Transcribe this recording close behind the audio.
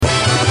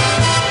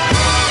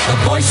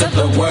parts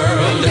of the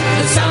world.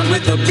 The sound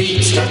with the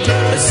beat,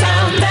 the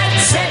sound that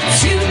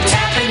sets you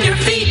tapping your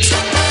feet.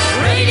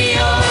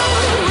 Radio,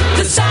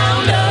 the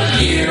sound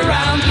of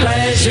year-round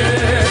pleasure.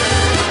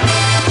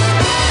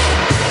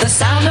 The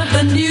sound of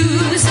the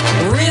news,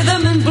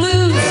 rhythm and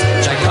blues.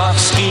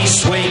 Tchaikovsky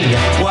swing,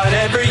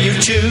 whatever you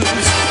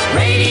choose.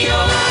 Radio,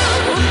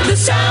 the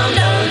sound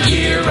of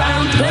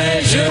year-round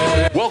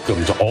pleasure.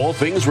 Welcome to All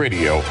Things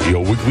Radio,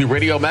 your weekly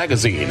radio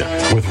magazine,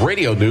 with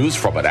radio news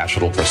from a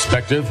national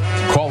perspective,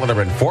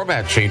 caller and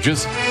format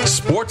changes,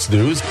 sports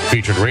news,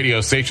 featured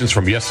radio stations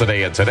from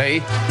yesterday and today,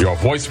 your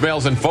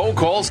voicemails and phone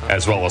calls,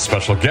 as well as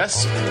special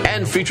guests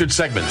and featured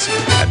segments.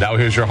 And now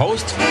here's your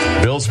host,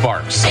 Bill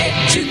Sparks.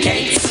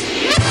 Educates,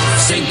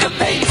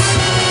 syncopates,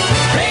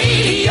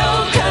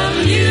 radio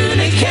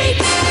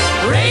communicates,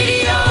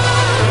 radio,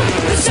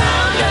 the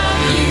sound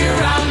of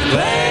year-round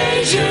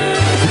pleasure.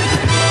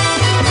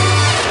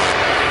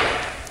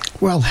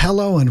 Well,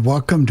 hello and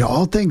welcome to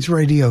All Things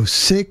Radio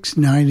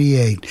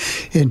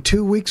 698. In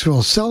 2 weeks,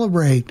 we'll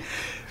celebrate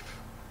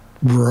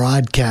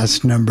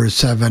broadcast number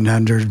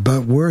 700,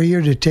 but we're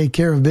here to take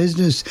care of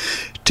business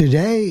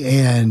today.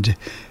 And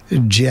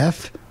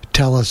Jeff,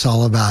 tell us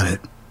all about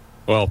it.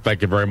 Well,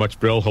 thank you very much,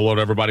 Bill. Hello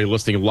to everybody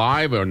listening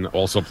live, and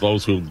also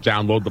those who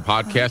download the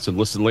podcast and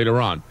listen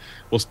later on.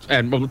 Well,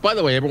 and by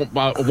the way, everyone,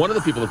 one of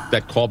the people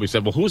that called me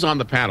said, well, who's on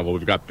the panel? Well,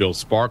 we've got Bill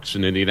Sparks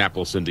in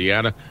Indianapolis,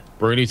 Indiana.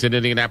 Bernie's in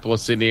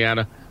Indianapolis,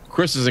 Indiana.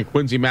 Chris is in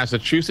Quincy,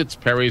 Massachusetts.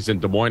 Perry's in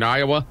Des Moines,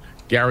 Iowa.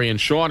 Gary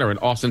and Sean are in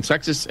Austin,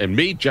 Texas. And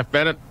me, Jeff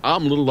Bennett,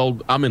 I'm in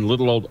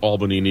little old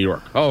Albany, New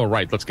York. All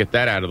right, let's get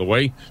that out of the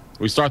way.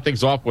 We start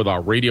things off with our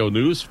radio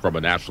news from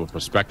a national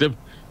perspective.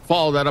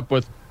 Follow that up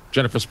with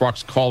Jennifer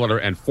Sparks' call letter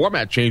and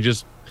format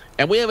changes.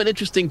 And we have an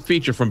interesting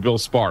feature from Bill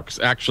Sparks.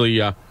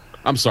 Actually, an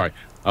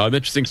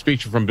interesting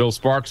feature from Bill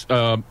Sparks.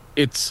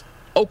 It's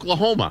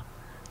Oklahoma.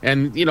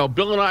 And, you know,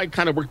 Bill and I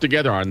kind of work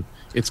together on,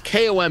 it's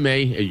KOMA.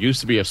 It used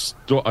to be a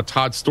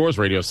Todd Storrs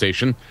radio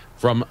station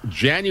from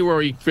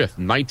January 5th,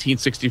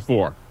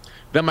 1964.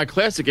 Then my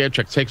classic air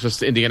check takes us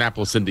to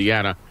Indianapolis,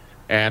 Indiana.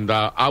 And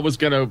I was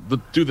going to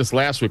do this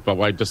last week, but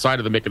I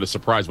decided to make it a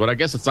surprise. But I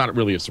guess it's not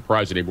really a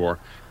surprise anymore.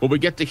 But we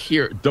get to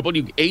hear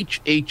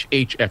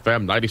WHHH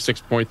FM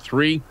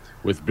 96.3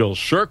 with Bill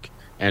Shirk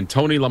and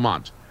Tony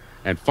Lamont.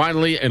 And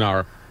finally, in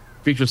our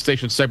featured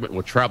station segment,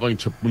 we're traveling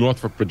to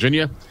Norfolk,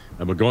 Virginia,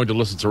 and we're going to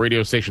listen to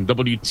radio station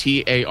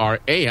WTAR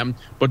AM.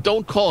 But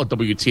don't call it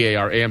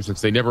WTAR AM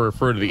since they never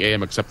refer to the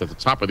AM except at the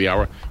top of the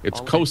hour.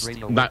 It's Coast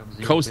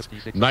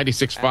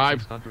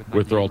 96.5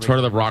 with their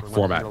alternative rock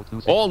format.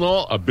 All in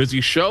all, a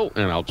busy show,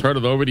 and I'll turn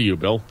it over to you,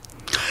 Bill.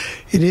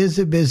 It is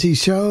a busy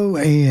show,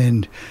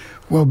 and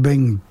we'll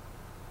bring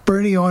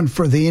Bernie on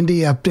for the Indy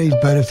update.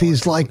 But if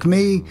he's like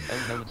me,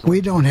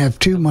 we don't have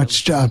too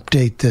much to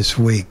update this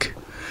week.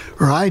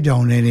 Or I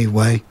don't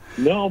anyway.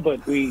 No,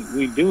 but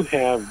we do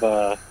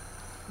have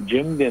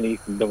Jim Denny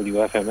from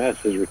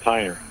WFMS is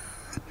retiring.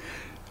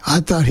 I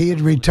thought he had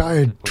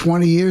retired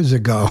 20 years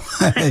ago.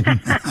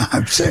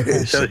 I'm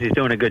serious. So he's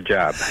doing a good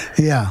job.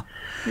 Yeah.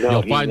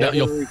 No, he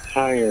never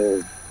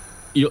retired.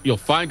 You'll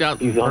find out,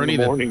 He's Bernie, on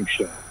the morning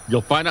show.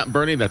 You'll find out,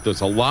 Bernie, that there's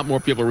a lot more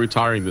people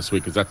retiring this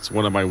week, because that's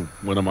one of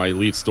my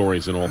lead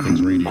stories in All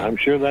Things Radio. I'm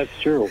sure that's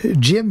true.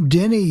 Jim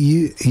Denny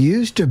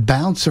used to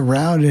bounce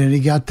around, and he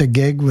got the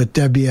gig with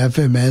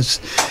WFMS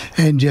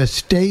and just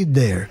stayed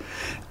there.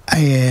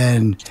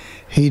 And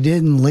he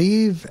didn't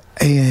leave,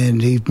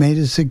 and he made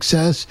a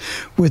success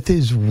with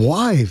his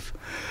wife,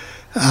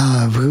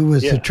 who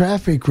was the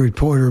traffic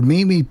reporter,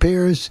 Mimi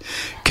Pierce,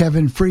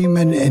 Kevin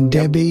Freeman, and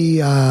Debbie,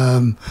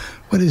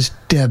 what is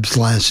Deb's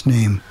last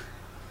name?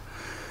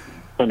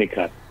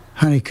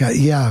 Honeycutt,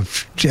 yeah.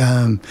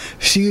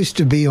 She used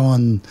to be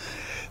on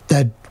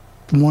that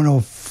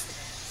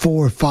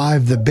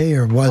 104.5 The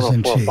Bear,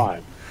 wasn't she?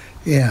 104.5.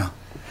 Yeah.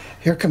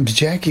 Here comes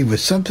Jackie with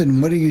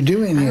something. What are you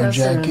doing here,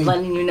 Jackie? I'm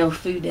letting you know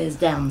food is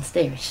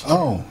downstairs.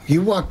 Oh,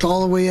 you walked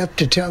all the way up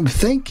to town.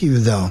 Thank you,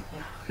 though.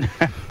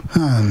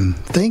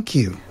 Thank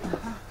you.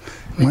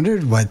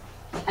 Wondered what...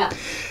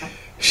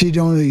 She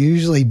don't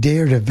usually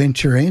dare to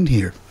venture in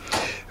here,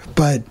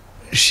 but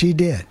she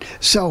did.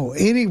 So,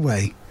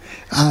 anyway...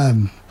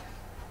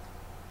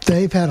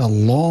 they've had a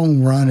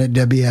long run at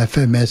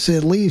WFMS.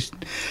 At least,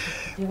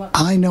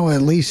 I know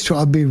at least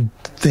I'll be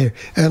there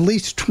at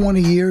least 20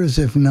 years,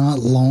 if not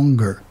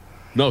longer.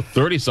 No,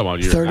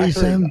 30-some-odd years.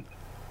 30-some?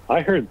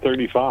 I heard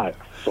 35.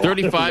 So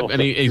 35, and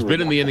he's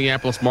been in the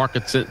Indianapolis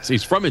market since,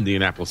 he's from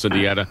Indianapolis,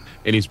 Indiana,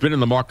 and he's been in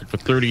the market for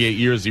 38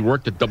 years. He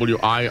worked at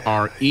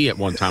WIRE at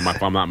one time,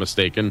 if I'm not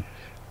mistaken.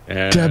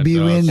 And,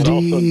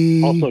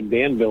 WND. Also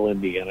Danville,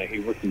 Indiana. He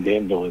worked in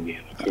Danville,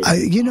 Indiana, too.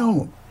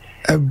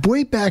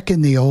 Way back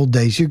in the old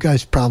days, you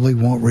guys probably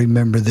won't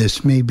remember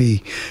this.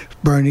 Maybe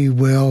Bernie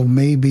will.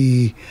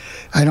 Maybe,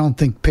 I don't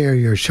think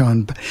Perry or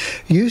Sean, but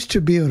used to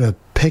be able to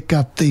pick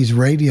up these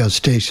radio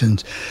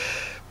stations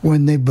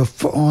when they,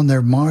 on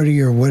their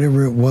Marty or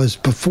whatever it was,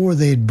 before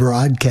they'd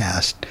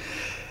broadcast.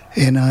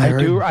 And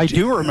I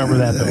do remember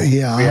that, though.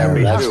 Yeah,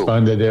 that's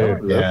fun to do.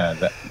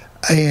 Yeah.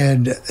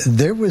 And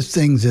there was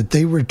things that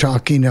they were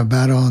talking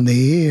about on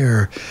the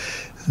air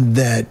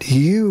that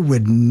you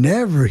would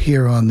never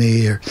hear on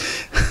the air.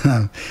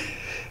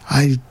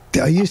 I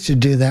used to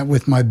do that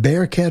with my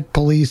Bearcat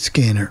police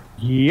scanner.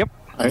 Yep.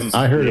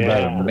 I heard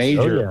about a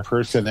major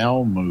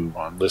personnel move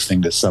on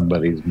listening to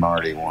somebody's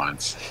Marty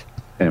once.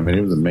 I mean,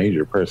 it was a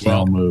major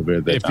personnel move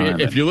at the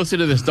time. If you listen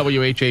to this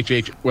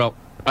WHHH, well,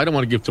 I don't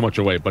want to give too much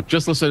away, but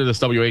just listen to this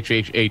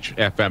WHHH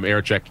FM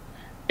air check.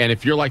 And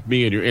if you're like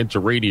me and you're into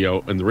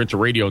radio and they're into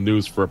radio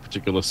news for a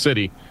particular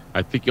city,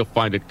 I think you'll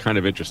find it kind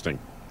of interesting.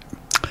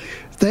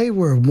 They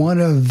were one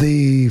of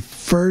the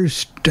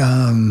first, they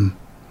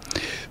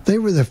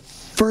were the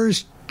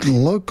first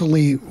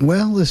locally,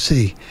 well, let's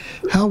see,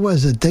 how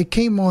was it? They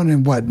came on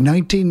in,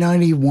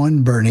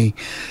 1991, Bernie?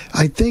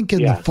 I think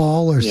in the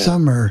fall or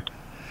summer.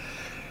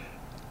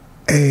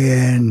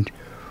 And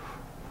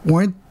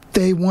weren't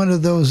they one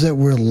of those that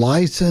were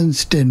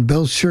licensed, and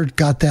Bill Shirt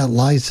got that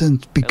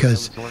license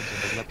because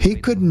he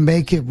couldn't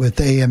make it with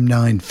AM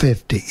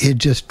 950. It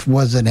just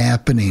wasn't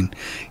happening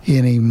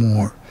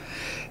anymore.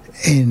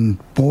 And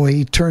boy,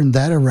 he turned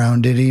that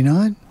around, did he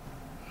not?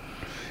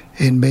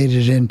 And made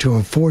it into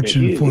a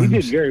fortune for him.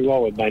 He did very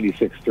well with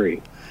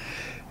 96.3.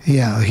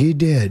 Yeah, he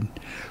did.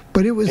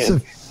 But it was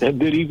and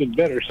did even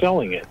better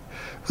selling it.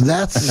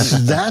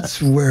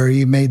 That's where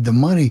he made the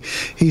money.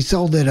 He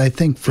sold it, I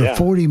think, for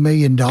 $40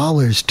 million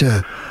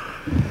to,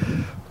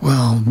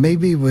 well,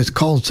 maybe it was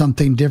called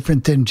something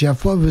different than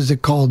Jeff. What was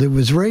it called? It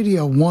was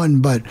Radio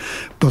 1, but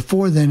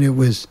before then it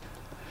was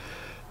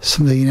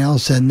something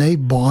else, and they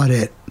bought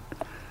it.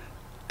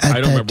 I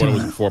don't remember what it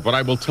was before, but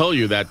I will tell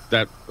you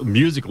that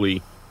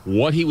musically,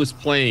 what he was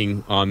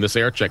playing on this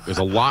air check is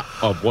a lot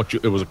of what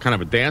it was a kind of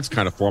a dance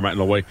kind of format in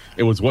a way.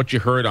 It was what you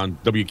heard on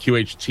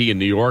WQHT in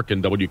New York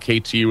and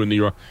WKTU in New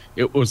York.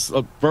 It was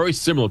very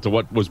similar to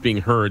what was being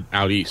heard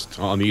out east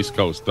on the East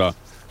Coast, up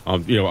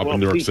in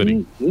New York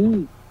City.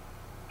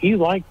 He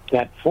liked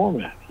that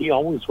format. He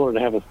always wanted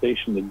to have a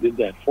station that did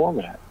that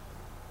format,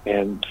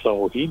 and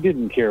so he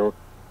didn't care.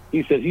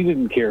 He said he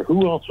didn't care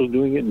who else was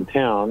doing it in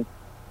town.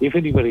 If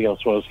anybody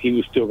else was, he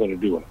was still going to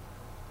do it.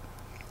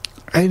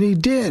 And he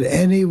did,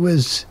 and he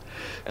was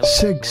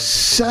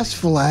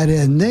successful at it.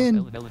 And then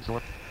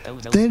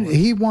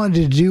he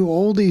wanted to do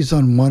oldies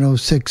on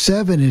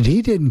 106.7, and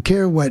he didn't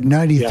care what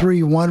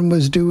 93.1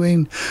 was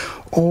doing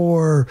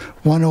or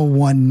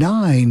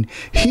 101.9.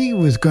 He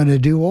was going to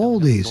do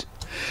oldies.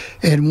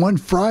 And one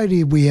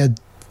Friday we had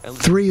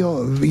we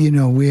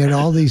had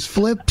all these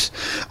flips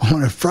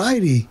on a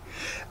Friday,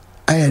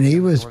 and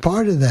he was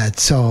part of that.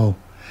 So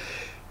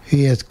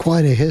he has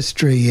quite a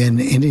history in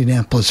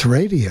Indianapolis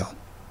radio.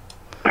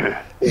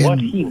 What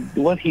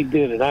he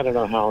did, and I don't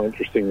know how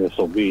interesting this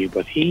will be,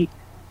 but he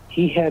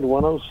had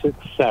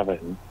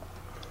 106.7,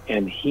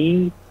 and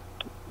he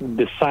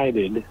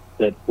decided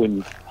that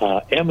when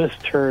Emmis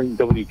turned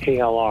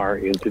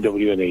WKLR into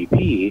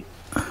WNAP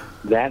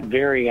that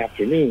very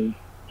afternoon,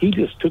 he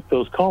just took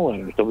those call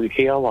letters,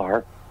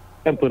 WKLR,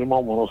 and put them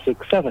on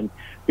 106.7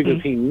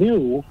 because he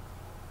knew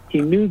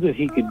that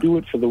he could do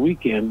it for the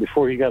weekend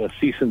before he got a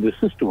cease and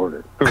desist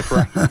order. Right.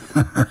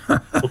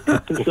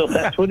 So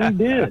that's what he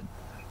did.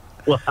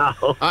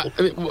 Wow.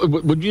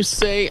 Would you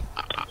say,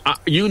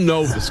 you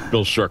know this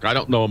Bill Shirk, I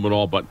don't know him at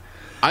all, but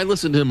I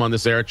listened to him on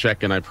this air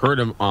check, and I've heard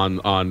him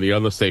on the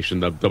other station,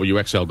 the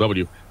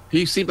WXLW.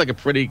 He seemed like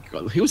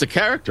he was a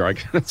character.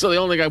 That's the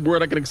only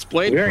word I can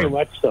explain. Very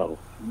much so.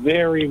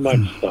 Very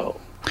much so.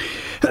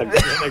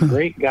 A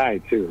great guy,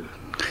 too.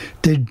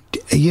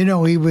 He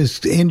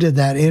was into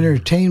that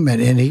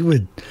entertainment, and he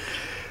would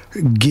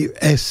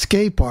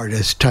escape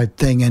artist type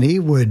thing, and he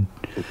would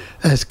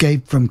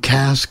escape from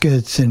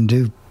caskets and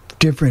do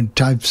different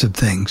types of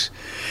things.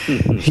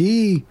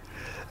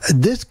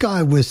 This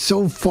guy was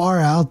so far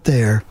out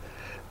there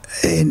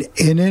in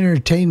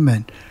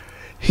entertainment.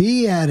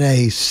 He had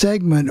a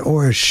segment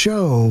or a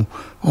show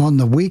on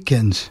the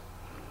weekends.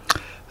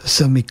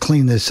 So let me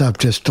clean this up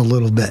just a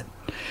little bit.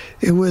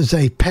 It was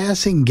a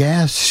passing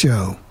gas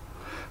show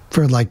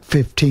for like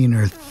 15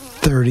 or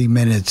 30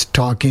 minutes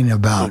talking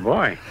about. Oh,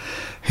 boy.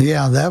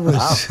 Yeah, that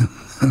was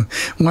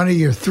one of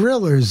your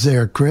thrillers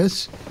there,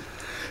 Chris.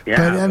 Yeah,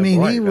 but I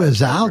mean, he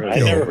was out there. I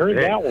never heard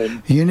that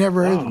one. You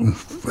never heard.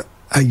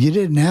 You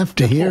didn't have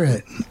to hear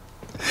it.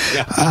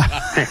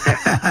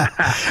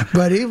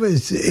 But he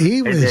was.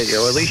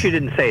 Well, at least you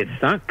didn't say it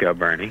stunk,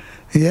 Bernie.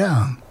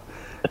 Yeah,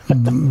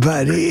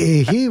 but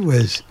he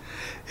was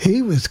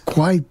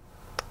quite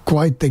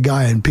the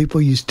guy, and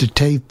people used to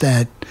tape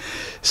that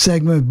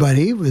segment. But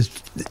he was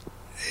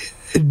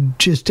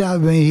just out. I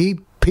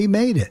mean, he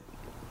made it.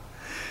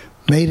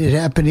 Made it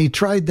happen. He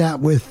tried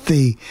that with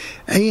the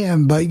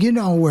AM, but you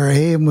know where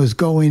AM was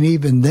going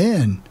even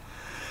then.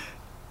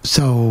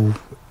 So,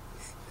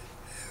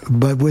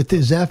 but with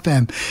his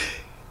FM,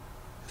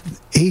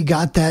 he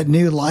got that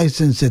new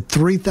license at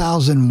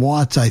 3,000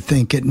 watts, I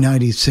think, at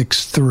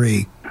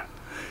 96.3.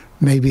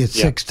 Maybe it's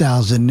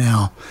 6,000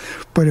 now,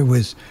 but it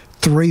was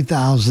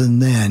 3,000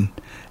 then.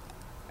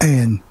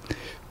 And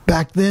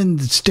back then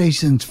the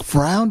stations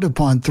frowned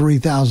upon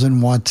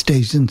 3,000 watt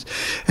stations,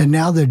 and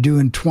now they're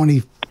doing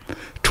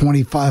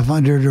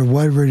 2,500 or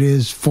whatever it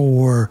is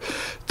for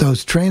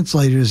those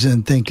translators,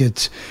 and think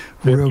it's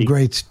 50, real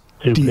great.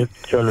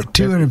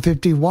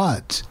 250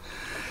 watts.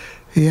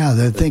 Yeah,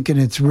 they're thinking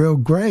it's real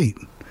great.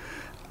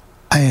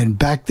 And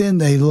back then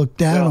they looked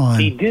down on.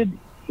 He did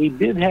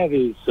have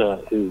his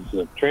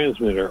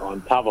transmitter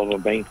on top of a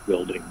bank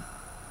building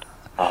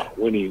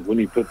when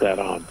he put that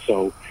on.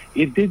 So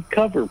it did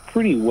cover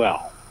pretty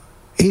well.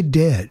 It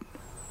did,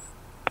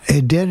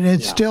 and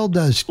it still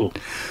does.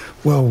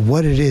 Well,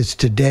 what it is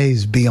today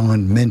is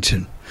beyond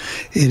mention.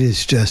 It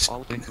is just,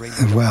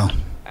 well,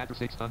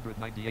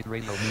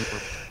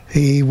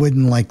 he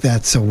wouldn't like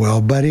that so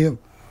well, but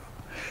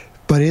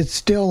it's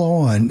still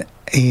on,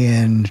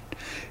 and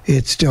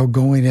it's still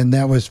going, and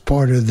that was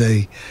part of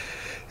the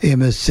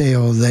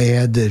MSAO. They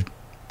had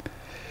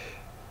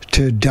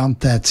to dump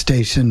that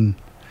station.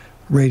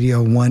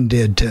 Radio 1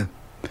 did, to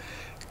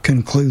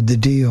conclude the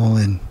deal,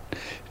 and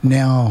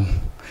now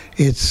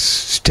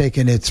it's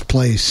taken its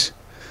place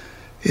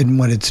in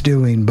what it's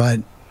doing, but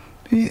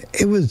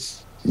it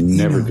was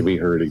never to be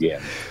heard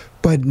again.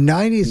 But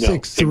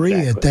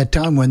 96.3 at that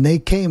time when they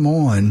came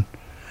on,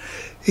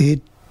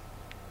 it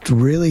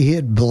really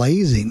hit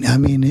blazing. I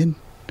mean,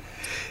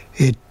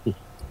 it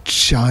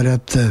shot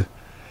up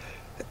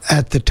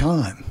at the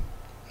time.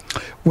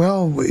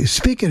 Well,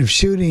 speaking of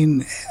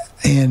shooting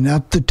and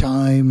up the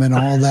time and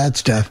all that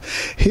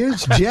stuff,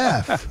 here's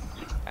Jeff.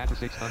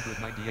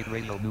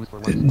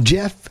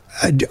 Jeff,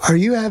 are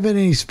you having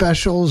any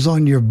specials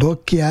on your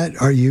book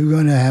yet? Are you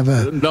going to have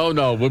a...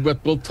 No.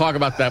 We'll talk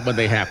about that when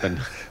they happen.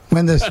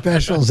 When the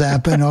specials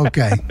happen,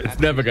 okay. It's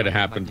never going to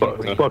happen.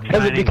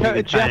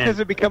 Jeff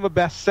hasn't become a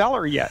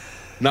bestseller yet.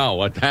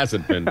 No, it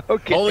hasn't been.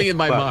 Okay. Only in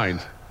my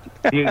mind.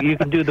 You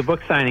can do the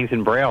book signings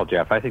in Braille,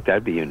 Jeff. I think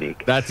that'd be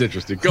unique. That's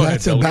interesting. Go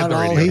That's ahead. That's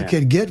about all he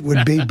could get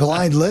would be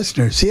blind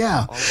listeners.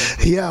 Yeah,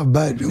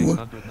 but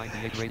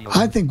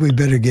I think we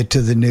better get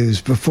to the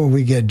news before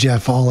we get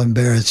Jeff all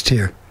embarrassed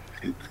here.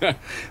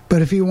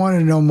 But if you want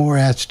to know more,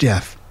 ask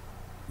Jeff.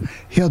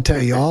 He'll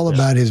tell you all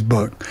about his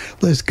book.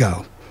 Let's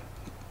go.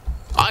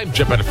 I'm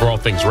Jeff Bennett for All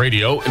Things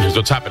Radio, and here's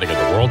what's happening in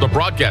the world of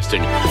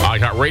broadcasting.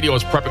 Iheart Radio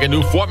is prepping a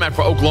new format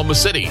for Oklahoma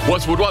City.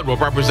 Westwood One will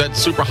represent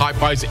Super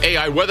Hi-Fi's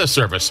AI weather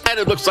service, and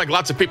it looks like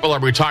lots of people are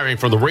retiring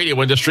from the radio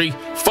industry.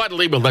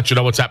 Finally, we'll let you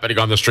know what's happening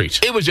on the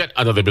streets. It was yet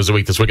another busy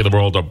week this week in the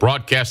world of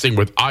broadcasting,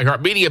 with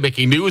Iheart Media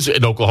making news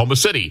in Oklahoma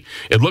City.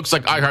 It looks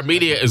like Iheart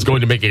Media is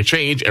going to make a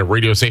change at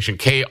radio station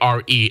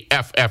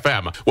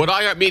KREF-FM. When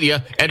Iheart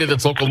Media ended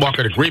its local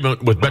market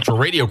agreement with Metro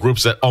Radio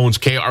Groups that owns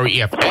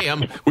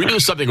KREF-AM, we knew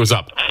something was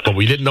up, but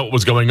we didn't know what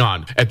was going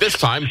on. At this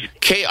time,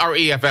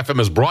 KREF-FM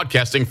is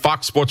broadcasting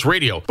Fox Sports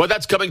Radio, but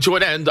that's coming to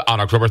an end on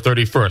October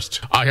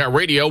 31st. Iheart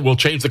Radio will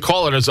change the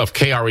call letters of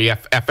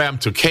KREF-FM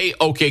to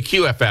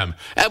KOKQ-FM,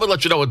 and we'll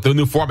let you know what the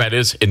new format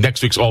is in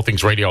next week's All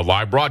Things Radio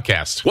live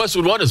broadcast.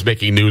 Westwood One is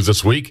making news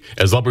this week,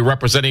 as they'll be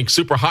representing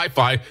Super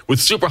Hi-Fi with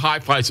Super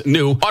Hi-Fi's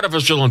new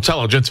artificial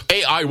intelligence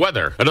AI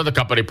weather. Another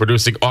company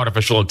producing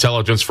artificial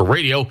intelligence for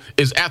radio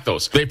is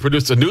Athos. They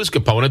produce a news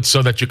component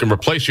so that you can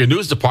replace your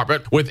news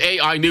department with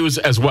AI news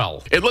as well.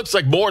 It looks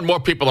like more and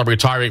more people are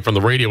retiring from the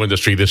radio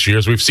industry this year,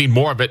 as we've seen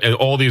more of it in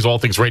all these All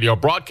Things Radio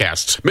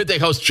broadcasts. Midday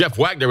host Jeff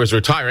Wagner is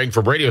retiring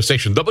from radio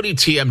station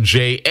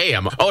WTMJ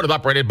AM, owned and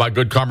operated by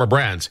Good Karma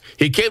Brands.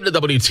 He came to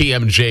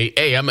WTMJ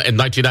AM in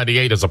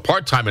 1998 as a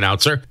part-time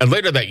announcer, and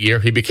later that year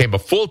he became a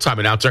full-time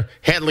announcer,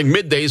 handling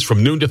middays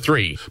from noon to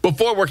 3.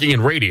 Before working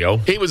in radio,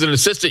 he was an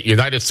assistant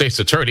United States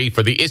attorney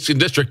for the Eastern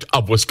District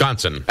of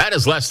Wisconsin. And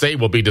his last day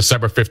will be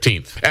December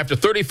 15th. After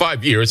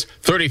 35 years,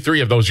 33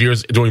 of those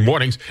years doing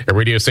mornings at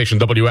radio station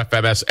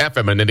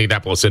WFMS-FM in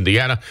Indianapolis,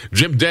 Indiana,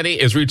 Jim Denny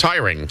is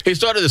retiring. He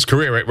started his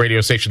career at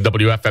radio station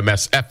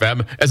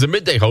WFMS-FM as a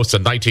midday host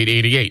in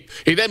 1988.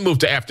 He then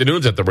moved to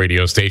afternoons at the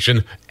radio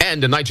station,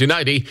 and in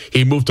 1990,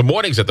 he moved to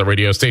mornings at the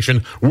radio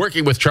station,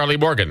 working with Charlie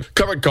Morgan.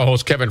 Current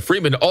co-host Kevin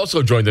Freeman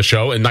also joined the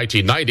show in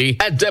 1990,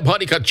 and Deb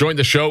Honeycutt joined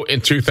the show in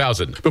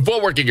 2000.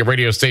 Before working at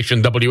radio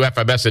station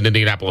WFMS in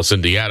Indianapolis,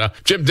 Indiana,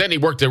 Jim Denny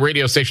worked at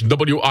radio station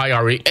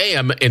WIRE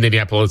AM in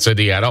Indianapolis,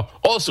 Indiana,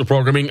 also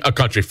programming a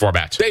country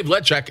format. Dave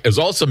Ledchak is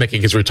also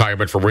making his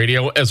retirement from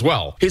radio as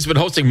well. He's been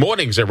hosting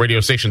mornings at radio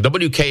station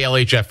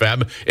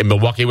WKLH-FM in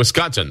Milwaukee,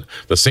 Wisconsin.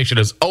 The station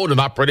is owned and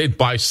operated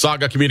by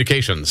Saga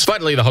Communications.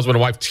 Finally, the husband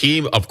and wife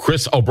team of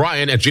Chris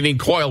O'Brien and Jeanine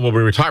Coyle will be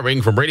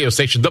retiring from radio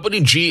station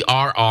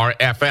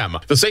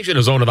WGRR-FM. The station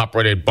is owned and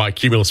operated by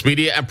Cumulus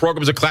Media and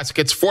programs a classic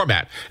hits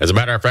format. As a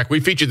matter of fact, we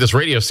featured this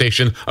radio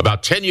station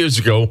about 10 years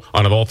ago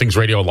on an All Things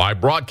Radio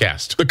live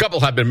broadcast. The couple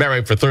have been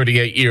married for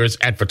 38 years,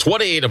 and for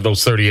 28 of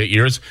those 38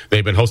 years,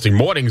 they've been hosting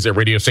mornings at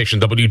radio station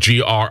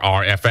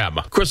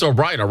WGRR-FM. Chris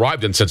O'Brien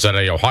arrived in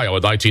Cincinnati, Ohio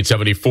in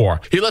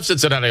 1974. He left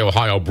Cincinnati,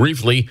 Ohio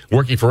briefly,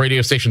 working for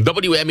radio station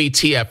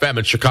WMET-FM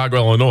in Chicago,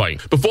 Illinois.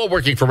 Before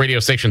working for radio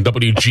station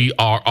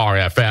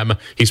WGRR-FM,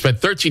 he spent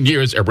 13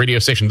 years at radio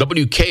station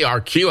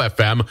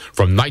WKRQ-FM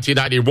from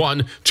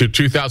 1991 to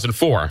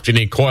 2004.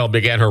 Janine Coyle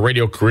began her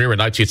radio career in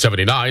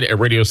 1979 at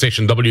radio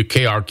station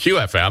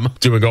WKRQ-FM,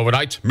 doing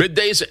overnight,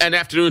 middays, and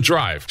afternoon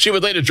drive. She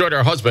would later join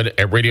her husband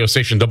at radio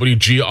station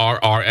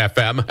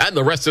WGRR-FM, and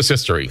the rest is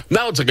history.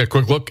 Now let's take a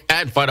quick look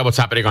and find out what's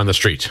happening on the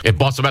street. In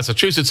Boston,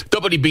 Massachusetts,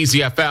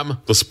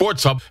 WBZ-FM, the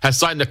sports hub, has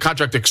signed a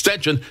contract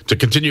extension to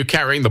continue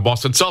carrying the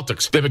Boston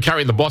Celtics. They've been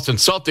carrying the Boston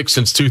Celtics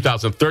since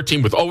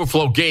 2013 with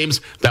overflow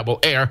games that will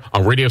air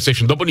on radio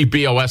station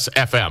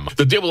WBOS-FM.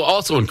 The deal will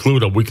also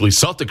include a weekly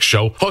Celtics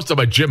show hosted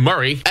by Jim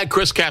Murray and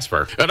Chris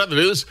Casper. In other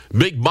news,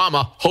 Big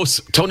Mama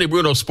hosts Tony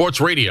Bruno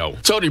Sports Radio.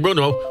 Tony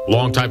Bruno,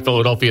 longtime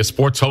Philadelphia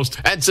sports host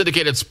and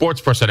syndicated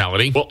sports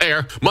personality, will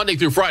air Monday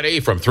through Friday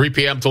from 3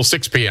 p.m. till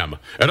 6 p.m.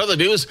 In other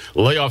news,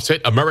 layoffs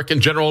hit American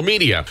General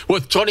Media,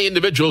 with 20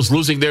 individuals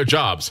losing their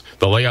jobs.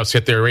 The layoffs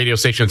hit their radio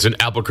stations in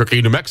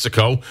Albuquerque, New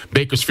Mexico,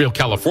 Bakersfield,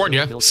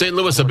 California, St.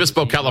 Louis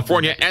Obispo,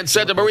 California, and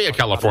Santa Maria,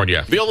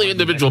 California. The only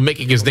individual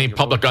making his name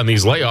public on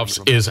these layoffs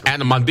is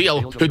Anna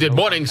Mondil, who did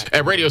mornings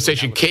at radio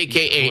station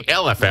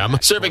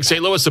KKAL-FM, serving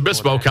St. Louis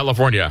Obispo,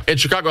 California. In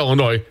Chicago,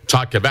 Illinois,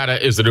 Todd Cavada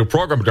is the new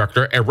program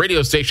director at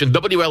radio station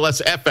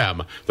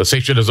WLS-FM. The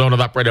station is owned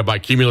and operated by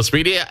Cumulus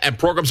Media and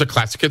programs a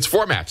classic hits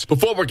format.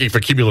 Before working for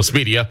Cumulus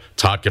Media,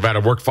 Todd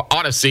Cavada worked for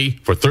Odyssey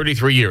for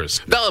 33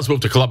 years. Now let's move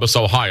to Columbus,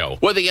 Ohio,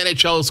 where the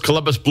NHL's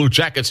Columbus Blue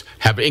Jackets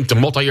have inked a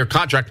multi-year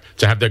contract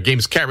to have their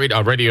games carried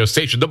on radio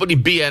station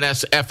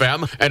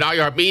WBNS-FM and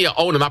Iheart Media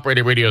owned and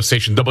operated radio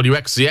station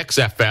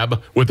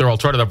WXCX-FM with their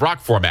alternative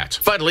rock format.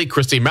 Finally,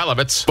 Christy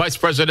Malovitz, Vice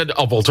President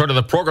of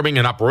Alternative Programming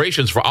and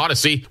Operations for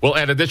Odyssey, will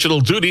add additional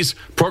duties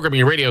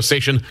programming radio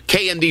station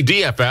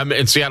KNDD-FM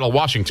in Seattle,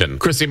 Washington.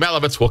 Christy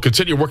Malovitz will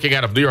continue working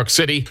out of New York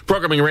City,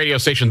 programming radio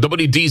station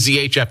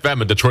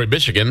WDZH-FM in Detroit,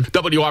 Michigan,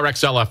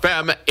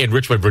 WRXL-FM in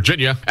Richmond,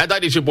 Virginia, and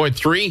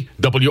 92.3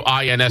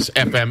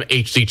 WINS-FM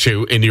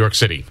HD2 in New York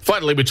City.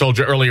 Finally, we told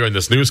you earlier in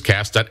this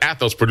newscast that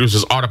Athos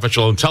produces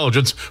artificial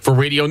intelligence for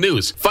radio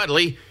news.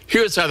 Finally,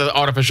 here's how the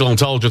artificial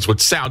intelligence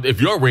would sound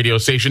if your radio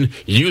station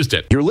used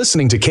it. You're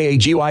listening to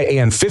KAGY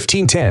AM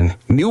 1510,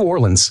 New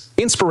Orleans,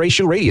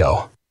 Inspiration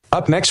Radio.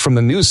 Up next from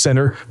the News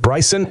Center,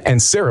 Bryson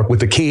and Sarah with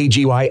the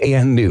KAGY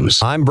AM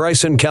News. I'm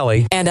Bryson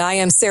Kelly. And I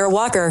am Sarah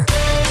Walker.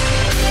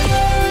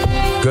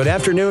 Good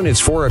afternoon, it's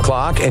 4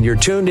 o'clock, and you're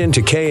tuned in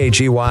to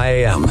KAGY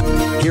AM.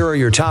 Here are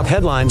your top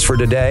headlines for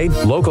today.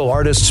 Local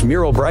artists'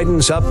 mural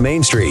brightens up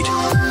Main Street.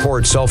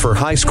 Port Sulphur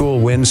High School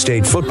wins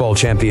state football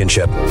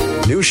championship.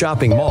 New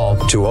shopping mall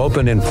to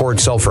open in Port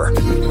Sulphur.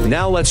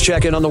 Now let's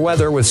check in on the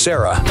weather with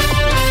Sarah.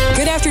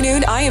 Good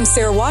afternoon, I am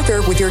Sarah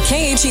Walker with your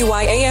KAGY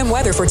AM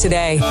weather for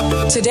today.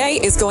 Today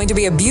is going to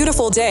be a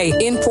beautiful day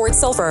in Port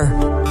Sulphur.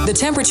 The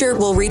temperature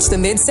will reach the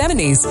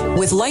mid-70s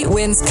with light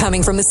winds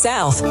coming from the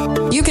south.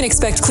 You can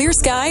expect clear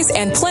skies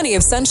and plenty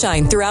of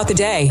sunshine throughout the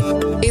day.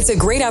 It's a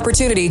great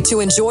opportunity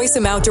to enjoy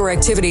some outdoor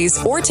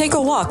activities or take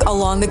a walk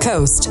along the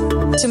coast.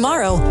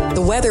 Tomorrow,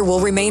 the weather will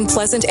remain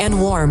pleasant and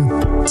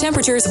warm.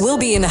 Temperatures will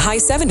be in the high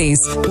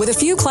 70s with a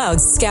few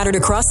clouds scattered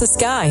across the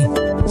sky.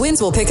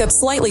 Winds will pick up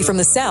slightly from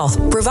the south,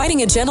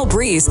 providing a gentle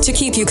breeze to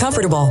keep you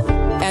comfortable.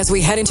 As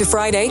we head into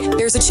Friday,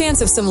 there's a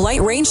chance of some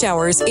light rain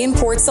showers in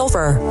Port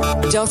Sulphur.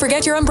 Don't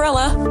forget your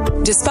umbrella.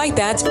 Despite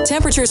that,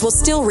 temperatures will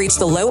still reach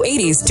the low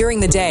 80s during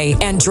the day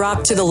and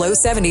drop to the low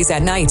 70s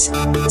at night.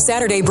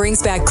 Saturday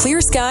brings back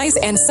clear skies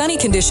and sunny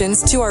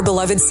conditions to our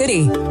beloved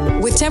city.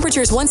 With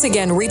temperatures once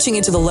again reaching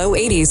into the low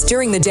 80s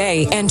during the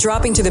day and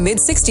dropping to the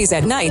mid-60s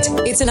at night,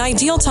 it's an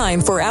ideal time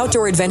for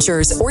outdoor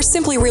adventures or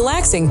simply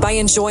relaxing by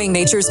enjoying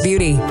nature's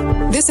beauty.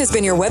 This has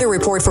been your weather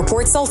report for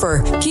Port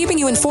Sulphur, keeping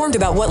you informed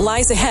about what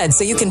lies ahead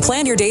so you can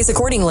plan your days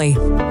accordingly.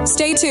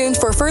 Stay tuned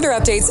for further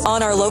updates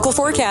on our local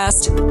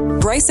forecast.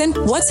 Bryson,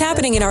 what's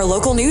happening in our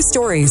local news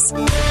stories?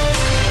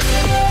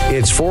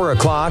 It's 4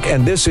 o'clock,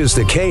 and this is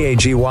the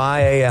KAGY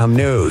AM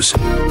News.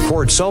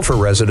 Port Sulphur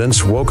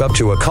residents woke up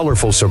to a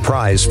colorful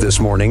surprise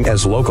this morning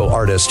as local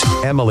artist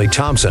Emily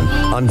Thompson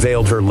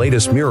unveiled her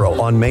latest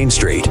mural on Main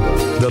Street.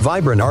 The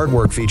vibrant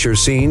artwork features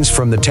scenes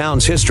from the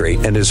town's history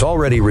and is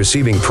already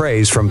receiving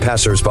praise from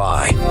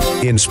passersby.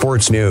 In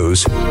sports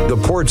news,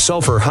 the Port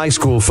Sulphur High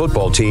School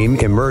football team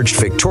emerged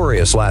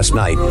victorious last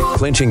night,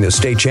 clinching the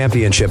state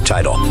championship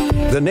title.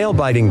 The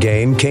nail-biting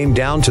game came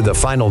down to the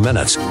final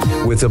minutes,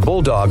 with the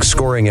Bulldogs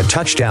scoring a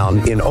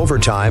touchdown in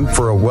overtime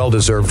for a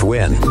well-deserved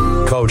win.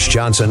 Coach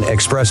Johnson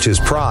expressed his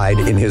pride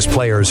in his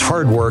players'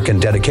 hard work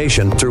and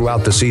dedication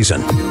throughout the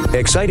season.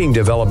 Exciting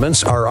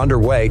developments are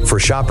underway for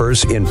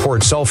shoppers in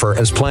Port Sulphur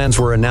as plans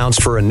were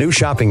announced for a new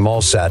shopping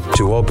mall set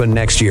to open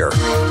next year.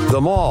 The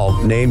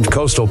mall, named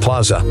Coastal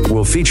Plaza,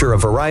 will feature a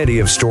variety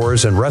of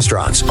stores and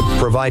restaurants,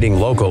 providing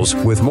locals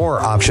with more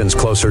options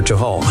closer to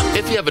home.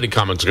 If you have any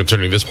comments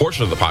concerning this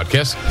portion of the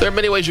podcast, there are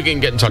many ways you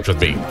can get in touch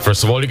with me.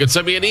 First of all, you can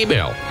send me an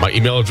email. My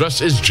email address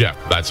is Jeff.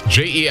 That's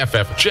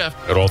Jeff,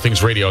 Jeff at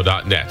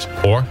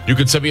allthingsradio.net. Or you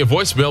can send me a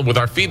voicemail with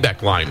our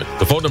feedback line.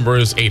 The phone number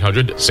is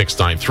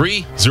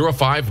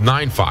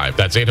 800-693-0595.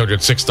 That's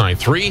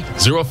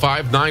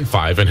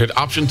 800-693-0595. And hit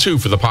option 2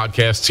 for the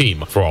podcast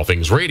team. For All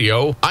Things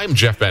Radio, I'm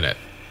Jeff Bennett.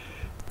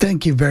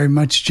 Thank you very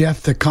much,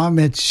 Jeff. The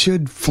comments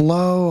should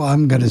flow.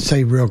 I'm going to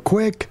say real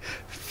quick,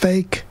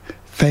 fake,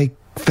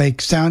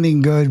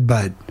 sounding good,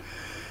 but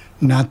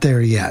not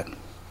there yet.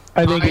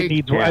 I think it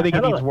needs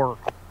work.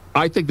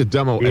 I think the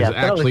demo is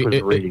actually,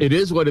 it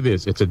is what it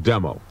is. It's a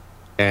demo.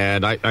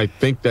 And I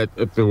think that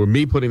if it were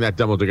me putting that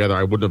demo together,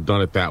 I wouldn't have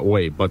done it that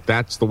way. But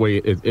that's the way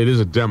it is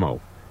a demo.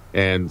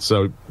 And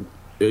so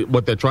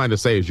what they're trying to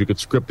say is you could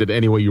script it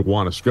any way you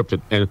want to script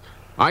it. And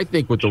I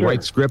think with the right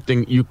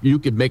scripting, you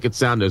could make it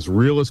sound as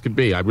real as could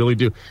be. I really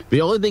do.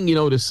 The only thing you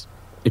notice,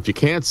 if you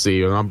can't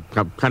see, and I'm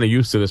kind of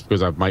used to this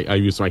because I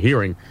use my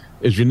hearing,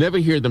 is you never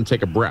hear them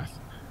take a breath.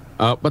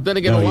 But then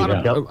again,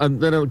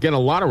 a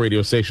lot of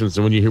radio stations,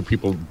 and when you hear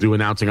people do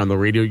announcing on the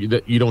radio,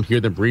 you don't hear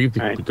them breathe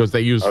because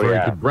they use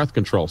very good breath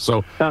control.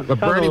 So sounds a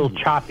little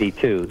choppy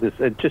too.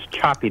 There's just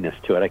choppiness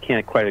to it. I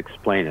can't quite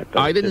explain it.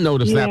 I didn't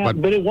notice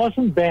that, but it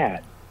wasn't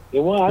bad.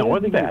 It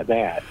wasn't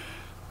bad.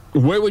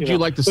 Where would you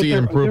like to see an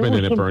improvement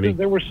in it, Bernie?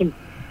 There were some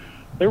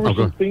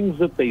things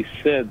that they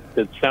said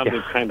that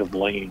sounded kind of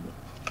lame.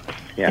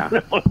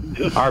 Yeah.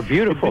 Our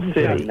beautiful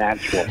city.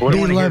 Natural.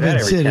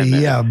 Beloved city,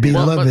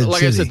 beloved city.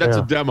 Like I said, that's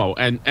a demo.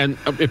 And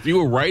if you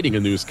were writing a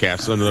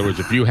newscast, in other words,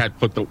 if you had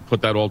put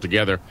that all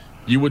together,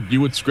 you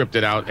would script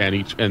it out and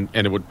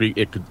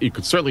it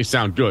could certainly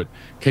sound good.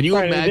 Can you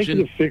imagine?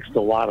 They could have fixed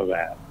a lot of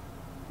that.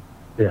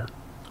 Yeah.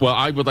 Well,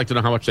 I would like to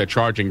know how much they're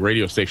charging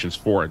radio stations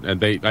for it,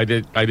 and I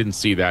didn't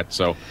see that.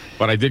 So,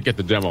 but I did get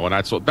the demo, and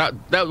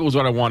that was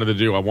what I wanted to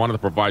do. I wanted to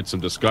provide some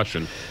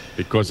discussion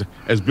because,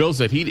 as Bill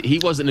said,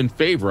 he wasn't in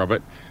favor of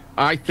it.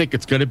 I think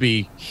it's going to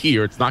be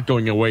here. It's not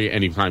going away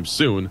anytime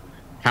soon.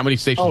 How many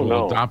stations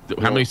will adopt it?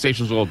 How many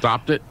stations will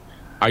adopt it?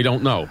 I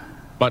don't know.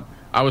 But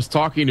I was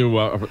talking to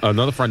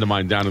another friend of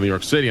mine down in New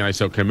York City, and I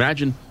said, okay,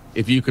 imagine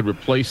if you could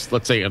replace,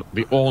 let's say,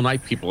 the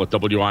all-night people at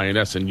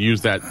WINS and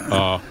use that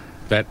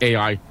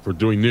AI for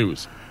doing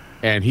news.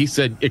 And he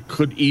said it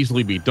could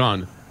easily be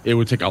done. It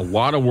would take a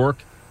lot of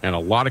work and a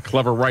lot of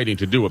clever writing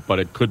to do it, but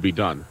it could be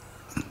done.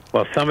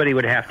 Well, somebody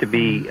would have to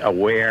be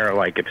aware,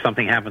 like if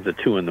something happens at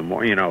 2 in the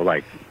morning,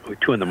 like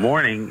 2 in the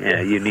morning,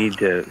 you need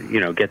to,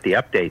 get the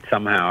update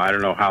somehow. I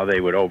don't know how they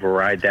would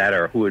override that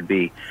or who would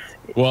be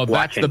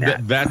watching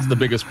that. That's the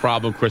biggest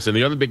problem, Chris. And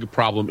the other big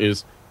problem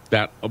is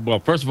that,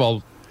 well, first of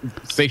all,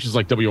 stations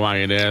like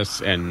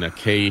WINS and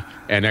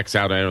KNX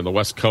out there on the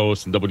West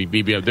Coast and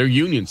WBBM, they're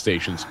union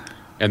stations,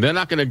 and they're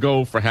not going to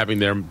go for having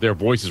their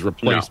voices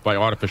replaced by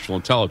artificial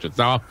intelligence.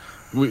 Now,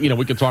 we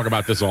can talk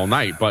about this all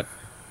night, but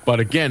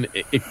again,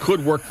 it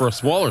could work for a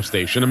smaller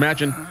station.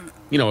 Imagine,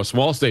 a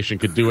small station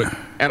could do it,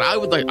 and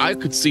I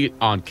could see it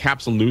on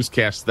capsule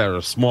newscasts that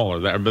are smaller,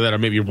 that are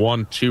maybe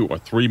 1, 2, or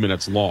 3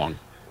 minutes long.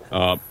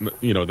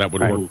 That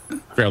would work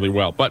fairly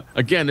well. But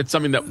again, it's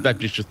something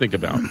that you should think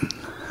about.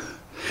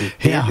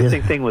 The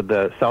interesting thing with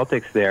the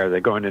Celtics there,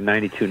 they're going to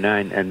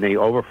 92.9, and they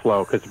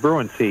overflow, because the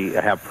Bruins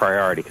have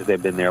priority because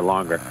they've been there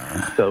longer.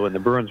 So when the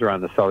Bruins are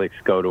on, the Celtics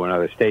go to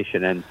another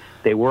station, and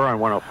they were on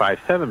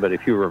 105.7, but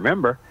if you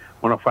remember,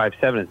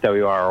 105.7 is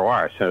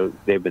WROR, so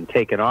they've been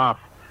taken off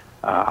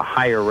a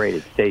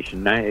higher-rated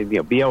station.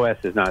 BOS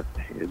is not,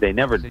 they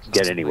never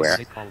get anywhere,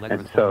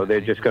 and so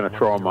they're just going to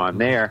throw them on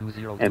there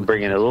and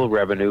bring in a little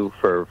revenue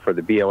for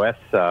the BOS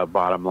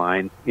bottom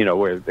line,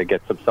 where they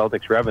get some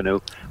Celtics revenue,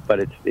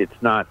 but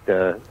it's not,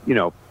 the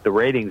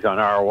ratings on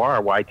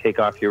ROR, why take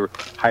off your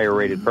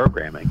higher-rated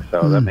programming?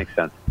 So that makes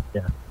sense.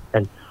 Yeah,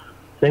 and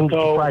thing that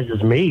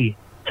surprises me,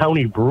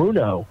 Tony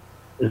Bruno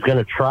is going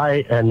to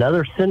try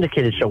another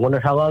syndicated show. Wonder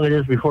how long it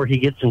is before he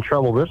gets in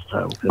trouble this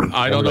time.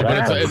 I don't know,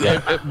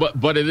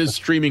 but it is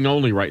streaming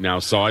only right now,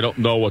 so I don't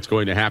know what's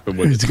going to happen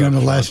with it. It's going to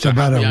last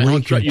about a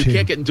week or two. You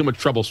can't get in too much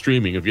trouble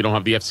streaming if you don't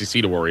have the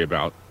FCC to worry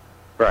about.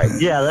 Right.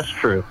 Yeah, that's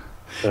true.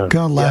 Going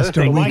to last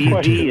a week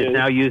or two. He is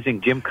now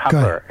using Jim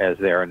Cutler as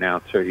their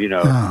announcer.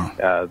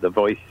 The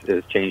voice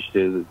has changed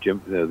to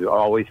the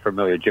always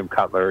familiar Jim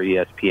Cutler,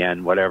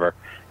 ESPN, whatever,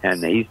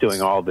 and he's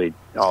doing all the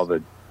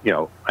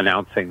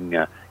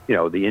announcing.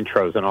 The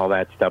intros and all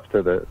that stuff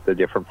to the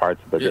different parts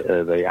of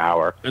the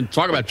hour. And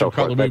talk about Jim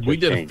Cutler. We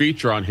did a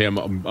feature on him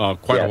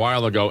quite a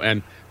while ago,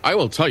 and I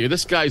will tell you,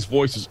 this guy's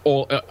voice is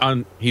all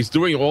on. He's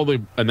doing all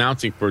the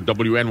announcing for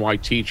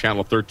WNYT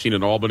Channel 13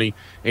 in Albany,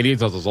 and he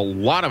does a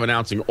lot of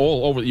announcing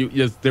all over.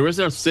 There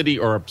isn't a city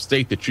or a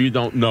state that you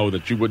don't know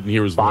that you wouldn't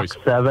hear his voice.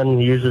 Fox 7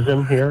 uses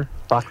him here.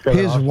 Fox 7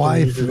 his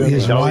wife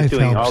he's always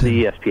doing all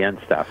the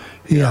ESPN stuff.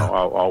 He's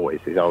always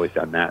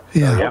done that.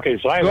 Yeah. So, Okay,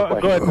 so I have a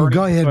question.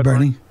 Go ahead,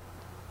 Bernie.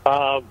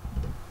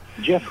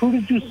 Jeff, who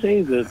did you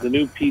say the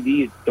new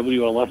PD at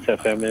WLS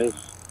FM is?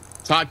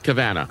 Todd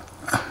Kavanaugh.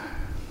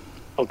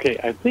 Okay,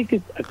 I think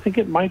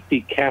it might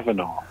be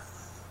Kavanaugh.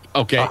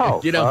 Okay,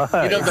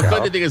 the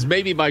funny thing is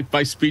maybe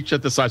my speech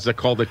synthesizer I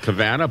called it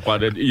Kavanaugh,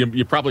 but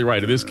you're probably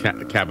right. It is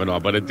Kavanaugh,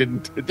 but it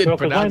didn't pronounce it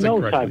correctly. I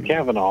know Todd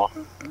Kavanaugh.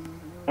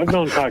 I've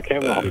known Todd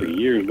Cavanaugh for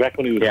years, back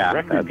when he was a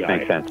record guy.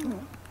 Makes sense.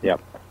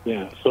 Yep.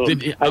 Yeah. So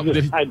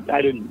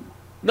I didn't.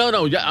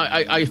 No.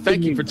 I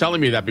thank you for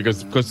telling me that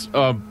because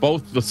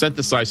both the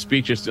synthesized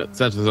speeches,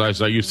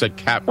 you said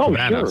Cap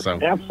Cavanaugh. Sure. So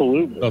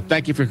absolutely. So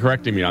thank you for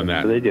correcting me on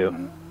that. They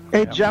do.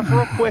 Hey, Jeff,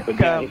 real quick.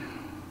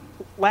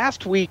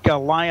 Last week,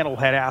 Lionel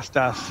had asked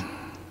us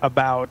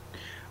about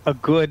a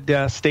good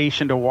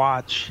station to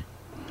watch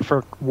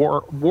for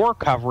war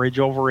coverage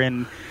over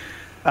in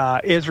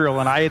Israel,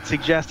 and I had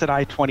suggested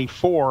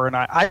I-24, and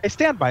I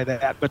stand by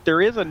that. But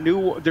there's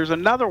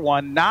another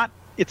one.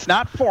 It's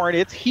not foreign,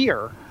 it's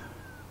here.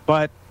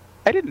 But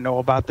I didn't know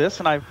about this,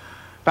 and I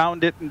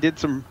found it and did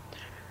some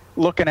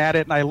looking at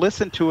it, and I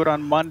listened to it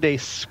on Monday.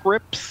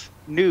 Scripps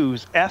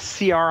News,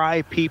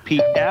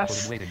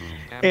 SCRIPPS,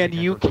 and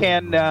you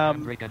can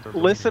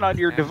listen on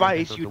your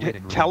device. You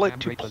tell it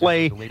to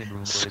play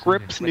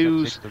Scripps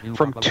News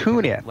from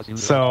TuneIn.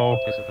 So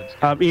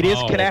it is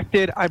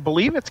connected. I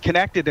believe it's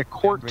connected to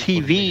Court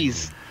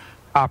TV's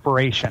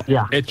operation.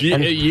 Yeah, it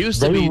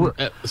used to be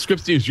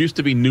Scripps News used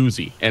to be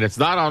Newsy, and it's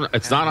not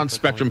on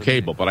Spectrum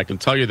Cable, but I can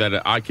tell you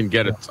that I can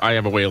get it. I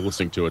have a way of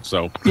listening to it.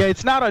 So yeah,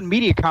 it's not on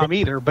Mediacom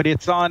either, but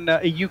it's on.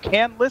 You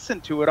can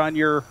listen to it on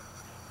your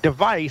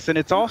device, and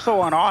it's also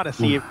on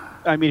Odyssey.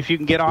 I mean, if you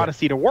can get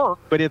Odyssey to work,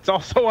 but it's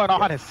also on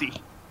Odyssey.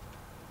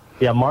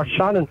 Yeah,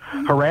 Marshawn and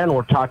Haran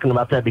were talking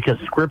about that because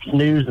Scripps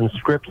News and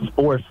Scripps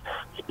Sports,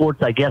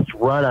 I guess,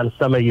 run on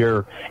some of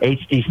your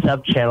HD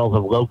sub-channels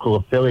of local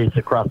affiliates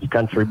across the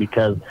country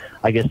because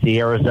I guess the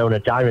Arizona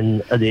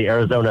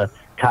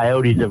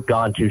Coyotes have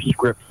gone to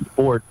Scripps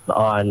Sports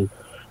on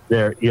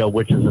their,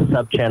 which is a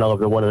sub-channel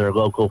of one of their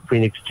local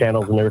Phoenix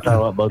channels, and they were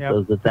talking about both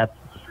those.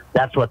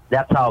 That's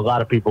how a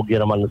lot of people get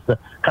them on the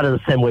kind of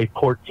the same way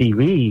Court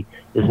TV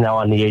is now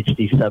on the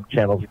HD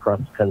sub-channels across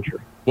the country.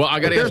 Well,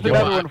 I got to ask you.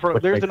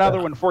 There's another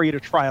one for you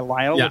to try,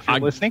 Lionel, if you're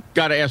listening.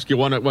 Got to ask you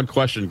one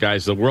question,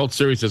 guys. The World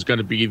Series is going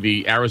to be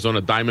the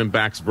Arizona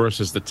Diamondbacks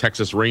versus the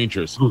Texas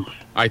Rangers.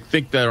 I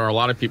think there are a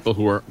lot of people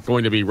who are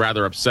going to be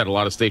rather upset. A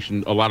lot of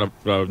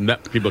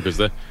net people because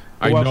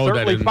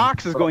certainly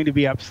Fox is going to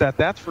be upset.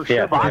 That's for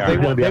sure.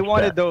 They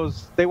wanted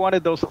those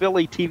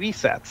Philly TV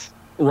sets.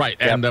 Right,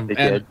 and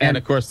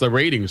of course the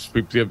ratings.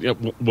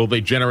 Will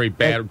they generate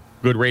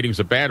good ratings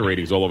or bad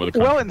ratings all over the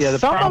country? Well, and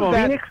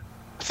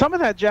some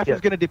of that, Jeff,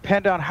 is going to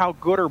depend on how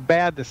good or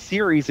bad the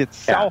series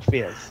itself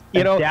is.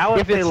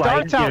 Dallas, if it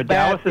starts out bad,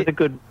 Dallas is a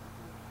good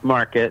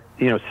market,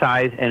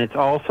 size, and it's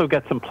also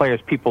got some players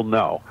people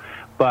know.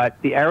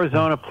 But the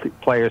Arizona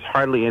players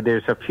hardly.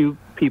 There's a few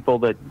people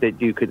that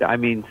you could. I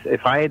mean,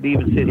 if I had to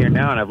even sit here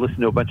now and I've listened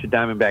to a bunch of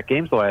Diamondback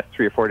games the last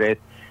 3 or 4 days,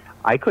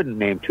 I couldn't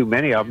name too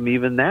many of them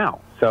even now.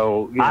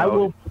 So I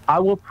will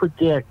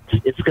predict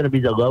it's going to be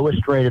the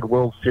lowest rated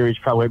World Series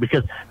probably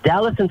because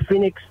Dallas and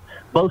Phoenix,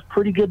 both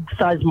pretty good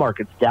sized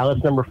markets.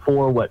 Dallas number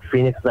 4,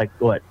 Phoenix 10,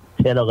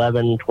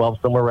 11, 12,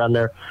 somewhere around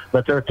there.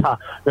 But they're top.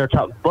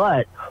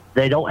 But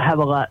they don't have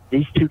a lot.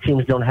 These two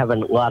teams don't have a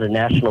lot of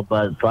national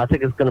buzz. So I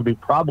think it's going to be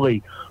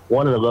probably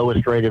one of the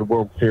lowest rated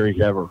World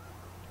Series ever.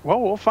 Well,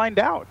 we'll find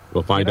out.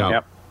 We'll find out.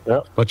 Yep.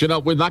 But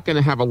we're not going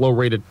to have a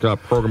low-rated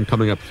program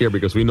coming up here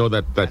because we know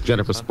that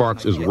Jennifer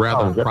Sparks is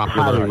rather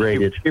popular.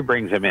 Rated. She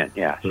brings him in,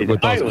 with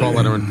those call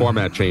letter and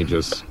format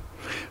changes.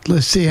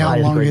 Let's see how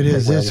long it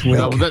is this week.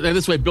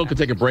 This way, Bill can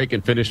take a break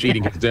and finish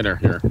eating his dinner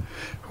here.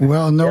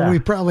 Well, no, we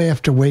probably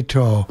have to wait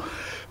till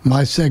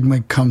my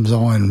segment comes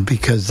on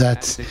because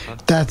that's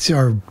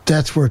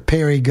where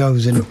Perry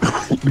goes and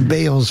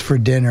bails for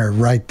dinner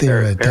right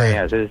there. Perry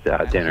has his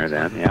dinner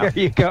then. Yeah. There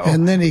you go.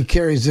 And then he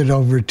carries it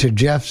over to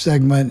Jeff's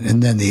segment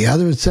and then the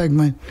other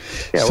segment.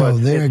 Yeah, so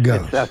there it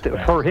goes.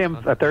 For him,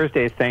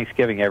 Thursday is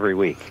Thanksgiving every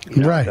week.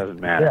 Right. It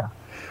doesn't matter. Yeah.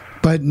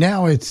 But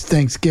now it's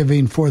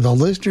Thanksgiving for the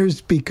listeners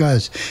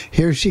because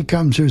here she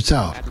comes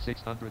herself.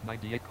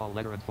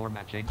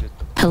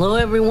 Hello,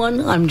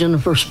 everyone. I'm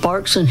Jennifer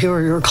Sparks, and here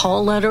are your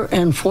call letter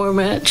and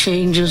format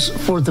changes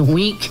for the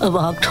week of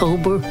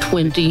October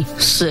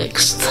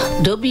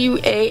 26th.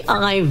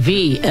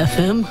 WAIV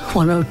FM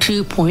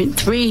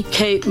 102.3,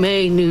 Cape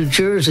May, New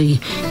Jersey,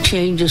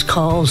 changes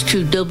calls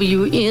to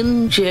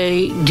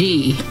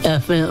WNJD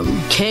FM.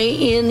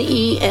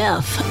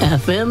 KNEF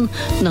FM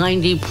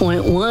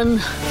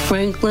 90.1,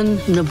 Franklin,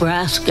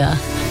 Nebraska,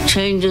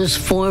 changes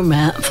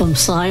format from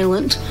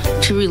silent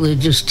to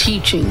religious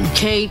teaching.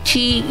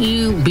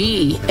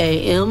 KTUB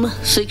AM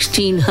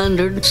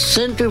 1600,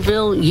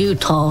 Centerville,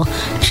 Utah,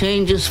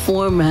 changes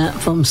format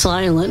from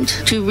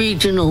silent to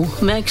regional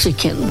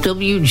Mexican.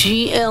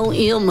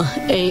 WGLM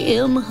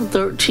AM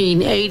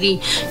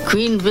 1380,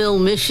 Greenville,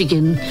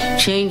 Michigan,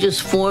 changes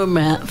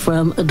format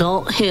from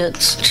adult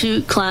hits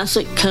to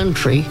classic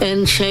country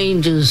and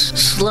changes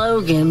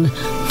slogan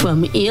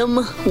from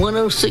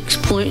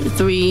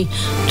M106.3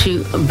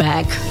 to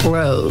back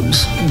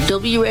roads.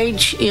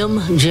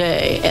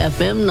 WHMJ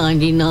FM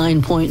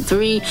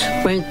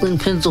 99.3, Franklin,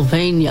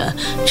 Pennsylvania,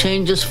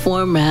 changes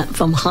format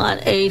from hot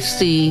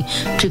AC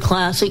to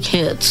classic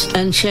hits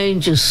and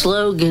changes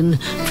slogan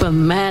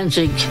from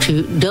magic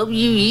to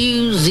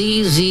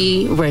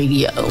WUZZ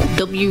Radio.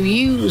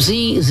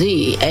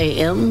 WUZZ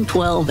AM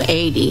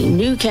 1280,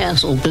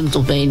 Newcastle,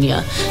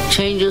 Pennsylvania,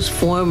 changes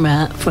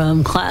format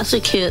from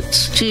classic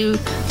hits to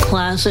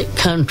classic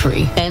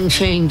country and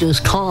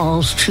changes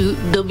calls to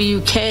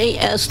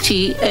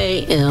WKST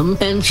AM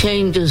and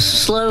changes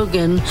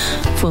slogan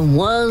from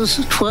was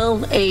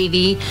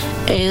 1280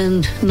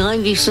 and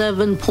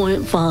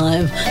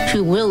 97.5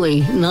 to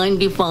Willie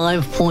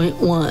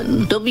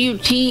 95.1.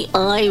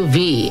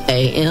 WTIV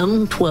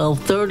AM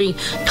 1230,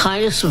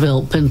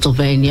 Titusville,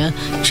 Pennsylvania,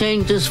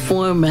 changes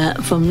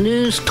format from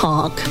news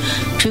talk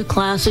to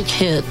classic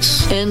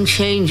hits and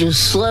changes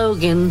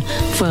slogan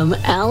from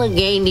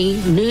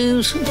Allegheny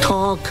News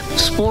Talk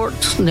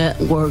Sports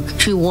Network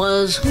to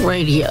Was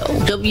Radio.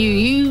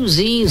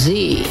 WUZZ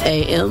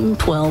AM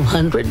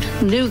 1200,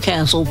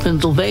 Newcastle,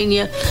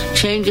 Pennsylvania,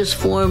 changes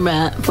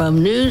format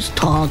from news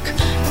talk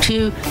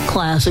to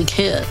classic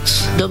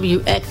hits.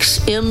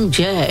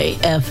 WXMJ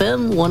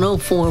FM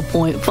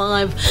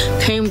 104.5,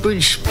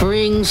 Cambridge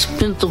Springs,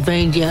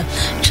 Pennsylvania,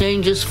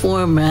 changes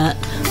format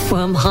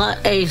from hot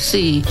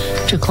AC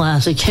to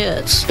classic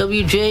hits.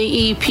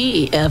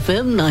 WJEP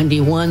FM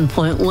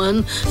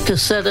 91.1,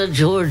 Cassetta,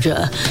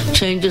 Georgia,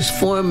 changes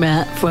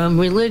format from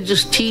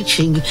religious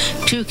teaching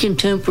to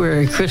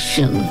contemporary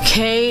Christian.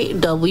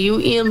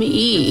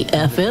 KWME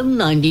FM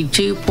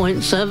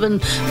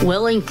 92.7,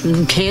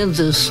 Wellington,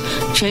 Kansas,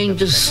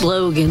 changes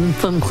slogan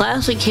from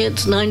classic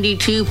hits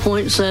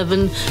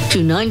 92.7 to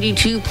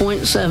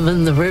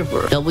 92.7 The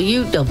River.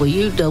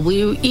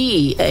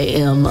 WWWE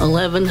AM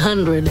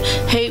 1100,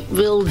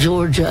 Hapeville,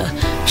 Georgia,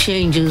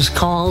 changes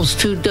calls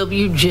to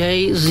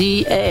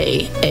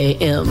WJZA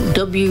AM.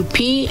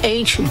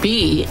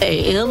 WPHB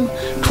AM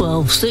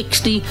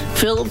 1260,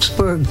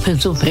 Phillipsburg,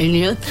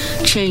 Pennsylvania,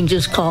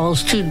 changes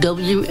calls to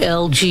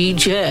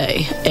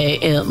WLGJ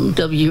AM.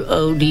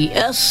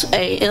 WODS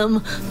AM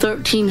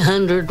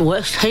 1300,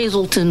 West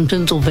Hazelton,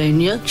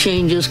 Pennsylvania,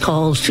 changes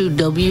calls to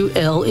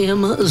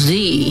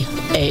WLMZ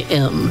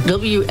AM.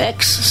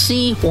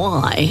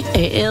 WXCY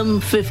AM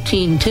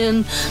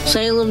 1510,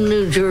 Salem,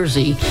 New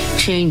Jersey,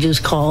 changes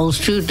calls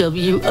to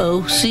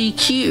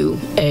WOCQ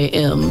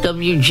AM.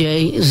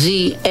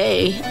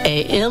 WJZA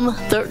AM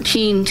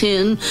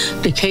 1310,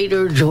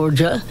 Decatur,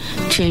 Georgia,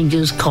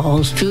 changes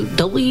calls to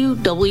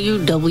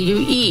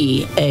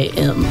WWWE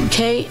AM.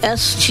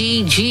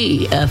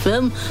 KSGG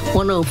FM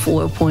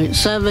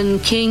 104.7,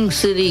 King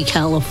City,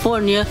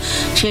 California,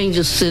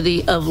 changes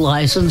city of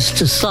license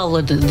to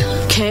Soledad.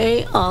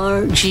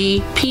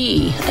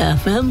 KRGP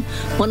FM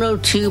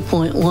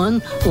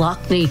 102.1,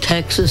 Lockney,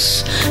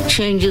 Texas,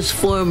 changes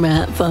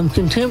format from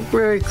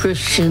contemporary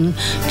Christian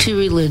to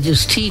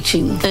religious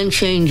teaching and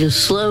changes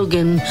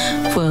slogan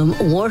from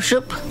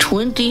worship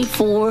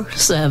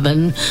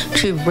 24/7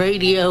 to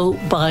radio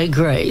by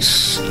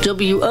grace.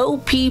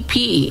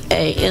 WOPP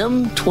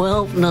AM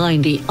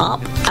 1290,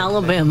 Opp,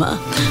 Alabama,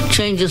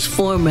 changes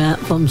format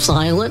from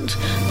silent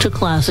to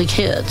classic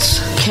hits.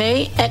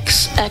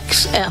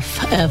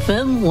 KXXF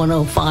FM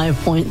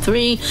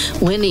 105.3,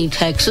 Winnie,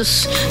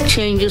 Texas,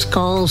 changes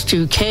calls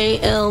to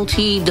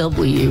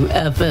KLTW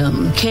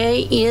FM.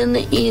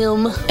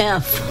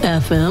 KNMF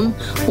FM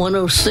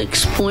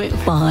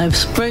 106.5,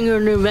 Springer,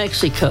 New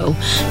Mexico,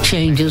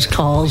 changes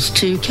calls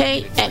to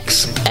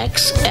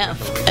KXXF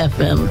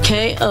FM.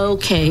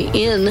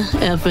 KOKN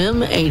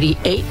FM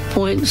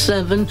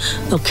 88.7,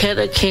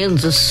 Oketa,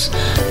 Kansas,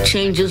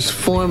 changes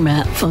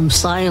format from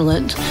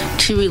silent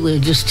to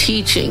religious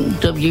teaching.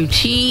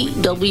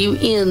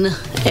 WTWN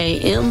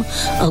AM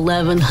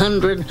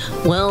 1100,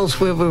 Wells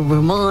River,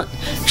 Vermont,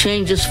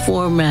 changes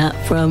format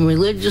from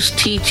religious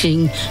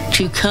teaching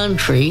to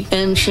country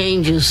and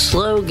changes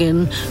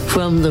slogan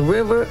from the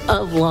river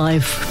of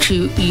life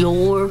to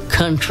your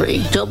country.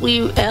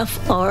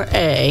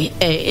 WFRA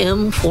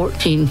AM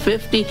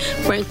 1450,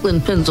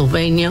 Franklin,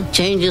 Pennsylvania,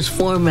 changes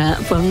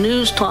format from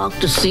news talk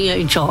to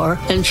CHR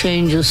and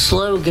changes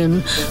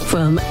slogan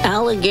from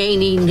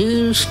Allegheny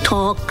News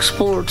Talk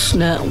Sports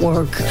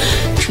Network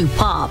to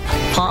Pop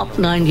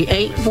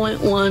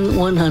 98.1,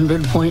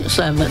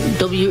 100.7.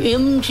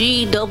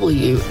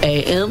 WMGW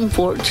AM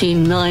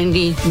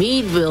 1490,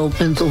 Meadville,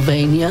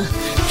 Pennsylvania,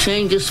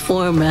 changes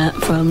format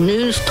from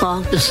news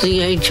talk to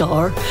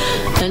CHR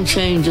and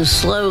changes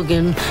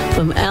slogan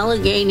from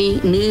Allegheny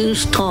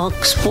News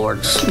Talk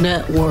Sports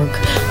Network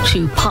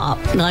to Pop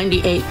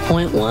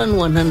 98.1,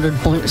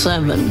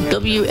 100.7.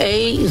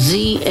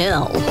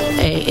 WAZL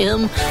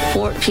AM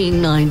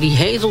 1490,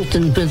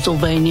 Hazelton,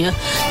 Pennsylvania,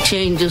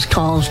 changes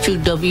calls to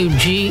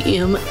WGMR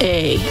KOMA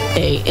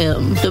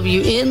AM.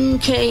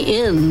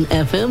 WNKN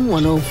FM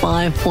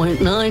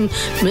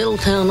 105.9,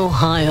 Middletown,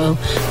 Ohio,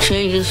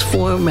 changes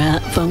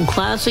format from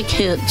classic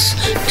hits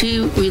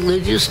to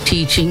religious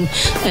teaching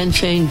and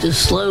changes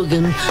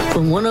slogan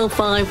from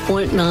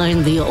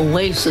 105.9 The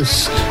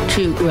Oasis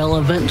to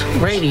Relevant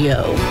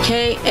Radio.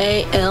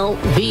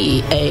 KALV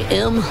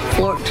AM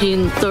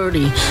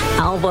 1430,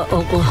 Alva,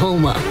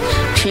 Oklahoma,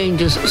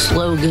 changes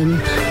slogan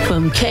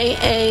from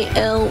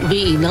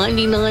KALV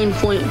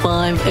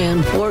 99.5 and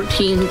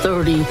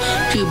 1430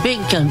 to Big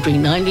Country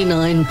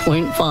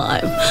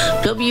 99.5.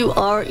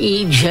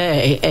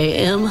 WREJ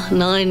AM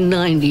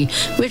 990,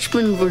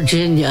 Richmond,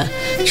 Virginia,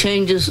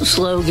 changes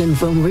slogan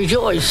from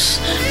Rejoice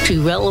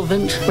to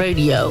Relevant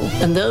Radio.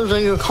 And those are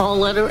your call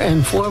letter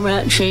and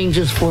format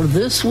changes for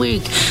this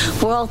week.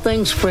 For All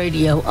Things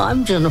Radio,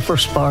 I'm Jennifer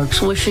Sparks,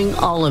 wishing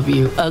all of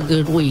you a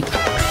good week.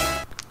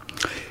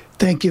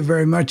 Thank you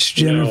very much,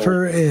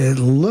 Jennifer. It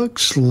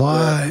looks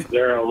like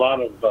there are a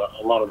lot of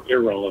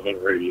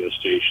irrelevant radio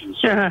stations.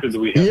 So it's good that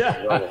we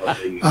have irrelevant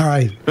radio. All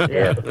right.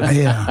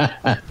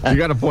 Yeah. You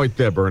got a point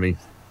there, Bernie.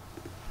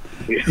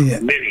 Yeah.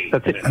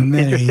 That's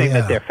interesting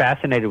that they're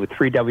fascinated with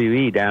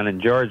 3WE down in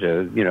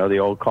Georgia. You know, the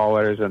old call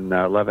letters and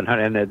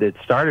 1100, and it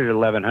started at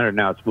 1100.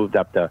 Now it's moved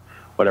up to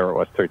whatever it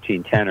was,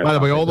 1310. Or by the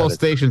way, all those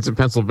stations in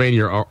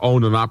Pennsylvania are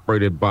owned and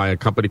operated by a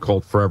company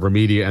called Forever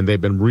Media, and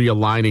they've been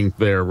realigning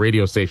their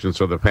radio stations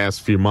for the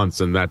past few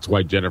months, and that's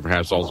why Jennifer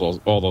has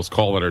all those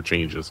call letter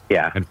changes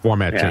and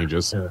format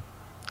changes. Yeah.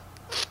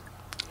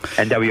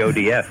 And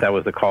WODS, that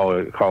was the call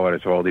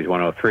letters of Oldies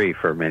 103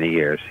 for many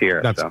years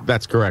here.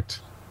 That's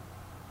correct.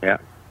 Yeah.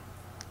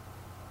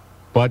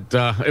 But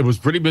it was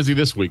pretty busy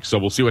this week, so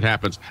we'll see what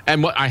happens.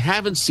 And what I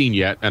haven't seen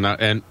yet, and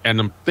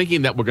I'm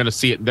thinking that we're going to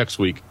see it next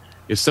week,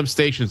 is some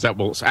stations that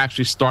will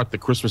actually start the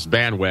Christmas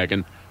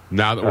bandwagon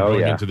now that we're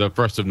going into the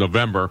 1st of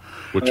November.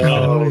 Which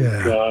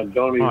God,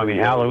 don't even. I mean,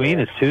 Halloween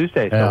is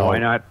Tuesday, so why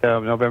not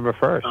November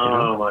 1st?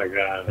 Oh, my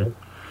God.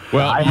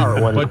 Well,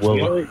 iHeart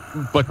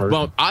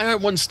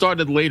One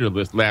started later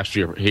last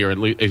year here, at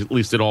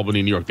least at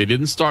Albany, New York. They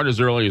didn't start as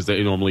early as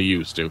they normally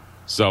used to.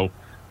 So,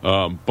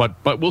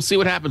 but we'll see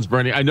what happens,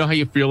 Bernie. I know how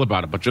you feel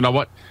about it, but you know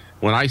what?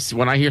 When I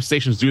hear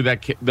stations do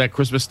that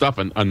Christmas stuff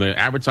and the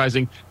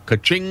advertising,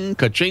 ka-ching,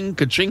 ka-ching,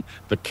 ka-ching,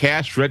 the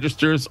cash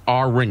registers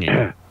are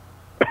ringing.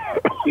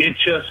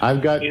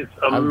 I've got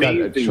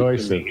a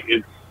choice.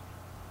 Go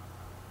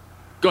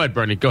ahead,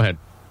 Bernie. Go ahead.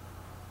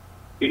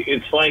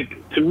 It's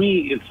like, to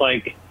me, it's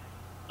like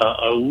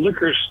a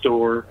liquor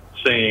store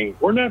saying,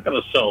 we're not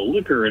going to sell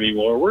liquor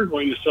anymore. We're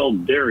going to sell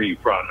dairy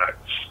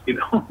products. You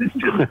know, it's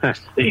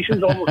just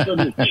stations all of a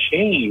sudden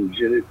change,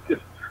 and it's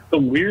just the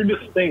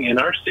weirdest thing, and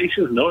our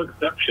station is no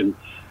exception.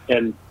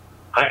 And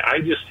I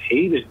just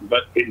hate it,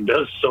 but it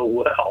does so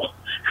well.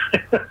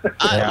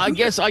 I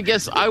guess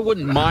I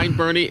wouldn't mind,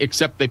 Bernie,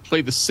 except they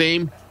play the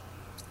same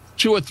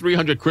 200 or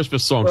 300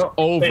 Christmas songs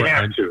over. They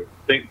have to.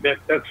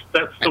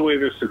 That's the way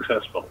they're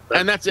successful.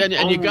 And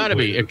you got to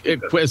be.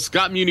 As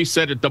Scott Muni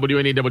said at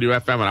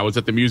WNAWFM, and I was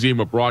at the Museum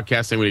of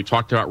Broadcasting when he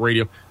talked about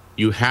radio,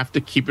 you have to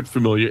keep it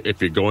familiar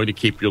if you're going to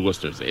keep your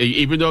listeners.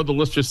 Even though the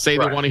listeners say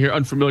they want to hear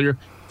unfamiliar,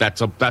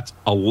 that's a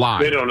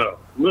lie. They don't know.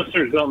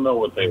 Listeners don't know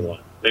what they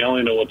want. They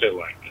only know what they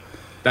like.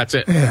 That's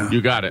it. Yeah. You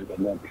got it.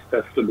 And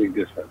that's the big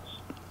difference.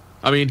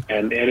 I mean,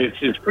 and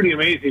it's pretty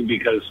amazing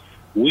because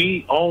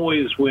we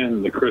always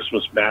win the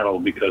Christmas battle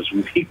because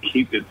we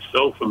keep it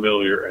so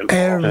familiar. And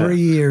every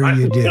year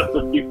you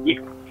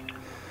do.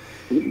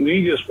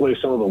 We just play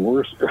some of the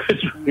worst.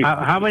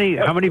 How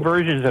many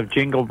versions of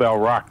Jingle Bell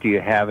Rock do you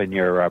have in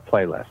your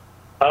playlist?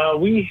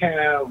 We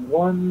have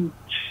 1,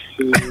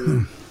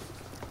 2,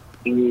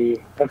 3.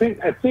 I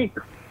think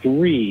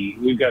 3.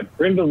 We've got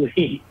Brenda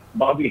Lee,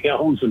 Bobby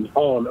Helms, and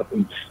Hall &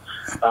 Oates.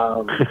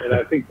 And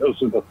I think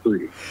those are the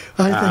 3.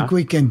 I think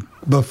we can,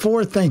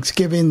 before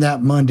Thanksgiving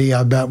that Monday,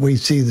 I bet we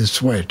see the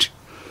switch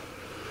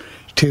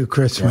to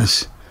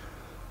Christmas. Yeah.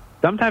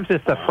 Sometimes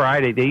it's the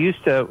Friday. They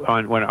used to,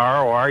 when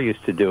ROR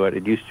used to do it,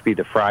 it used to be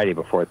the Friday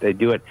before. They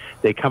do it,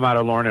 they come out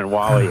of Lorne and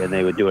Wally, and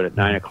they would do it at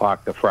 9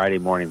 o'clock the Friday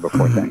morning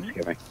before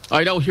Thanksgiving.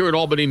 I know here at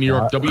Albany, New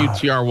York,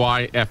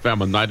 WTRY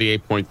FM on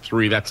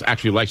 98.3, that's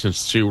actually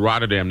licensed to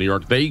Rotterdam, New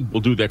York. They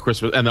will do their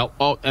Christmas, and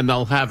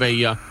they'll have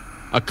a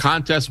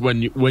contest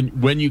when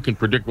you can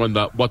predict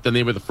what the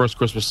name of the first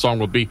Christmas song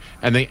will be,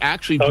 and they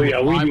actually do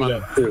it we do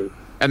that too.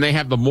 And they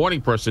have the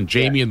morning person,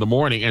 Jamie, in the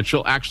morning, and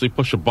she'll actually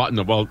push a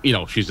button. Well, you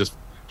know, she's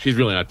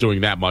really not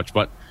doing that much,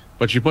 but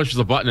she pushes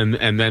a button,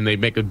 and then they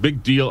make a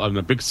big deal and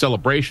a big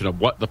celebration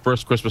of what the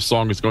first Christmas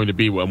song is going to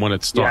be when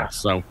it starts.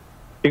 Yeah. So,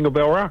 Jingle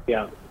Bell Rock.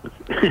 Yeah.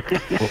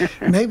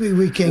 Maybe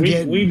we can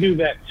we do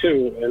that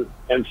too,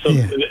 and so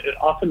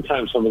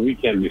oftentimes on the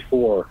weekend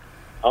before,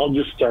 I'll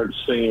just start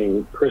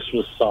singing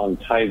Christmas song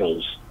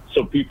titles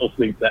so people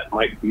think that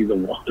might be the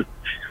one.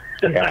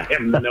 I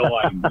have no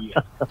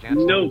idea,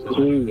 no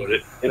clue what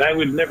it, and I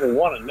would never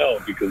want to know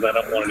because I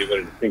don't want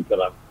anybody to think that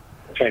I'm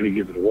trying to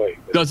give it away.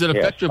 But does it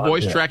affect your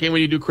voice tracking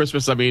when you do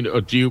Christmas? I mean,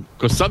 do you?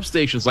 Because some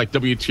stations like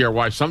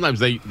WTRY, sometimes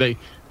they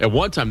at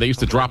one time they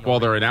used to drop all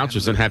their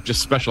announcers and have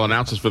just special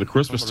announcers for the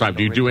Christmas time.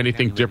 Do you do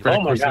anything different?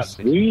 Oh my gosh,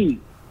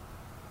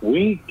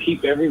 we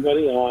keep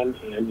everybody on,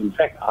 and in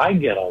fact, I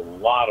get a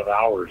lot of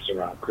hours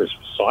around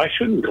Christmas, so I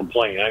shouldn't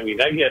complain. I mean,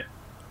 I get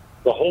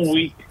the whole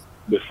week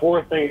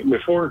before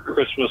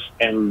Christmas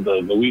and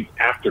the week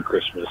after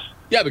Christmas.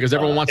 Yeah, because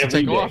everyone wants to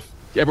take off.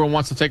 Everyone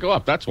wants to take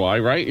off. That's why,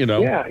 right? You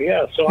know.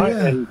 Yeah. So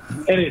and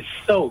it's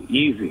so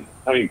easy.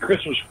 I mean,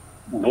 Christmas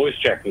voice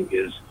checking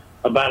is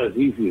about as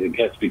easy as it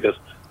gets because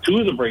 2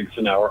 of the breaks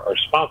an hour are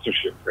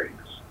sponsorship breaks,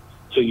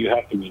 so you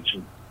have to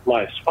mention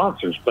live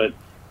sponsors. But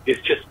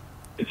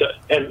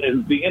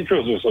and the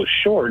intros are so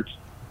short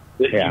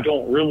that you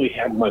don't really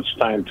have much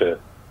time to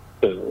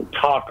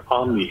talk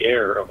on the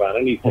air about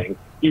anything.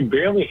 You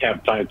barely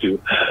have time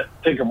to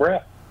take a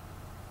breath.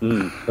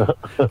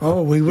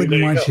 Oh, we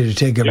wouldn't want you to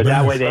take a breath.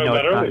 That way they know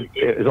it's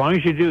not, as long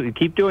as you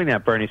keep doing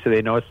that, Bernie, so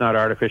they know it's not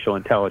artificial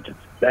intelligence.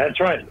 That's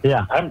right.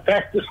 Yeah. In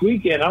fact, this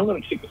weekend I'm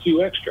going to take a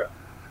few extra.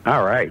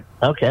 All right.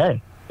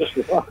 Okay.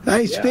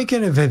 Hey,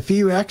 speaking of a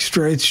few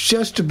extra, it's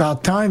just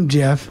about time,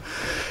 Jeff,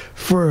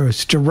 for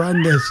us to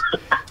run this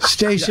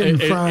station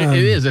from...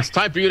 It is. It's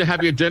time for you to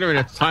have your dinner, and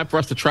it's time for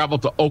us to travel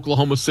to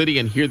Oklahoma City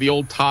and hear the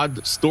old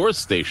Todd Stores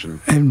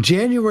station. And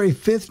January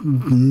 5th,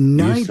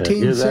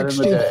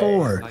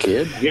 1964.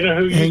 Kid. You know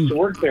who used to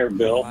work there,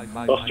 Bill?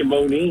 Buster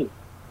Modine.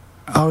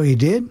 Oh, he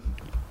did?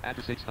 I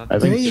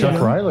think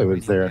Chuck Riley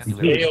was there. He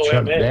was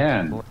Chuck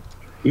Dan.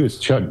 He was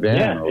Chuck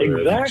Dan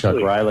over there.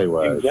 Chuck Riley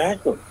was.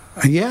 Exactly.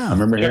 Yeah. I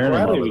remember hearing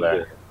him over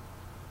there.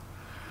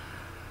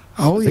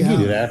 Oh, I think he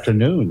did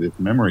afternoons, if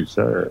memory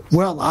serves.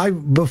 Well,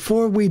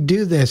 before we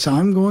do this,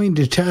 I'm going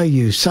to tell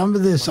you some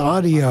of this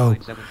audio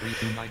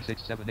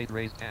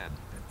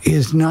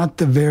is not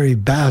the very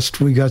best.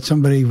 We got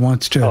somebody who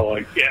wants to... Oh,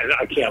 I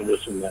can't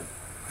listen then.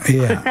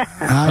 Yeah.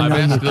 I've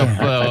asked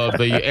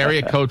the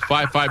area code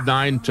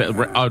 559 to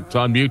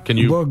unmute. Can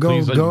you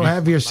please unmute? Go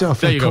have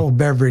yourself a cold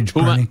beverage,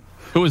 Bernie.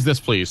 Who is this,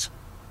 please?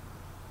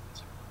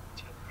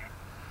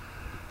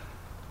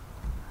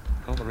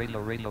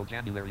 KOMA Radio,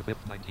 January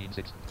 5th,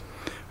 1960.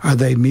 Are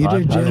they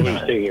muted, Jeff?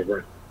 Are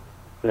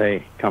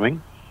they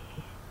coming?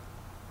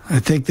 I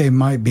think they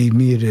might be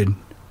muted.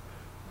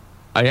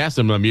 I asked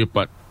them to mute,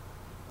 but...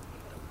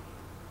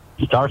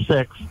 Star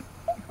 6.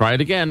 Try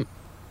it again.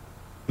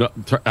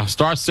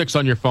 Star 6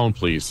 on your phone,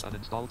 please.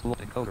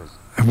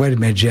 Wait a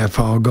minute, Jeff.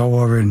 I'll go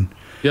over and...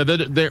 Yeah,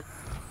 they're...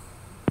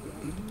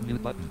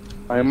 Mute button.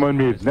 I'm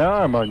unmuted. Now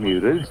I'm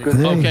unmuted.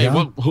 Okay,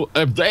 well,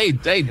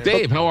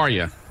 Dave, how are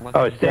you?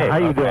 Oh, it's Dave. How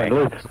you doing?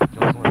 Look,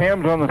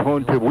 Pam's on the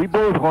phone too. We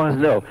both want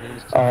to know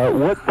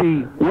what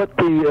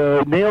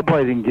the nail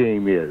biting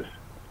game is.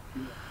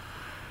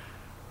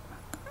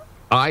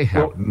 I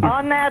have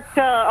on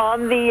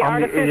the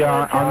artificial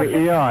intelligence. On the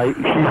AI,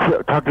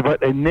 she talked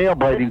about a nail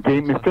biting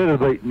game instead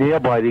of a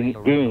nail biting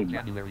game.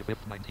 January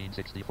 5th,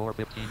 1964,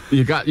 15.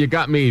 You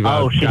got me,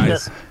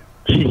 guys.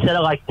 She said it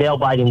like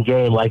nail-biting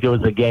game, like it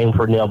was a game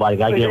for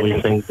nail-biting. I get what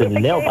you're saying. The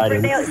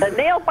nail-biting. The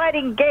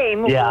nail-biting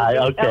game.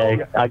 Yeah,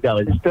 okay. I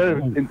got it.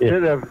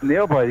 Instead of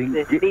nail-biting.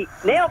 The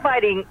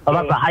nail-biting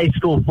about the high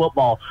school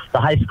football. The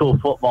high school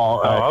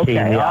football team.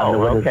 Yeah,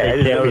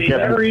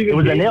 it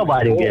was a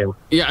nail-biting game.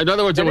 Yeah, in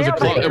other words, it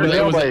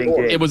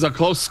was a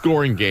close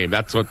scoring game.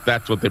 That's what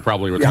they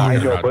probably were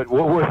talking about. Yeah, I know, but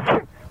what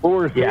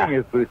we're saying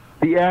is that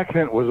the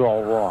accent was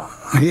all wrong.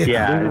 And you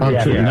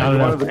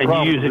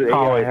usually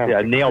call it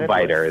a nail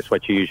biter is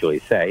what you usually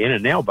say. In a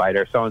nail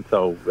biter,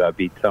 so-and-so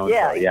beat so-and-so.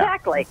 Yeah,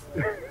 exactly.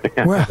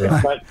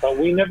 But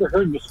we never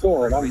heard the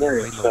score, and I'm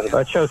very upset about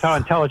That shows how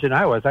intelligent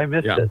I was. I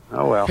missed it.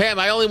 Oh, well. Pam,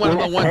 I only want to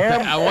know one thing.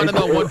 I want to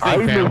know one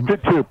thing, Pam. I missed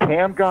it, too.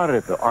 Pam got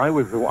it, though. I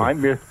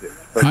missed it.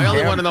 But I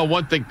only want to know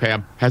one thing,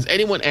 Pam. Has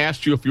anyone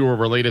asked you if you were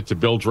related to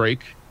Bill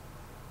Drake?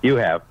 You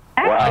have.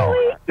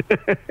 Actually,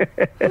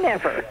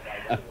 never.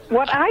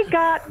 What I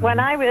got when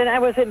I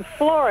was in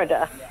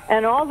Florida,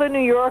 and all the New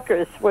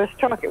Yorkers were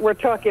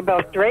talking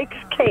about Drake's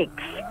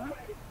cakes.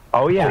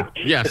 Oh, yeah.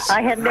 Yes.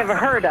 I had never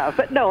heard of.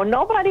 But no,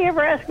 nobody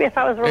ever asked me if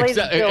I was related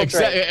to Bill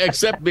Drake.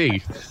 Except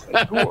me.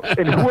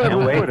 And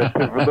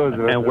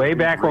way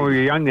back when we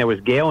were young, there was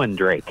Galen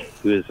Drake.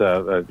 He was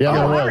I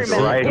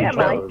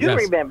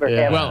remember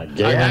him. Well,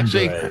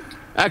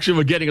 actually,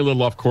 we're getting a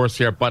little off course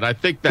here, but I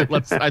think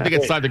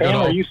it's time to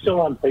go. Are you still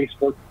on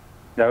Facebook?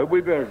 No,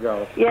 we better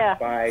go. Yeah.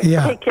 Bye.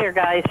 Yeah. Take care,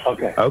 guys.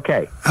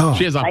 Okay. Oh,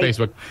 she is on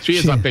Facebook. She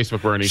is on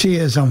Facebook, Bernie. She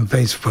is on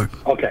Facebook.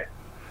 Okay.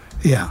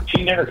 Yeah.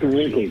 She never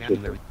communicates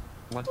with her.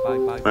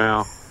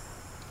 Well,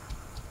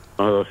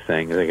 one of those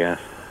things, I guess.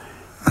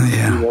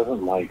 Yeah. She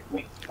doesn't like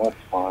me. That's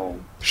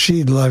fine.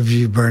 She loves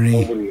you,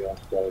 Bernie. Nobody else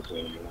does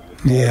anyway.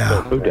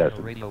 Yeah. Who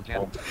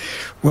doesn't?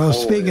 Well,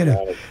 speaking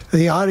of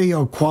the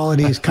audio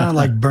quality, is kind of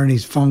like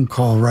Bernie's phone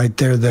call right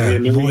there. The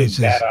voices.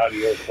 Bad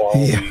audio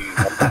quality.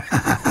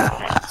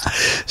 Yeah.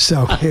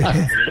 So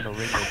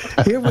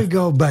here we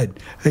go. But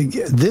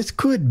this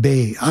could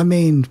be.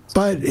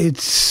 But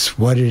it's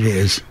what it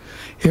is.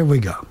 Here we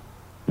go.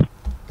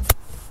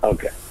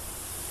 Okay.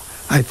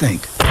 I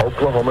think.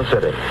 Oklahoma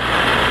City.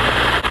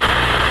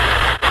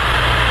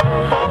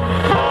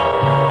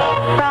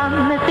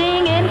 From the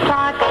singing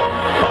clock,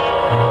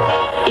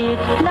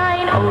 it's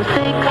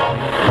 9:06.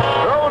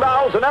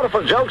 And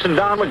elephant jokes and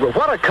Don McGrew.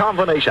 What a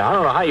combination. I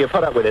don't know how you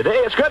put up with it.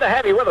 It's good to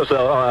have you with us,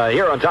 though,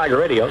 here on Tiger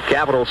Radio.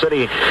 Capital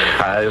City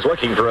is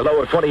looking for a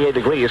low of 28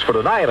 degrees for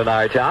tonight in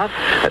our town.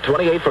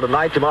 28 for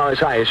tonight. Tomorrow's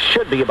high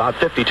should be about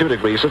 52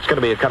 degrees. It's going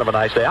to be a kind of a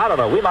nice day. I don't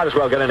know. We might as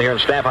well get in here and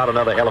stamp out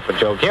another elephant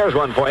joke. Here's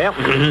one for you.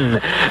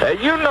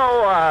 You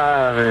know,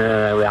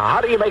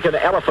 how do you make an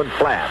elephant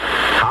flat?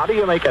 How do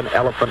you make an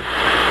elephant...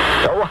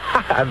 Oh,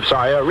 I'm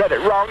sorry, I read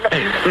it wrong.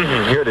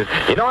 Here it is.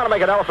 You know how to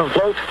make an elephant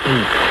float?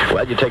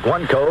 Well, you take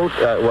one Coke,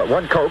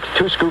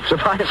 2 scoops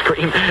of ice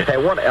cream,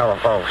 and one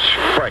elephant. Oh,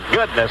 for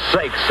goodness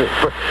sakes.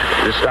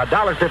 This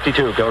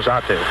 $1.52 goes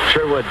out to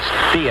Sherwood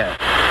Steph.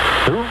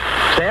 Who?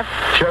 Steph?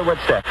 Sherwood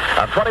Steph.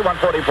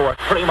 2144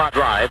 Fremont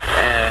Drive.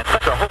 And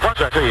that's a whole bunch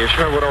to you,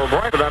 Sherwood, old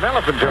boy, with an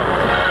elephant joke.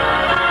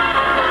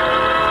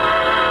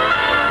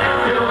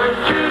 Yours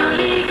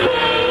truly,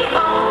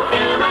 KOMA.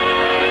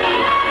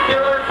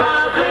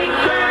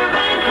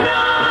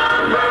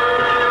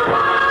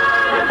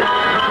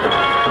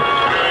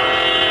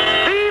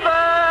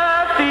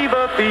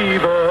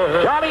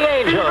 Fever. Johnny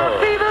Angel.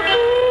 Fever,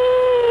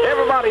 fever.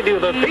 Everybody do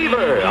the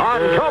fever on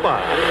KOMA.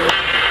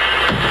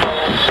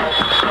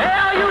 Hey,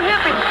 all you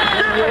hippies,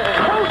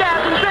 hold that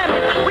and send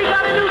it. We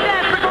got a new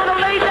dance we're going to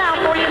lay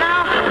down for you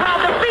now called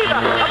the fever.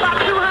 About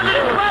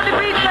 212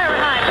 degrees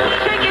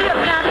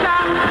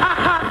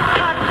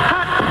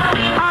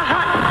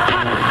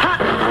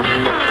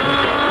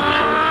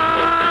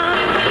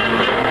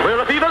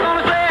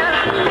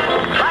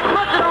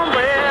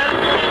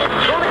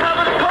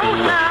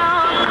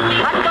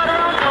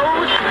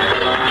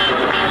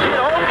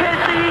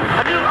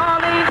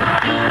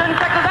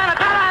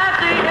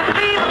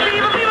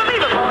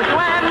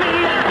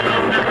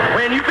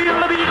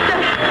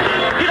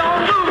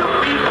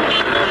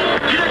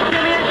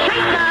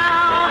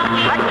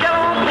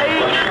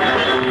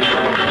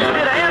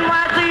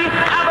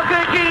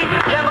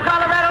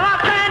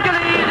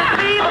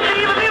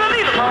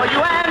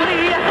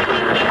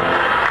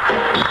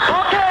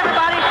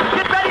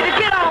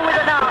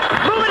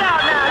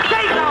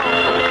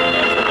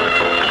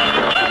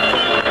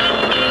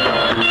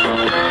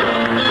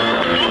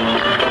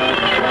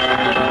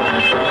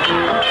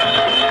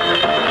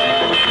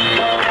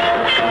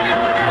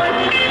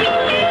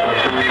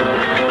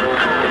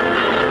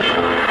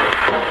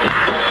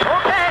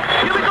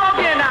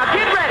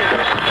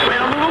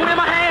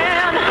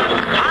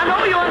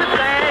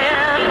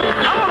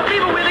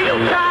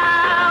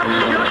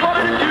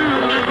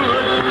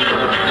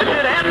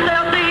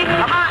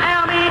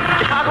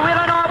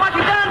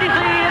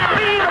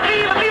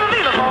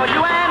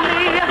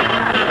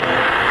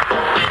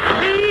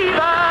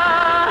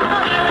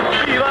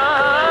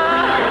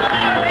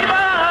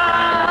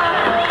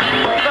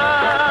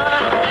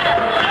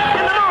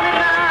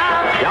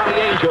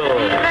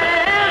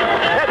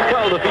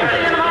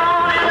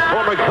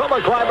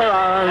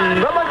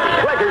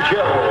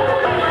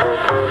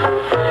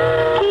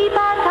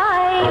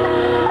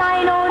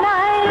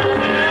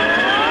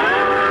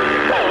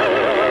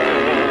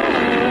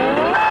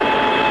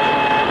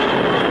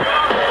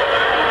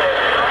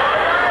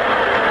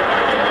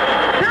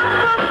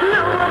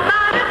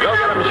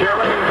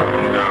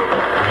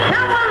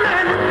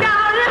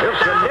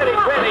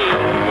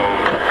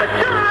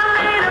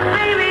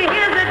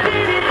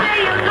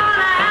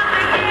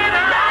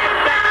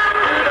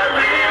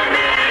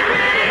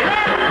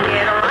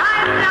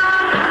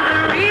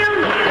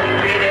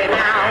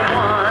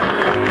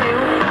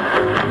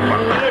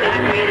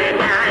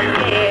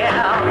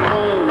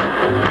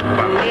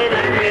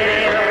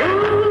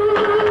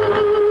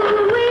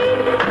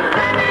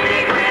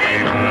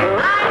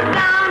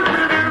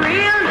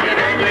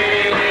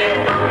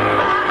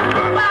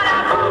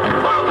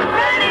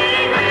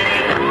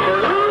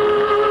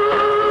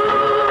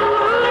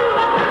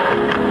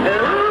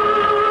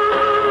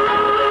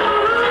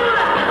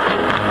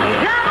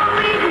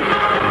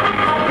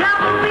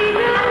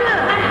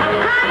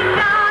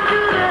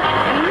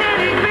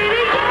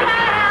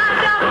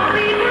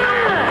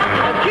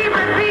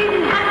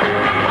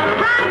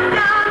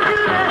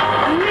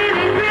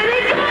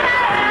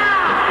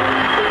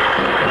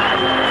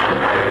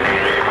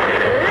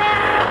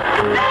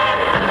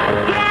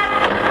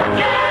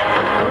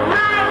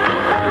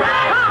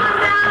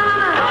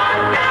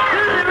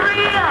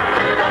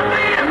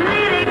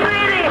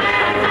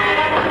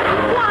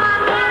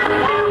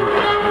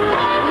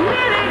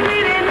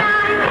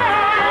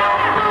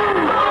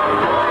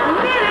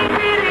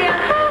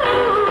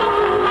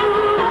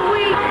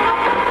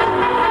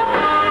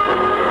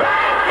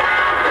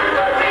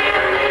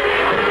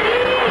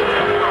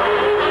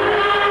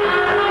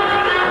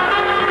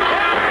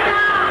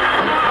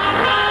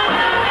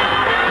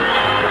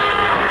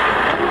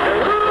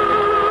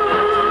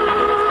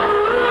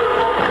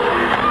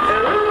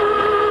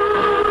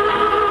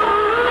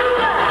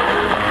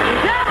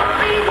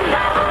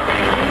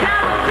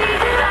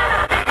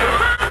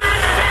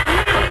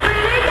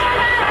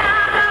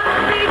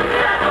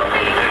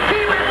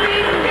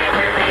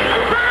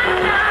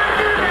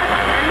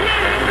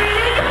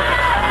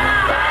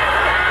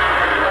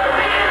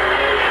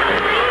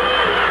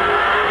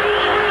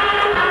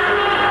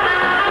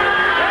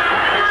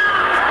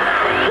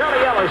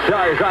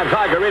on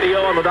Tiger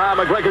Radio on the Don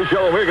McGregor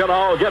Show. We're going to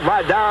all get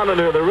right down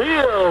into the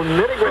real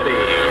nitty-gritty.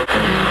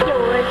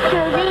 Yours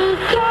truly,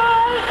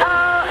 KOMA.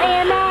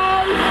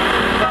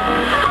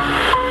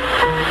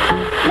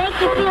 Make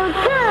you feel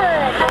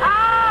good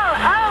all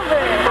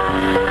over.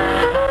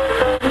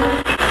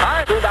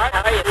 Hi, dude.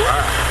 How are you?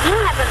 You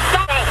have a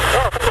bang.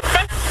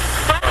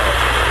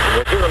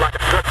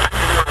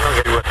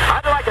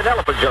 I'd like an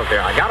elephant joke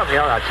there. I got them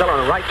here. I'd sell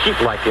them right cheap,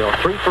 like,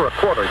 3 for a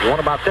quarter. You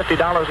want about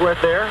 $50 worth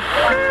there?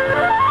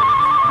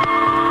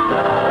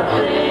 The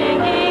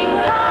singing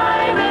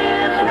time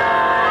is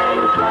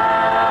 9:12.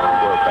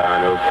 What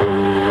kind of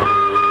fool?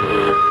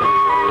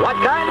 What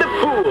kind of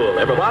fool,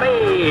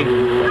 everybody?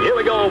 Here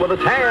we go with the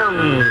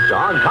Tams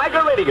on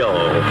Tiger Radio.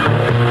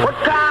 What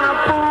kind of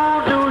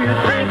fool do you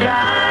think I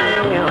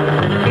am?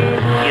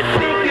 You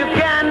think you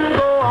can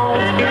go on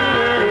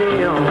being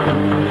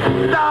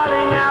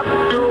darling,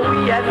 after we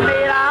had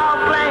made our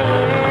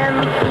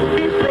plans,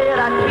 he said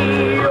I'd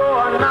be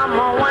your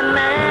number one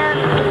man.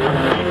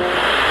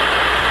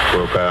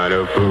 What kind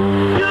of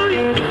fool? Do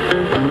you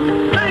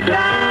think I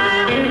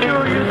am? Do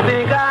you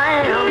think I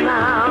am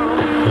now?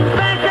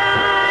 Think I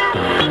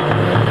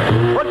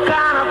am? What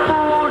kind of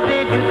fool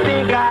did you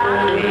think I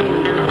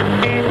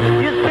am?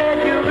 You said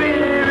you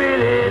really,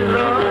 really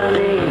love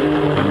me.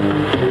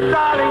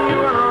 Darling, you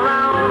run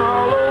around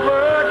all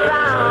over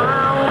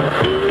town.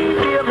 You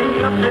fill me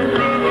up and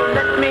then you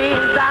let me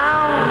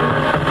down.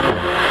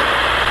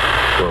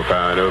 What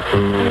kind of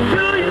fool?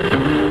 Do you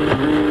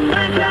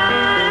think I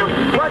am?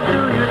 What do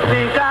you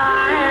think I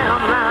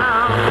am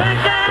now?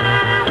 Think I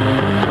am?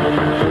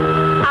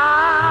 I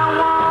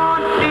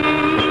want to be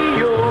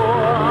your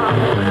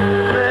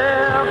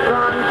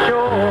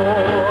self-control.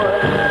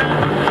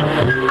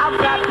 I've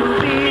got to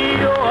be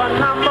your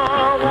number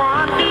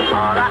one,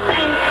 or I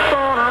ain't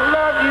gonna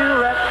love you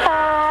at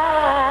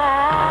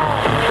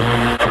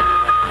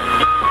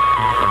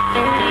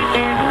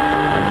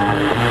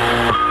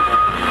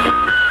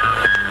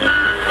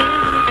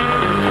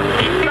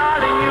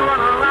Darling, you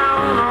run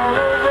around all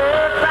over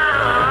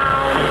town.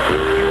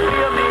 You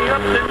fill me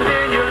up and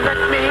then you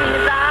let me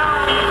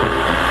down.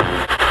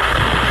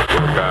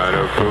 What kind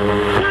of fool?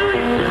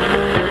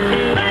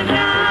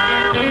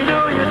 Do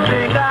you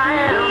think I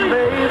am,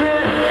 baby?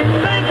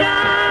 Think I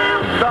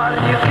am.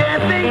 Darling, you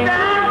can't think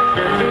that.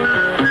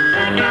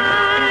 Think I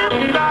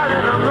am.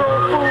 Darling, I'm no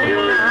fool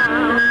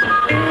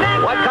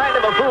now. What kind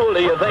of a fool do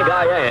you think I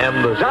am?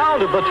 The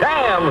sound of the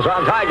Tams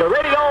on Tiger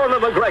Radio and the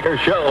McGregor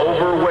Show.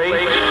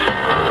 Overweight?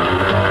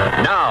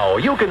 Now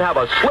you can have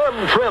a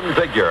slim, trim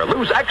figure,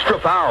 lose extra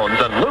pounds,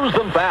 and lose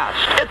them fast.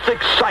 It's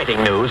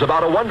exciting news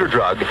about a wonder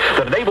drug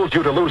that enables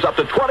you to lose up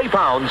to 20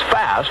 pounds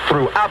fast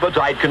through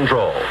appetite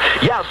control.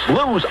 Yes,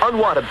 lose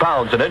unwanted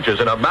pounds and inches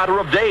in a matter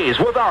of days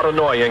without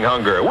annoying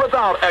hunger,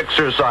 without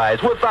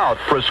exercise, without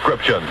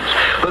prescriptions.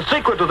 The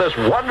secret to this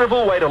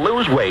wonderful way to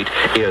lose weight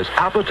is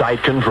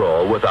appetite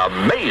control with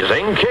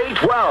amazing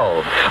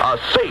K12, a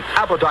safe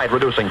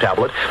appetite-reducing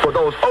tablet for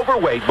those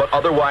overweight but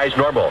otherwise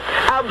normal.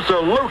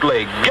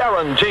 Absolutely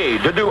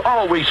guaranteed to do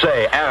all we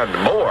say and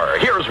more.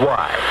 Here's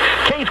why.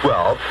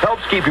 K12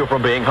 helps keep you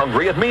from being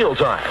hungry at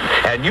mealtime.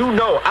 And you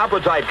know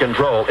appetite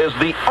control is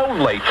the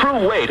only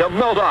true way to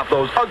melt off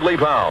those ugly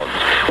pounds.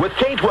 With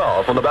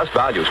K12 from the Best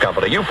Values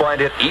Company, you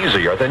find it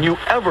easier than you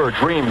ever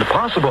dreamed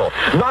possible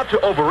not to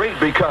overeat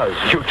because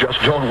you just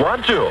don't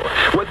want to.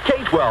 With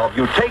K12,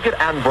 you take it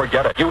and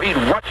forget it. You eat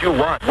what you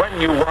want, when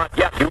you want,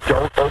 yet you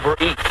don't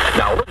overeat.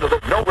 Now listen to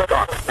this no-rip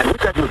offer, and we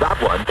send you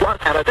that one plus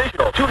an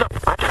additional 2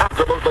 numbers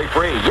absolutely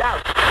free.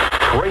 Yes,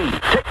 free.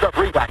 Take the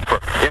free back for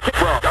if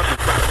K12 doesn't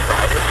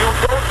satisfy. If you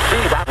don't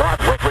see that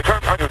lost weight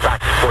return on your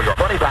back for your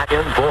money back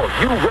in full,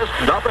 you risk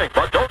nothing.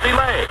 But don't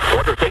delay.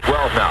 Order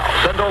K12 now.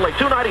 Send only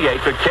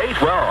 $2.98 to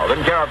K12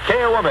 in care of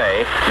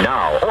KOMA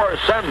now, or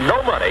send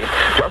no money.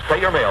 Just pay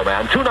your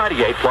mailman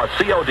 $2.98 plus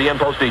COD and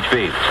postage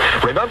fees.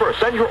 Remember,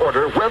 send your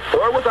order with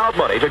or without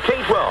money to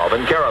K12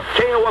 in care of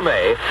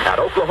KOMA at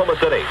Oklahoma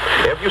City.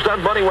 If you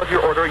send money with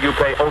your order, you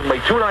pay only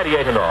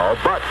 $2.98 in all.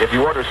 But if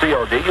you order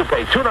COD, you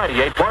pay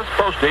 $2.98 plus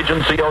postage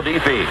and COD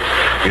fees.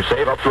 You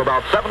save up to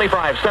about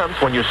 75 cents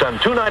when you send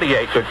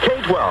 $2.98 to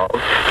K12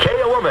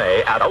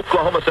 KOMA at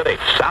Oklahoma City.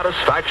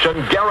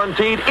 Satisfaction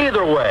guaranteed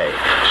either way.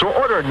 So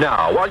order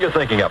now while you're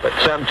thinking of it.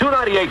 Send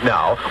 $2.98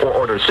 now or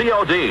order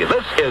COD.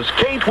 This is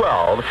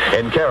K12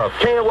 in care of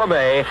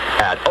KOMA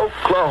at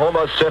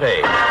Oklahoma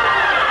City.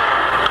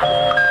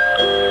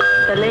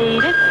 The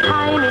latest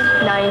time is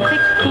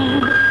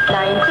 9:16.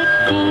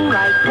 9:16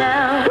 right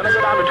now. Gonna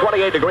go down to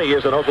 28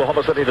 degrees in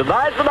Oklahoma City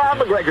tonight. The Don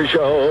McGregor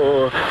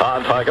Show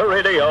on Tiger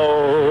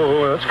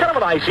Radio. It's kind of a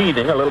nice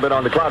evening, a little bit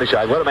on the cloudy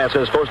side. Weatherman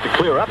says it's supposed to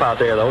clear up out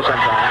there, though,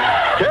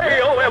 sometime.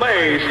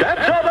 KOMA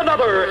steps up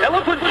another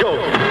elephant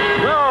joke.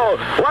 No,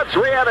 what's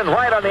red and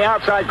white on the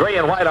outside, gray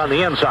and white on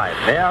the inside?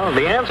 Yeah,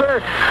 the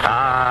answer?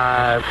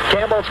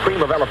 Campbell's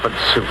cream of elephant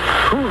soup.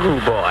 Ooh,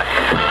 boy.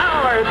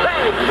 Our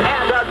thanks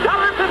and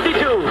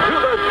 $1.52 to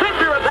the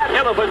sender of that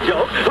elephant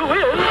joke, who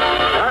is...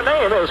 Her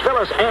name is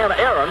Phyllis Ann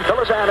Aaron.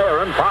 Phyllis Ann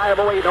Aaron,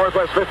 508 Street,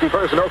 Northwest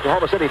 51st in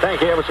Oklahoma City.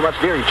 Thank you ever so much,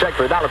 dear. Your check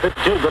for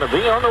 $1.52 going to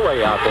be on the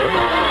way out there.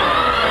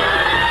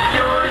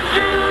 Yours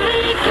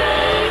truly,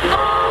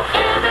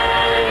 KOMA.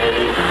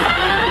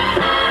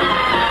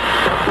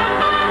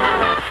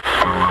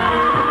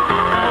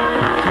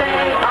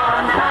 Stay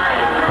on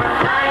time,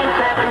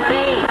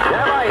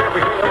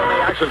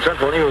 9:17.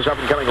 Central News up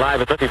and coming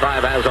live at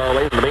 55 as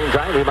always. In the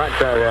meantime, we might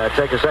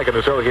take a second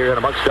or so here and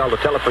amongst all the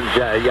telephone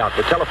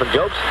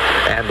jokes.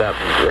 And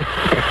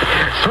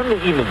Sunday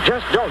evening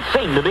just don't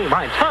seem to be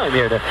my time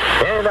here.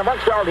 And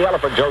amongst all the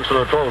elephant jokes and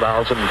the troll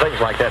dolls and things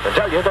like that, to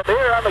tell you that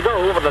they're on the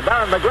go with the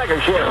Don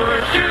McGregor Show.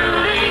 Yours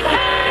truly,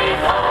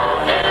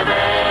 KOMA.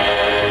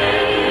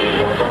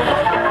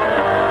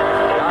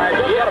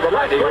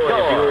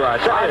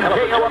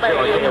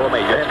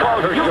 It's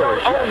called Your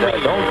Own Me.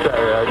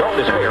 Don't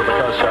despair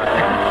because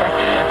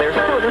there's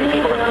 2 or 3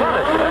 people in front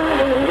of you.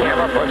 Yeah,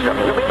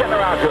 we'll be getting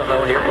around to them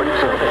though here pretty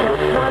soon.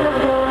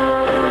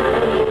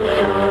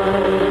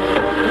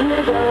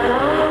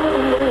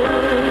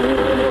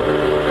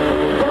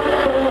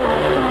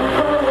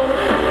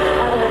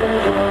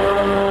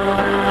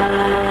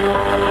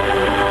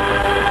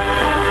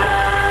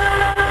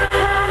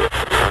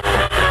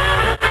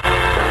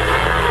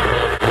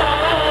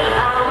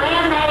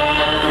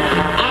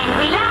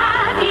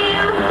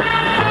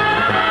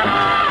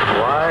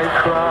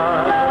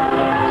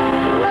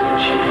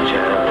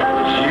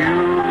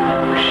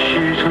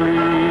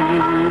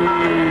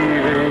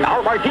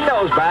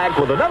 Back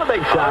with another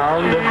big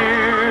sound.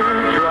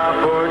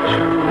 Drop or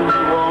two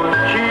won't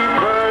keep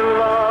her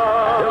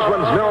love. This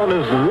one's known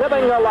as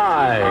Living a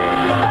Lie.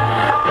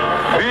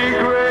 Be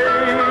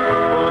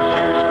grateful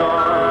she's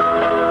gone.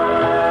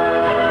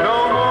 No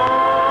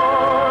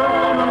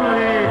more to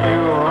lead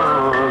you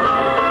on.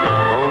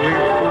 Only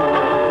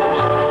fools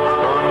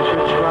don't you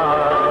try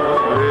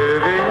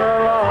living a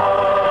lie.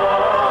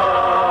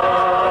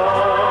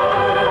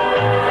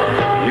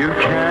 You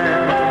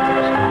can't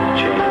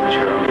change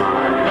her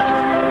mind.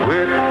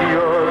 With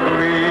your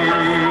grieving,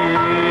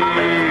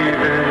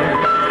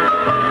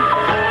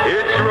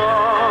 it's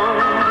wrong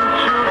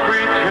to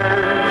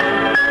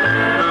pretend.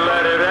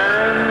 Let it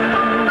end.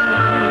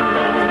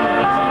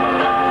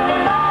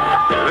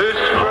 This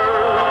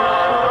first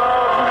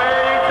love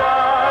may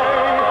die,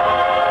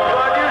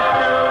 but you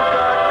still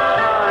got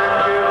time.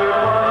 Give it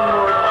one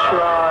more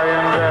try,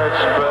 and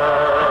that's better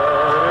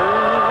than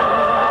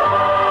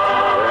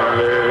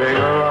living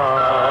a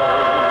lie.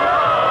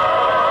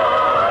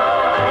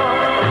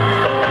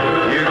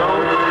 You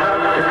don't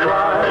have to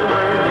cry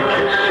when you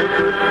kiss her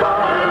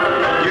goodbye.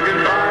 You can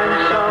find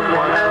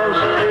someone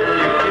else if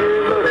you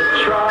give it a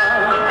try.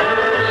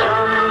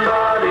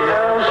 Somebody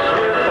else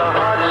with a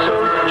heart so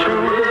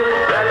true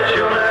that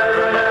you'll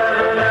never,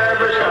 never,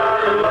 never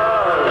stop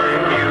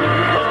loving you.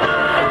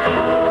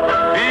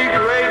 Be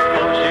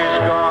grateful she's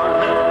gone.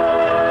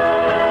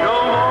 No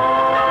more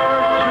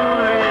to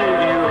lead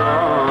you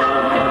on.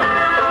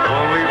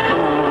 Only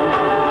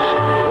fools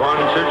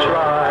want to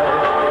try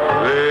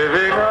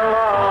living a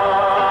lie.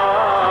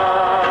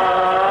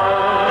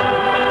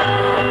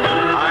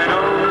 I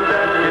know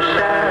that you're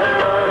sad,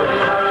 but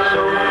it's not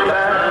so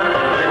bad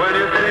when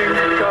you think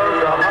of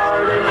the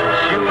heartaches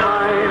you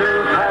might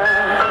have had.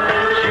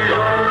 She's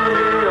only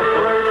a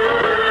flirt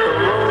with a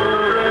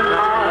rolling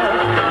eye.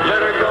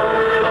 Let her go,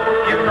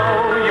 don't you know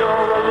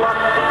you're a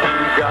lucky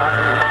guy.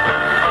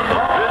 This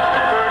first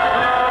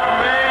love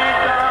may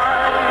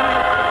die,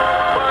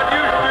 but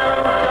you still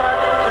got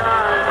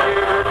time.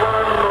 Give it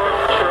one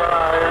more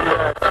try, and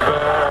that's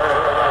better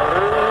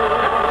than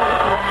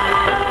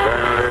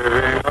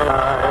living a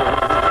lie.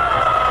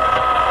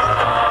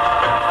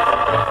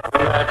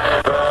 That's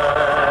better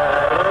than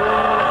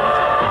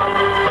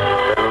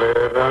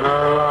living a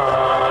lie.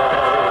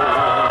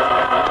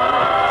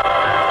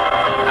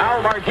 Al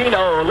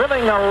Martino,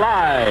 Living a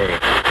Lie.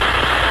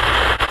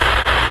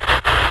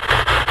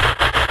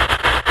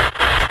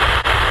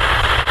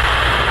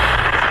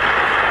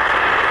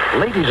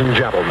 Ladies and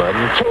gentlemen,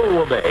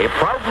 KOMA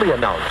proudly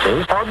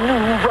announces a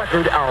new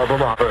record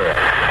album offer.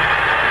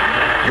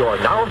 You're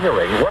now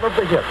hearing one of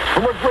the hits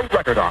from a great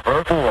record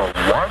offer for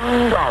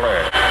 $1.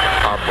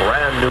 A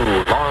brand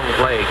new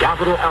long-play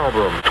Capitol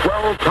album,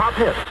 12 top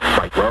hits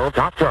by 12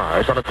 top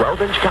stars on a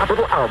 12-inch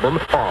Capitol album,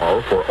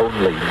 all for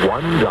only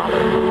 $1.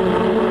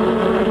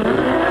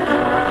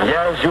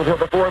 Yes, you'll hear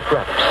the 4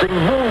 preps sing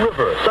Moon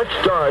River, such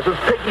stars as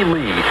Peggy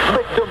Lee,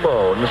 Mick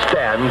Damone,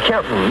 Stan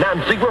Kenton,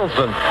 Nancy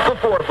Wilson, the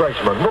 4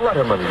 freshmen, the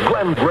Letterman,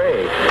 Glenn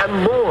Gray,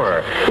 and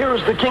more.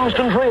 Here's the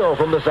Kingston Trio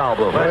from this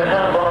album. Where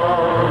have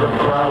all the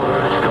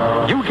flowers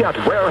gone? You get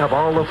Where Have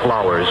All the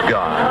Flowers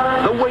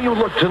Gone? The Way You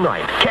Look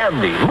Tonight,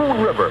 Candy,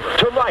 Moon River,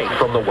 Tonight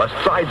from the West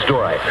Side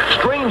Story,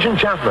 Strange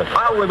Enchantment,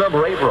 I'll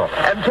Remember April,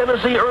 and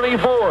Tennessee Ernie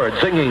Ford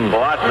singing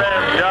What's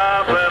been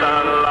jumping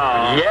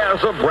along?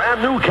 Yes, a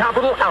brand new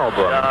Capitol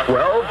album.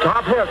 12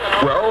 top hits,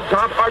 12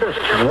 top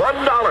artists,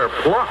 $1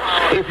 Plus,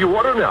 if you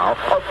order now,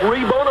 a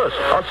free bonus,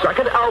 a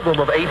second album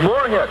of 8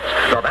 more hits.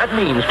 Now that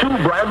means 2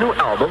 brand new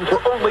albums for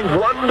only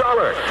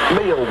 $1.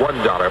 Mail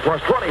 $1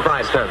 plus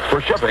 25 cents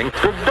for shipping.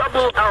 The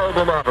double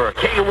album offer,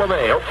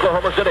 KOMA,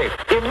 Oklahoma City.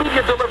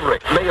 Immediate delivery.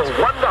 Mail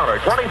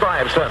 $1,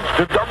 25 cents.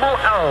 The double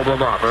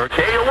album offer,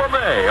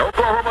 KOMA,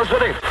 Oklahoma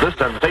City. This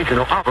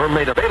sensational offer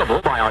made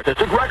available by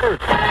Artistic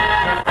Records.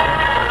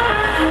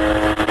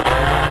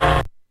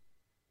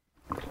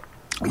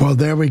 Well,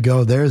 there we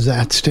go. There's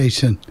that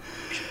station.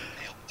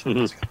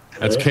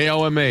 That's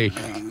KOMA,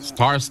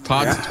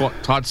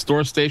 Todd's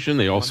store station.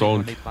 They also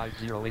own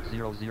KOIL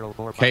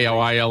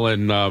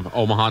in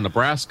Omaha,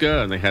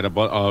 Nebraska, and they had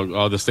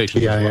other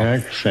stations.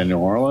 PIX in New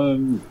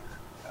Orleans.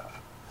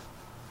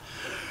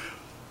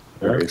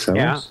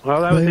 Yeah,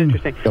 well, that was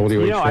interesting.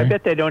 You know, I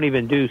bet they don't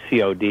even do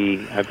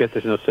COD. I bet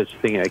there's no such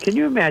thing. Can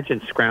you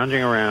imagine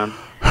scrounging around,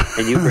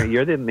 and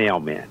you're the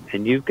mailman,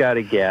 and you've got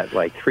to get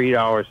like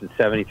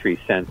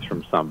 $3.73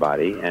 from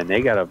somebody, and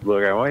they got to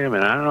look at, wait a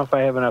minute, I don't know if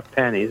I have enough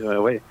pennies.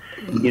 Wait,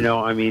 you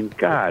know, I mean,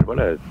 God, what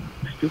a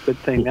stupid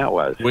thing that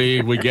was.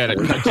 We get it.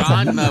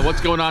 John,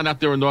 what's going on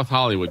out there in North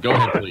Hollywood? Go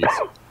ahead, please.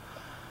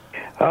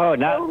 Oh,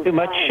 not too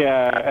much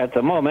at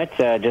the moment.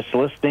 Just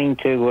listening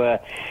to a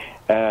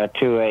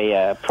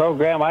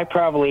program. I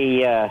probably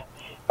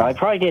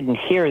didn't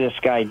hear this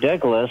guy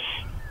Douglas,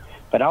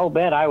 but I'll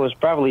bet I was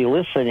probably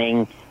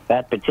listening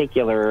that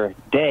particular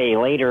day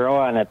later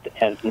on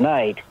at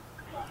night.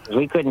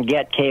 We couldn't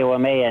get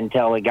KOMA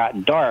until it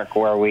got dark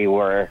where we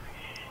were.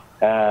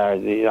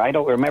 I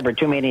don't remember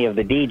too many of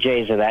the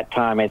DJs at that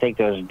time. I think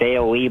there was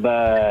Dale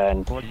Weba,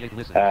 and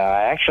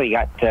I actually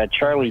got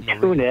Charlie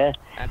Tuna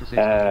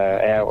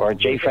or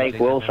J. Frank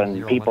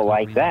Wilson, people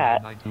like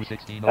that.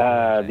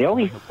 The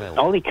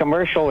only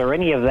commercial or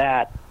any of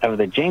that, of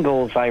the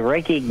jingles I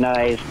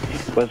recognized,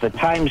 was the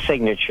time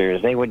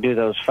signatures. They would do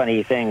those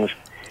funny things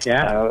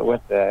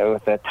with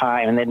the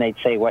time, and then they'd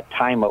say what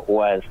time it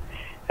was.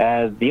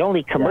 The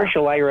only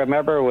commercial I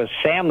remember was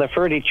Sam the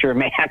Furniture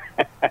Man.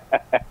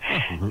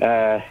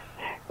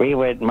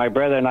 My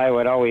brother and I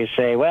would always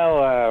say,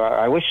 well,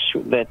 I wish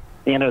that,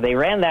 they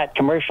ran that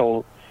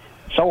commercial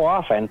so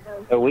often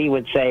that we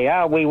would say,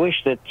 we wish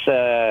that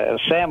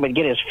Sam would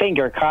get his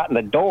finger caught in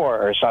the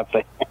door or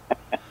something.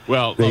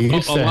 Well,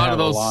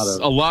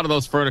 a lot of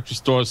those furniture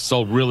stores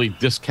sold really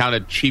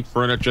discounted, cheap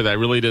furniture that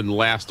really didn't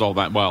last all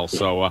that well.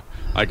 So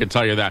I can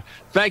tell you that.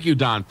 Thank you,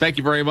 Don. Thank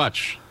you very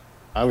much.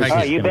 I was just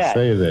going to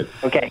say that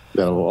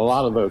a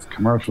lot of those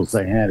commercials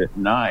they had at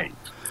night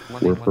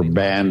were for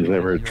bands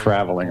that were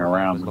traveling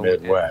around the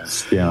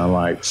Midwest.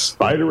 Like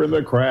Spider and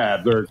the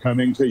Crab, they're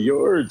coming to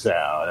your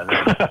town.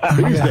 And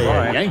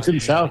Tuesday in Yankton,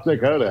 South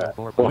Dakota.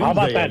 Well, how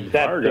about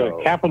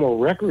that Capitol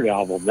record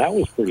album? That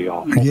was pretty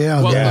awesome.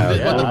 Yeah.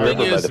 The thing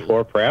is, the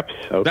Four Preps.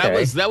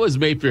 Okay. That was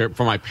made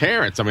for my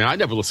parents. I mean, I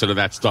never listened to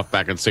that stuff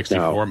back in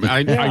 '64. No.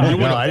 I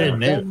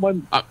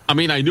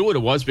knew what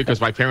it was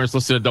because my parents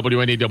listened to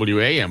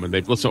WNAWAM, and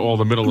they've listened to all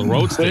the middle of the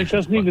road stations. But it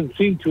doesn't even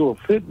seem to have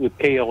fit with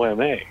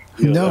KOMA.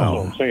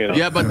 No.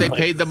 Yeah, but they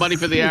paid the money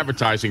for the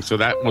advertising, so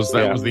that was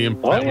the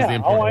important. I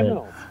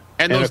know.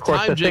 And those of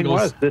course, time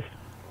jingles.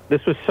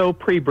 This was so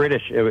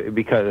pre-British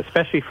because,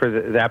 especially for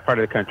that part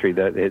of the country,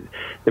 the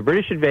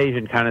British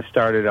invasion kind of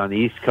started on the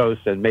East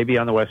Coast and maybe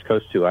on the West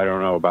Coast too. I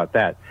don't know about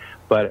that.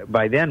 But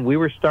by then, we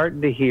were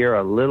starting to hear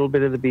a little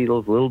bit of the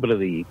Beatles, a little bit of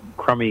the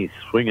crummy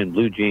swinging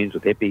blue jeans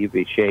with Hippie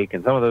Hippie Shake,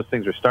 and some of those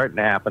things were starting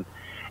to happen.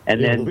 And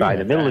then by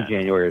the middle of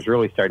January, it was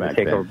really starting to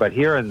take over. But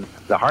here in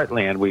the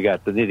heartland, we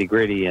got the Nitty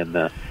Gritty and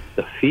the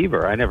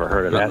Fever. I never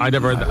heard of that. I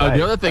never.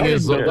 The other thing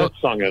is that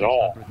song at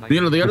all.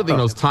 The other thing,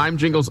 those time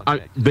jingles,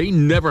 they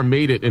never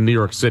made it in New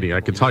York City.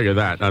 I can tell you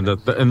that. And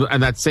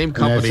that same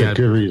company,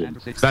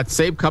 that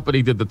same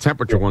company did the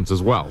temperature ones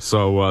as well.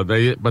 So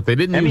they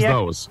didn't use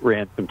those.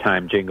 Ran some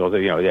time jingles.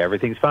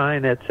 Everything's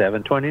fine at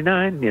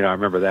 7:29. I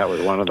remember that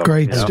was one of them.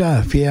 Great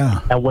stuff.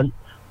 Yeah. And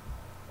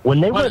when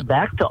they went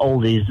back to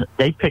oldies,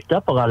 they picked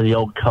up a lot of the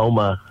old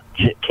KOMA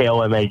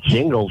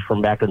jingles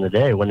from back in the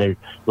day when they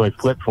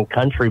flipped from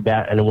country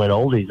back and went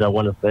oldies. I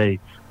want to say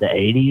the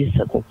 80s.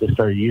 I think they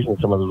started using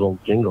some of those old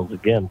jingles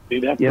again.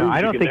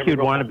 I don't think you'd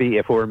want to be,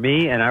 if it were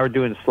me and I were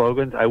doing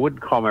slogans, I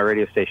wouldn't call my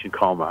radio station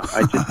KOMA.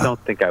 I just don't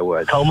think I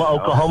would. KOMA,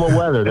 Oklahoma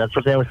weather. That's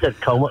what they always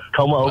said. KOMA,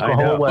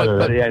 Oklahoma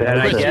weather.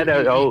 I get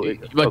it.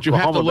 But you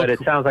have to look. But it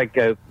sounds like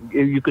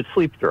you could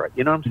sleep through it.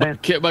 You know what I'm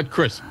saying? But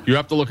Chris, you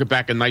have to look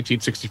back in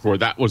 1964.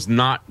 That was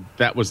not.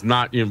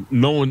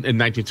 No one in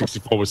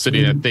 1964 was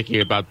sitting there thinking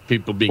about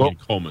people being in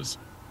comas.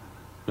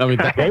 I mean,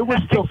 they were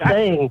still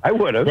saying. I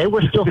would have. They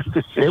were still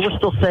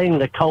saying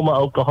the KOMA,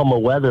 Oklahoma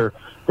weather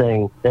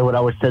thing. They would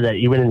always say that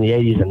even in the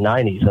 80s and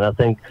 90s, and I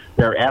think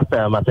their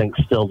FM,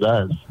 still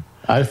does.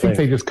 I think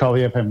they just call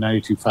the FM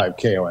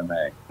 92.5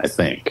 KOMA. I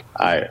think.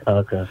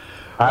 Okay.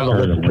 I haven't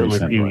listened to them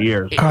in a few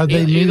years.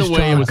 Either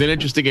way, it was an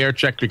interesting air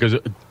check because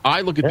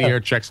I look at the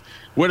air checks,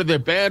 whether they're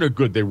bad or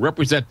good, they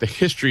represent the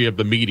history of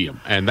the medium,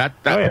 and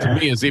that to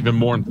me is even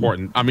more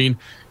important. I mean,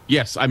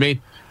 yes,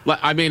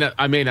 I mean,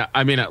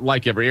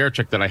 like every air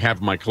check that I have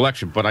in my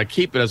collection, but I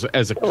keep it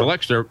as a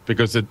collector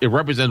because it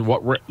represents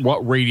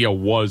what radio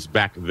was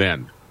back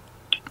then.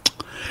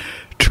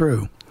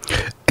 True.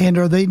 And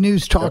are they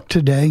News Talk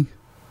today?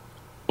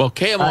 Well,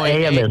 KOMA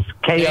AM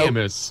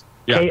is.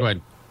 Yeah, go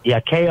ahead. Yeah,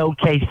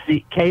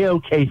 KOKC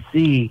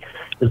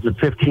is the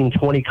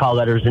 1520 call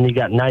letters, and you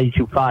got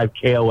 92.5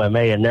 KOMA,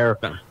 and they're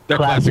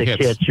classic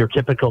hits, your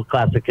typical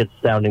classic hits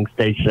sounding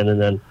station.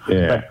 And then,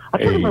 but I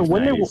can't remember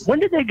when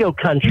did they go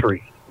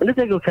country? When did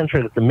they go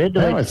country? Like the mid to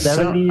late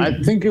 70s?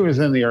 I think it was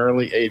in the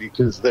early 80s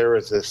because there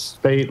was a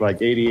spate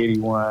like 80,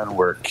 81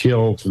 where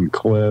Kills and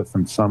Cliff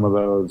and some of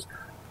those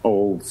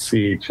old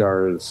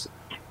CHRs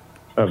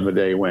of the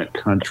day went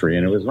country,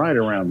 and it was right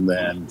around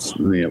then.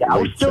 I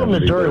was still in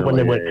Missouri when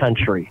they went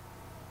country.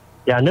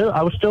 Yeah, I knew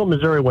I was still in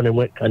Missouri when they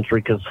went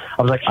country because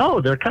I was like, oh,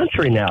 they're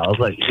country now. I was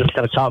like, it just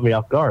kind of caught me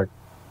off guard.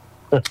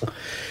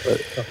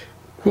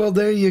 Well,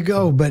 there you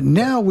go. But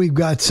now we've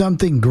got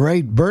something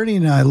great. Bernie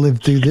and I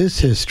lived through this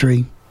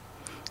history.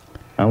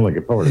 I'm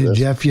looking forward to this.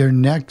 Jeff, your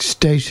next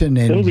station.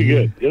 And it'll be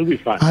good. It'll be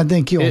fun. I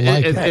think you'll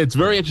like it. It's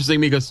very interesting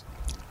because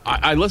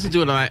I listened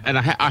to it, and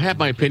I have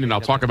my opinion.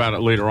 I'll talk about it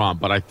later on.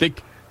 But I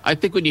think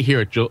when you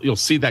hear it, you'll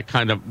see that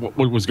kind of what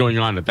was going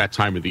on at that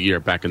time of the year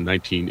back in the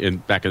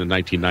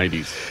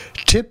 1990s.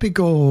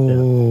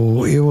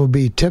 Typical. It will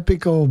be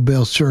typical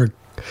Bill Shirk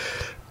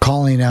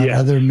calling out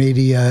other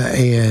media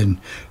and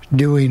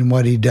doing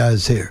what he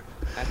does here.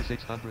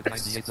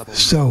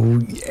 So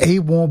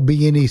it won't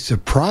be any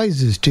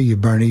surprises to you,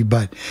 Bernie,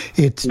 but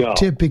it's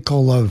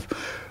typical of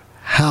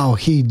how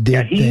he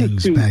did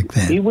things back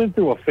then. He went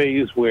through a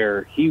phase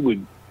where he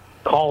would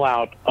call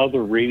out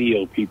other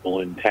radio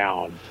people in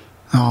town.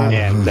 Oh,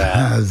 and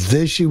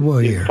this you will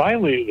hear.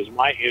 Finally, it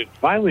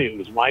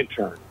was my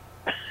turn.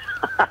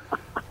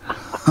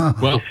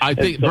 Well, I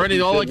think, Bernie,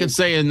 all I can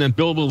say, and then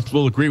Bill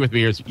will agree with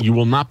me, is you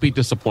will not be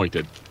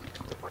disappointed.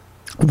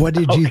 What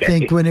did you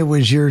think when it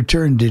was your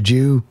turn?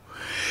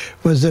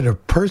 Was it a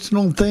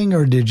personal thing,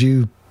 or did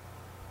you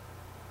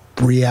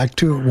react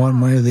to it one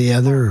way or the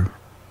other?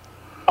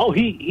 Oh,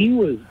 he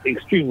was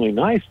extremely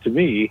nice to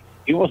me.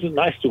 He wasn't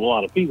nice to a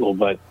lot of people,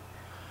 but,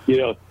 he's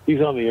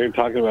on the air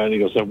talking about it, and he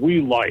goes,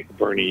 we like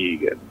Bernie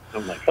Egan.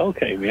 I'm like,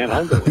 okay, man,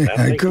 I'll go with that.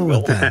 I go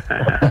with that.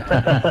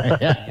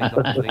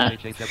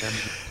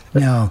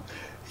 Now,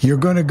 you're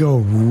going to go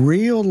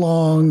real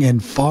long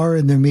and far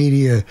in the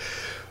media.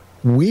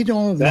 We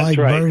don't like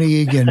Bernie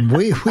Egan.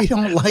 We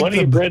don't like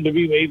plenty of bread to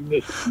be made in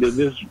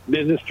this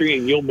industry,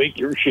 and you'll make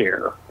your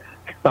share.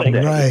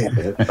 Right,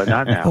 but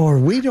not now. Or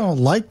we don't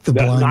like the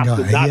blind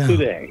guy. Not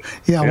today.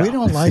 Yeah, we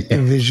don't like the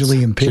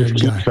visually impaired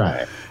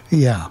guy.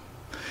 Yeah.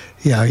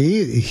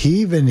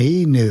 He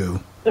knew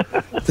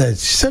that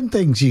some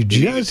things you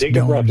just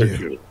don't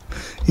do.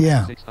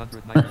 Yeah.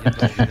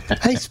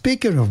 Hey,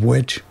 speaking of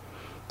which,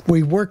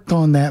 we worked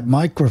on that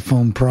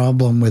microphone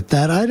problem with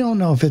that. I don't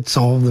know if it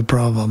solved the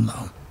problem,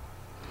 though.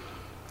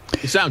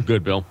 You sound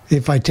good, Bill.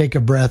 If I take a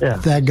breath,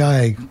 that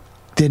guy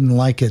didn't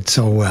like it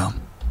so well.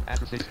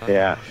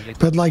 Yeah.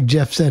 But like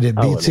Jeff said, it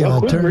beats the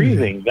alternative.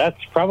 Breathing,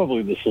 that's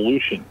probably the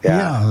solution.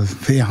 Yeah,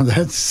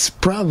 that's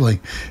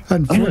probably.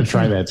 I'm going to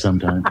try that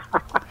sometime.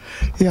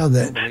 Yeah,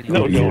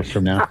 years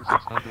from now.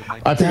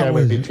 I think I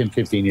would be 10,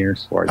 15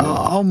 years for it.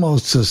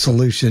 Almost a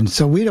solution.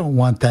 So we don't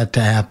want that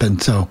to happen.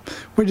 So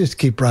we'll just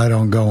keep right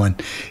on going.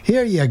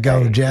 Here you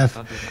go, Jeff.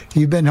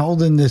 You've been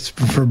holding this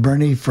for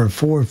Bernie for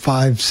 4,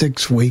 5,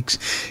 6 weeks,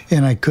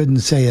 and I couldn't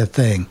say a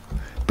thing.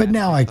 But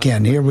now I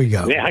can. Here we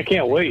go. Yeah, I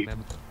can't wait.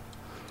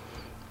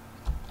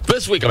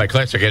 This week on my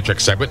Classic Air Check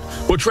segment,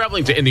 we're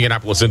traveling to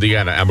Indianapolis,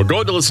 Indiana, and we're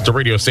going to listen to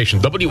radio station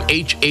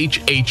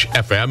WHHH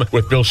FM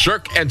with Bill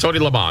Shirk and Tony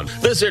Lamont.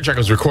 This air check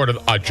was recorded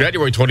on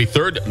January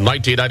 23rd,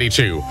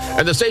 1992,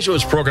 and the station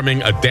was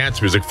programming a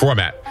dance music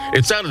format.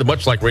 It sounded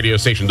much like radio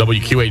station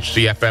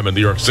WQHC FM in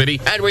New York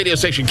City and radio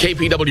station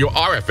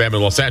KPWR FM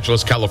in Los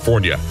Angeles,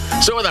 California.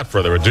 So without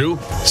further ado,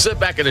 sit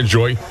back and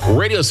enjoy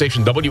radio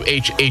station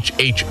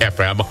WHHH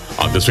FM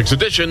on this week's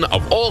edition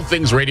of All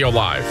Things Radio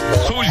Live.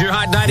 Who's your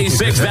Hot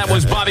 96? That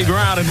was Bobby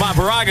Brown and my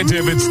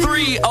prerogative. It's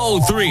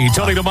 3:03.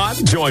 Tony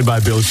Lamont, joined by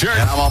Bill Shirk.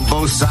 And I'm on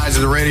both sides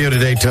of the radio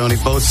today, Tony.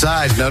 Both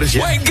sides. Notice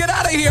you. Wait, get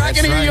out of here. I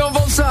can hear you on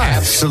both sides.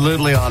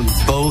 Absolutely on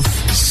both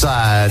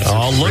sides.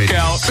 Oh, look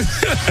out.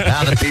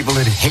 Now the people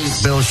that hate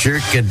Bill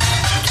Shirk can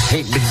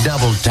hate me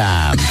double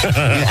time.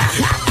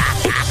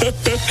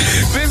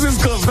 This is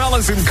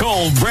Clavellis and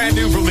Cole, brand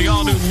new from the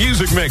all-new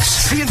Music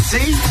Mix.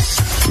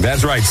 CNC?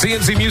 That's right.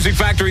 CNC Music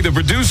Factory, the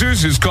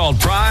producers, is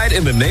called Pride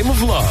in the Name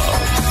of Love.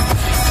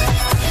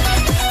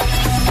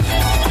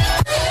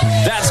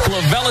 That's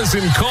Clavellis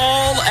and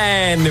Cole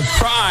and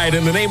Pride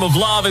in the Name of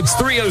Love. It's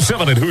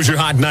 3:07 at Who's Your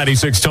Hot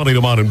 96. Tony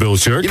Lamont and Bill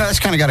Shirk. That's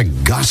kind of got a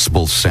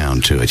gospel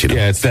sound to it,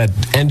 Yeah, it's that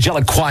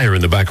angelic choir in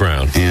the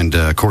background. And,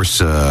 of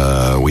course,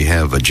 we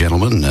have a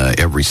gentleman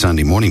every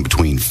Sunday morning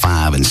between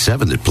 5 and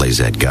 7 that plays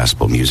that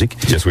gospel music.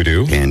 Yes, we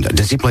do. And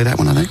does he play that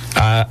one, I think?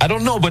 I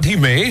don't know, but he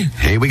may.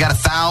 Hey, we got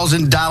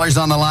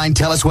 $1,000 on the line.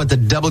 Tell us what the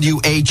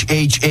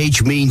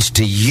WHHH means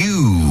to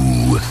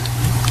you.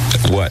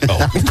 What? Oh.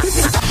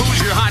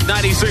 Who's your Hot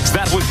 96?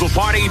 That was the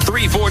party.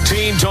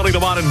 314, Tony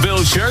Lamont and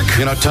Bill Shirk.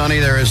 You know, Tony,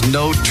 there is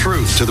no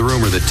truth to the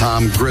rumor that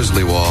Tom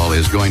Grizzlywall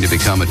is going to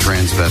become a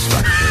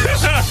transvestite.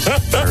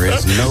 There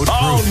is no truth.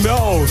 Oh,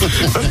 no.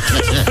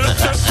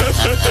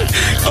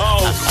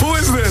 Oh, who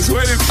is this?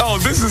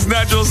 This is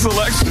Natural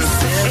Selection.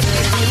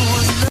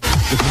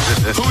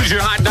 Who's your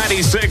Hot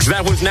 96?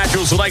 That was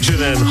Natural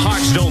Selection and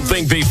Hearts Don't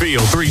Think They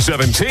Feel.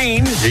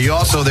 317.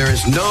 There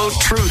is no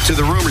truth to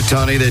the rumor,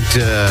 Tony, that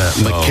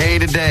McKay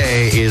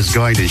today is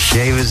going to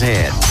shave his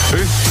head.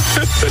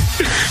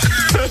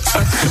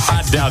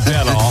 I doubt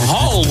that a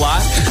whole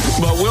lot,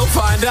 but we'll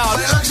find out.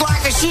 But it looks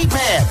like a sheep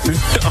head.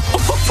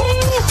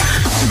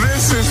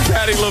 This is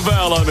Patti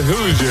LaBelle on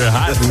Who's Your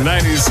Hot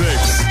 96.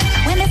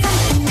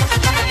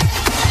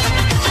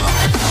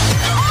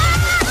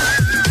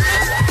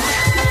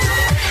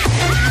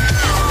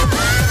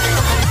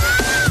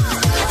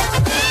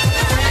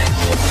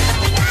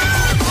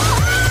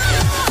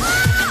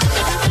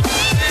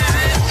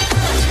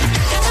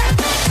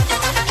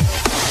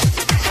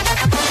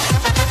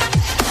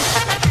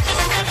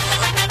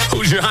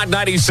 Your Hot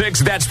 96,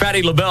 that's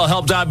Patti LaBelle,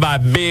 helped out by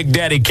Big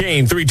Daddy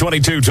Kane.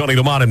 322, Tony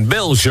Lamont and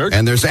Bill Shirk.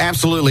 And there's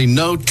absolutely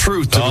no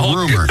truth to the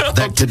rumor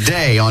that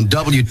today on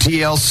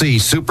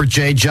WTLC, Super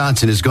J.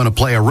 Johnson is going to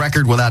play a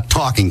record without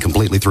talking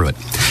completely through it.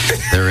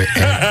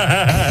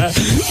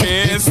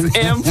 It's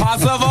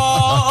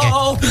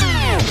impossible.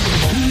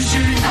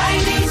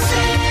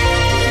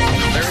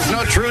 There's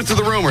no truth to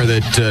the rumor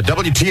that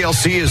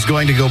WTLC is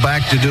going to go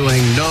back to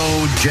doing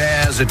no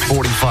jazz at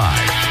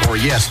 45. Or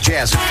yes,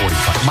 jazz at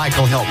 45.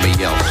 Michael, help me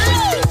yell,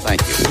 please.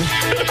 Thank you.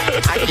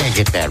 I can't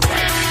get that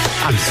right.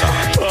 I'm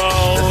sorry.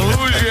 Oh,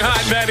 Who's Your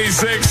Hot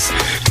 96?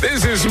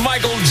 This is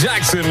Michael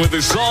Jackson with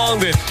a song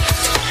that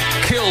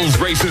kills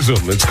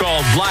racism. It's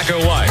called Black or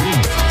White.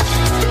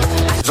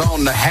 It's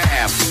on the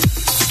half.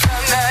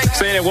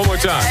 Say it one more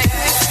time.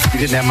 You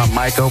didn't have my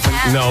mic open?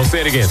 No,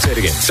 say it again. Say it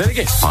again. Say it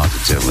again.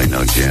 Positively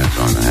no jazz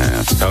on the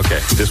half. Okay,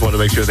 just want to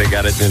make sure they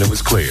got it and it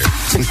was clear.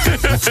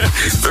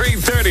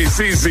 330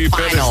 CC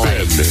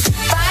Peniston.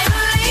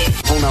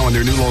 Now in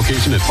their new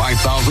location at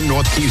 5000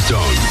 North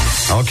Keystone.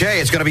 Okay,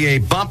 it's going to be a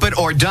bump it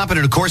or dump it.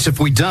 And of course, if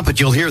we dump it,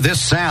 you'll hear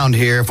this sound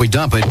here. If we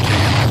dump it,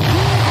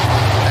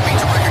 that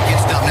means the record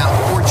gets dumped.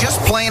 Now, we're just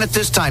playing it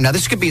this time. Now,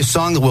 this could be a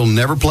song that we'll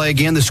never play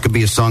again. This could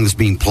be a song that's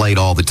being played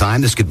all the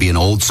time. This could be an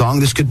old song.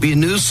 This could be a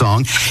new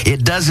song.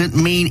 It doesn't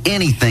mean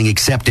anything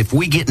except if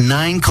we get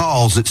 9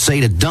 calls that say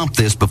to dump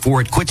this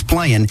before it quits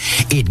playing,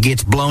 it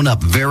gets blown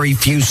up. Very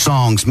few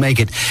songs make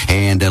it.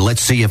 And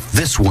let's see if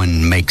this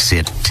one makes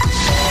it.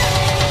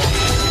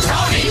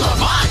 Tony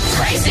Lamont,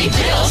 Tracy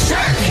Bill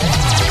Shirk.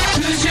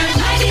 Who's your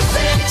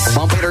 96?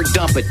 Bump it or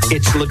dump it.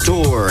 It's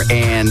Latour.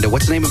 And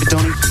what's the name of it,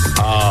 Tony?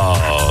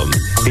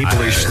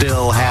 People are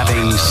still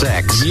having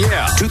sex.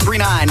 Yeah.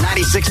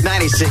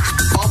 239-9696.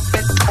 Bump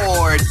it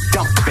or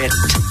dump it.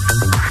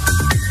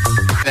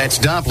 That's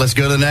dump. Let's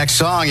go to the next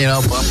song.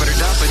 Bump it or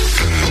dump it.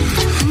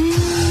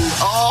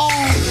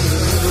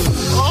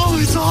 Oh,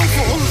 it's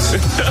awful.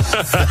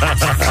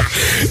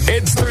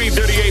 It's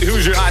 338.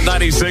 Who's your Hot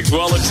 96?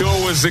 Well, the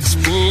tour was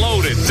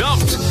exploded,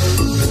 dumped.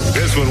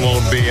 This one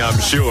won't be, I'm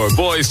sure.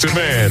 Boys to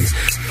Men.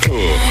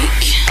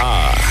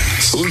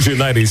 Who's your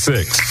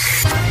 96?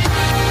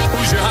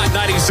 Who's your Hot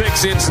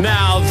 96? It's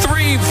now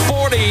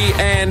 3:40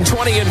 and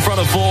 20 in front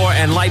of 4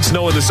 and lights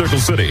no in the Circle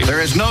City. There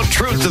is no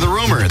truth to the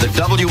rumor that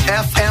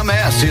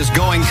WFMS is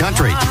going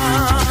country.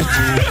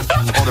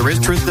 Oh, there is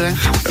truth to that?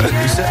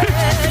 You said?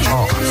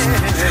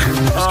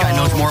 This guy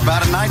knows more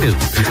about it than I do.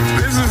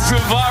 This is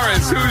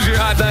Tavares. Who's your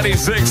Hot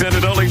 96? And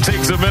it only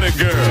takes a minute,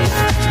 girl.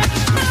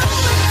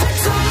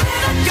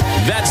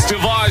 That's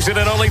Tavares, and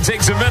it only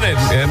takes a minute.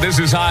 And this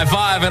is High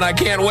Five, and I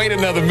can't wait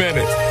another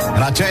minute.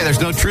 And I'll tell you,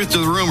 there's no truth to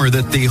the rumor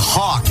that the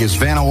Hawk is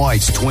Vanna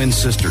White's twin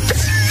sister. No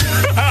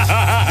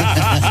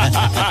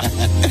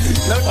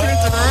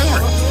truth to the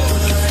rumor.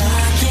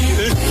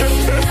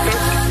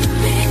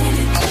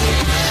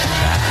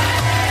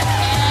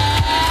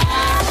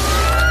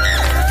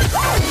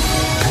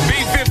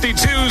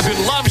 B-52s in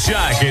Love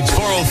Shack. It's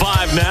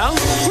 4:05 now.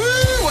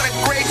 Woo, what a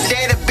great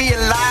day to be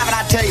alive. And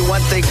I tell you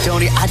one thing,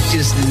 Tony, I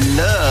just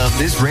love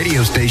this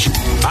radio station.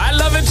 I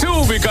love it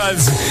too,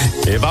 because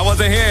if I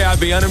wasn't here, I'd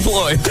be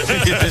unemployed.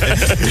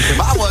 If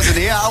I wasn't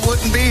here, I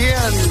wouldn't be here.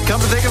 And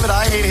come to think of it,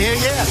 I ain't here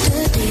yet.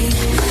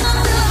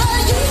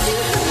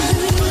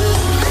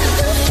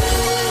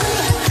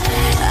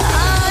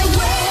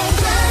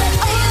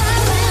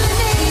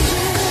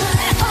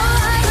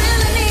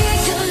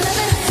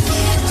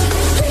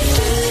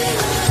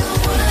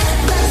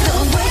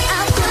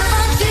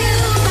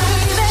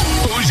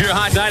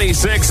 Hot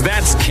 96,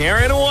 that's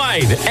Karen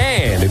White.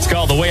 And it's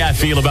called The Way I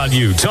Feel About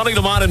You. Tony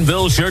Lamont and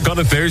Bill Shirk on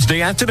a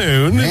Thursday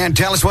afternoon. And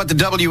tell us what the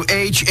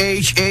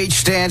WHHH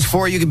stands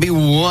for. You could be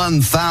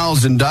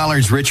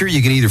 $1,000 richer.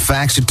 You can either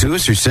fax it to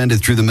us or send it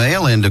through the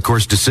mail. And, of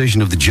course,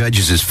 decision of the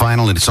judges is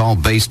final, and it's all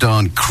based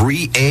on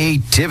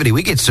creativity.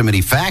 We get so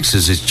many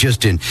faxes, it's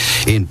just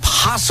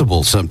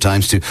impossible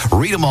sometimes to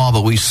read them all,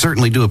 but we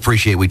certainly do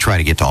appreciate we try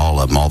to get to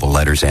all of them, all the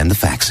letters and the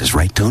faxes.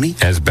 Right, Tony?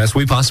 As best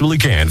we possibly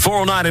can.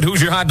 409 at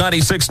Hoosier Hot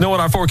 96. Knowing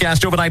our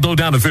forecast overnight low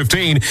down to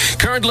 15.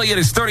 Currently, it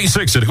is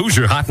 36 at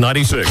Hoosier Hot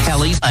 96.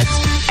 Kelly's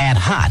at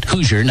Hot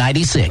Hoosier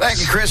 96. Thank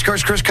you, Chris. Of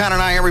course, Chris Conner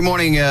and I every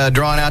morning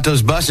drawing out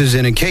those buses.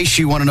 And in case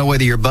you want to know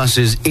whether your bus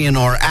is in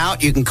or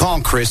out, you can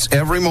call Chris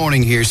every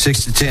morning here,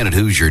 6 to 10 at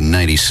Hoosier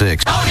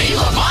 96. Tony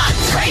Lamont,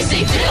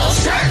 Tracy, Bill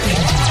Shirk,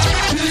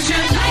 Hoosier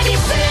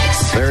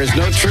 96. There is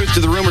no truth to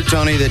the rumor,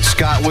 Tony, that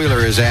Scott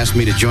Wheeler has asked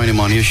me to join him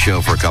on his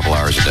show for a couple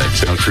hours a day.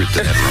 No truth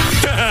to that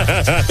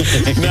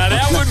rumor. Now,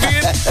 that would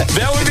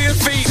be a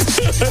feat.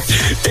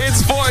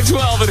 It's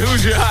 412 at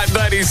Hoosier Hot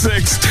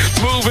 96.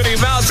 Moving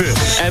Mountain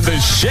and the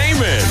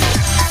Shaman.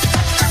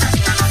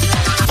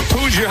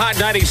 Hoosier Hot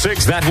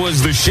 96, that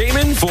was the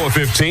Shaman,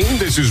 415.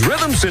 This is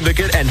Rhythm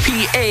Syndicate and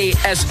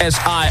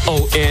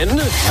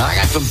PASSION. I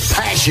got some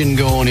passion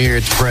going here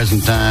at the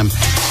present time.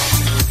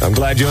 I'm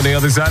glad you're on the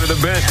other side of the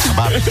bench.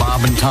 About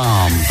Bob and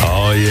Tom.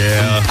 Oh,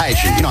 yeah.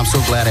 Passion. You know, I'm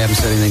so glad I haven't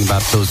said anything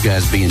about those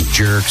guys being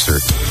jerks or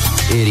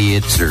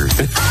idiots or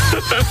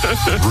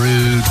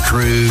rude,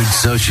 crude,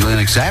 social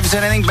inexcessive. I haven't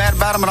said anything bad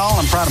about them at all.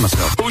 I'm proud of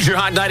myself. Hoosier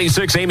Hot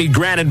 96, Amy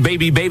Grant and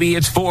Baby.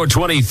 It's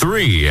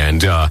 423. And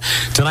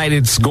tonight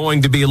it's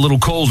going to be a little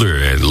colder,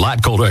 a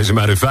lot colder, as a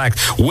matter of fact.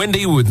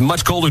 Windy with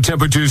much colder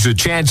temperatures, a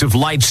chance of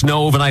light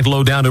snow overnight,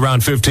 low down to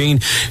around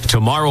 15.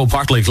 Tomorrow,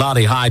 partly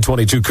cloudy, high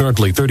 22,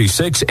 currently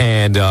 36.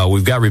 And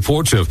we've got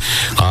reports of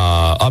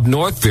up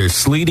north, there's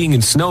sleeting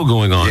and snow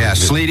going on. Yeah,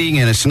 sleeting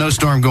and a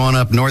snowstorm going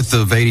up north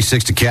of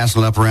 86 to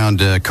Castle, up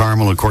around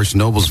Carmel, of course,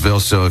 Noblesville.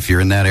 So if you're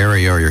in that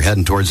area or you're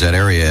heading towards that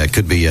area, it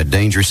could be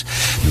dangerous.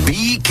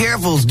 Be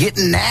careful. It's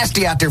getting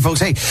nasty out there, folks.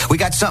 Hey, we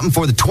got something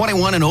for the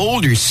 21 and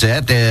older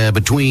set.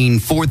 Between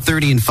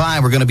 4:30 and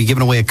 5, we're going to be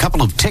giving away a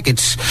couple of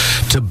tickets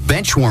to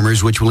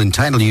Benchwarmers, which will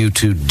entitle you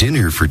to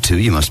dinner for two.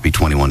 You must be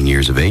 21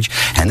 years of age.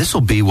 And this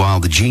will be while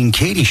the Gene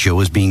Katie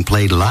Show is being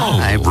played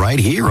live right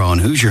here on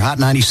Hoosier Hot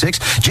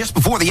 96, just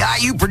before the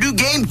IU-Purdue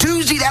game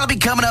Tuesday. That'll be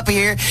coming up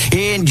here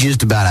in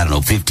just about,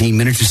 15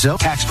 minutes or so.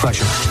 Tax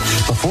pressure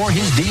before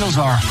his deals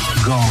are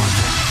gone.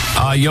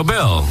 Yo,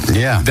 Bill.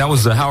 Yeah. That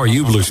was the How Are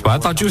You Blue spot.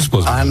 I thought you were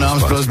supposed to be I know I'm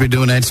supposed to be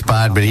doing that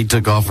spot, but he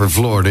took off for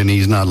Florida, and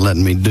he's not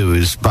letting me do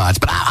his spots.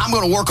 But I'm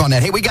going to work on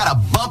that. Hey, we got to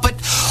bump it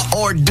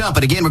or dump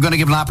it. Again, we're going to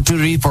give an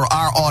opportunity for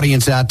our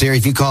audience out there.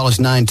 If you call us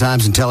 9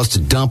 times and tell us to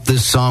dump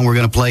this song we're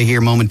going to play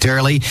here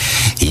momentarily,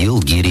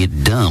 you'll get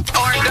it dumped.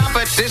 Or dump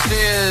it. This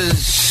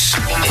is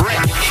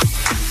Rick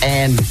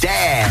and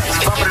Dad.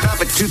 Bumping it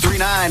up at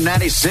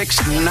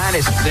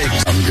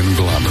 239-9696. I'm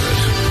conglomerate.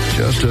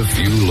 Just a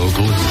few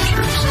local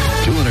Hoosiers.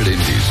 200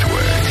 Indies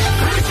way.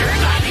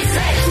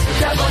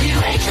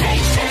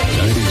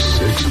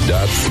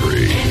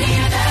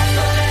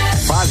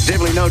 96.3.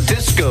 Positively no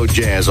disco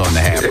jazz on the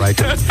hat, right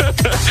there.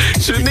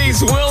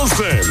 Shanice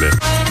Wilson.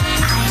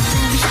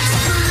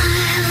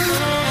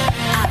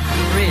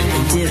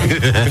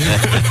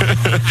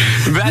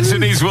 That's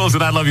Shanice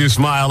Wilson. I love your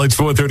smile. It's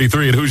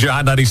 4:33 at Hoosier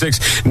Hot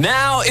 96.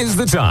 Now is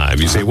the time.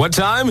 You say, what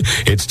time?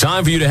 It's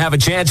time for you to have a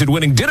chance at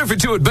winning dinner for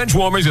two at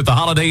Benchwarmers at the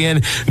Holiday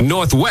Inn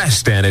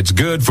Northwest. And it's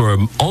good for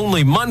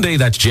only Monday.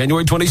 That's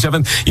January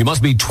 27th. You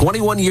must be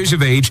 21 years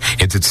of age.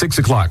 It's at 6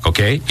 o'clock,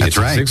 okay? That's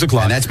right. At 6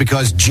 o'clock. And that's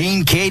because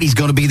Gene Katie's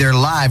going to be there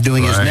live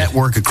doing his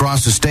network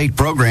across the state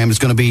program. It's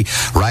going to be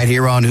right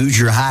here on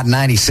Hoosier Hot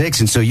 96.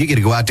 And so you get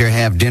to go out there and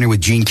have dinner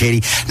with Gene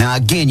Katie. Now,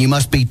 again, you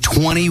must be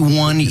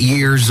 21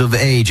 years of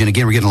age. And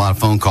again, we're getting a lot of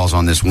phone calls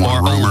on this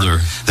one rumor.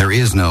 Older. There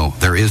is no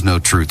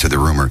truth to the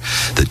rumor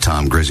that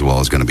Tom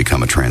Griswold is going to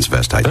become a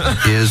transvestite. There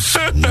is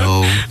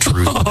no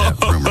truth to that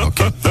rumor.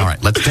 Okay. All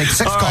right. Let's take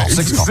 6 calls.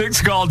 6 calls.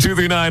 6 call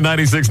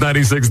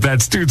 239-9696.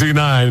 That's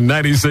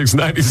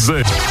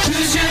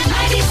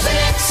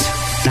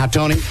 239-9696. Now,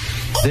 Tony,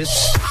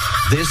 this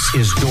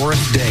is Doris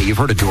Day. You've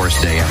heard of Doris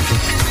Day, haven't you?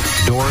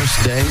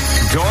 Doris Day?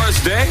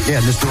 Doris Day?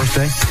 Yeah, Miss Doris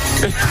Day.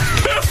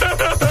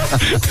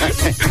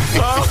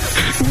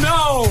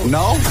 No.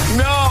 No?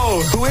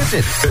 No. Who is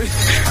it?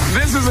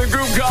 This is a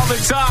group called The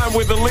Time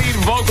with the lead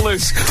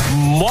vocalist,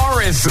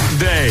 Morris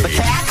Day. The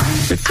cat?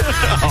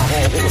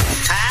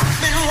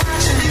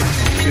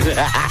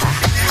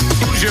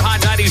 Hoosier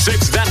Hot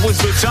 96, that was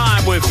The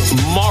Time with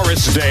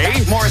Morris Day.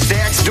 Morris Day,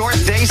 it's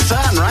Doris Day's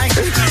son, right?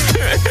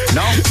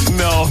 No?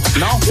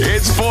 No.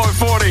 It's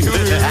 440.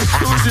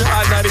 Hoosier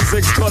Hot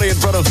 96, 20 in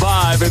front of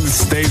 5, and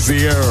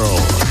Stacey Earle.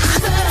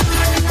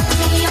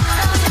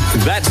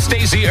 That's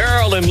Stacey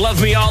Earle and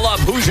Love Me All Up.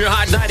 Hoosier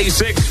Hot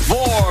 96,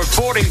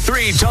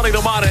 443. Tony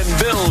Lamont and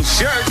Bill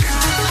Shirk.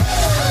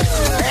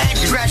 And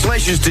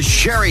congratulations to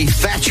Sherry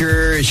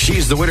Thatcher.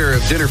 She's the winner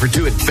of Dinner for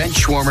Two at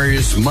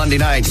Benchwarmers Monday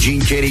night.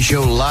 Gene Katie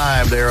Show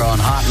live there on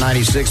Hot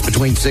 96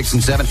 between 6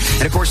 and 7.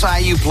 And, of course,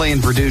 IU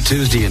playing Purdue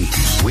Tuesday. And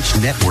which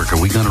network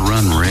are we going to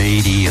run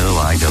radio?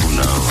 I don't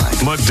know.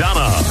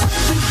 Madonna.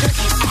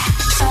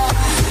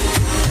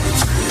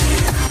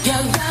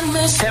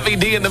 Heavy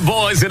D and the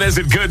boys, and is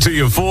it good to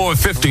you?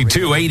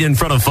 452, 8 in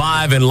front of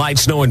 5, and light,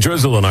 snow, and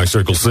drizzle in our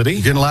Circle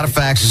City. Getting a lot of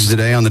faxes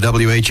today on the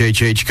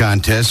WHHH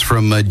contest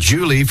from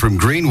Julie from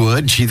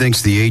Greenwood. She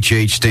thinks the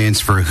HH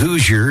stands for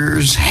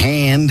Hoosiers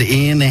Hand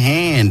in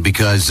Hand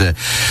because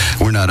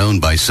we're not owned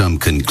by some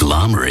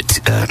conglomerate.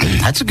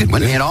 That's a good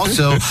one. And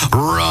also,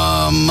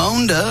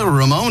 Ramonda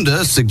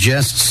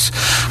suggests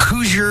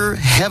Hoosier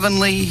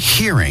Heavenly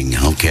Hearing.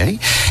 Okay.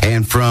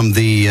 And from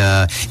the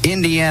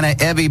Indiana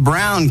Ebby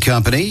Brown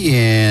Company,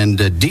 and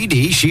Dee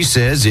Dee, she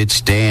says it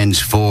stands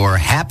for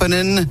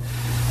Happening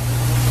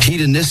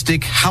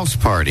Hedonistic House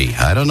Party.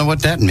 I don't know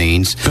what that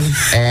means.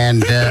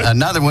 And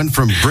another one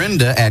from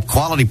Brenda at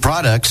Quality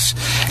Products,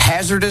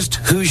 Hazardous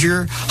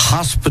Hoosier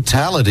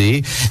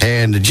Hospitality.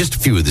 And just a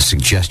few of the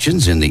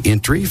suggestions in the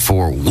entry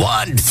for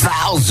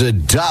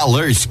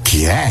 $1,000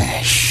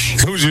 cash.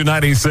 Hoosier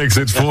 96,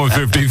 it's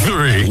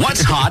 453.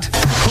 What's hot?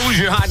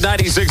 Hoosier Hot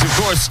 96, of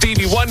course,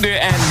 Stevie Wonder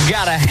and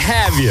Gotta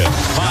Have You,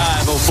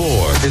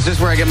 504. Is this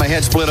where I get my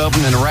head split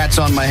open and a rat's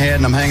on my head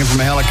and I'm hanging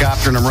from a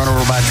helicopter and I'm run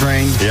over by a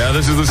train? Yeah,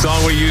 this is the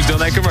song we used on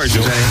that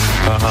commercial.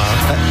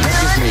 That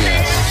gives me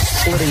a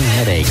splitting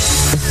headache.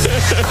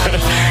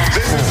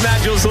 This is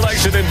Natural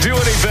Selection, and do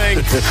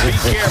anything. Be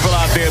careful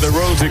out there. The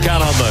roads are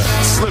kind of on the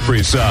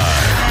slippery side.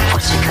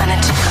 What you gonna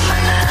do,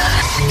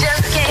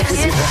 just can't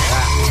get enough.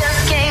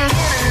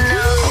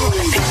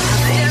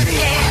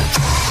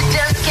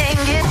 Just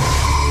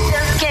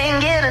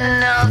can't get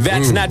enough.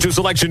 That's Natural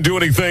Selection, do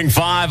anything.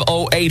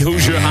 508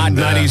 Hoosier Hot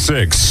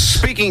 96.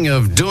 Speaking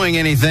of doing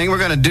anything, we're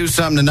going to do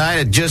something tonight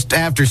at just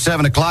after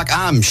 7 o'clock.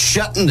 I'm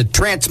shutting the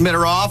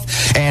transmitter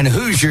off, and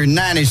Hoosier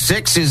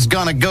 96 is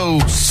going to go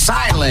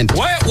silent.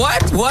 What?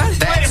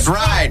 That's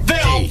right.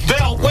 Bill,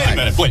 wait a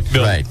minute. Wait,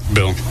 Bill. Right.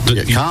 Bill.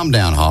 Calm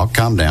down, Hawk.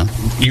 Calm down.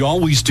 You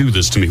always do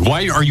this to me.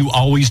 Why are you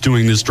always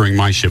doing this during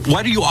my shift?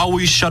 Why do you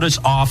always shut us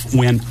off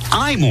when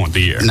I'm on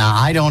the air? Now,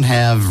 I don't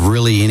have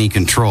really any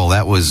control.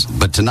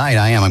 But tonight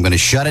I am. I'm going to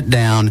shut it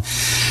down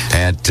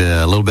at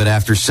a little bit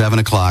after 7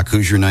 o'clock.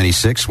 Hoosier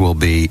 96 will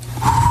be...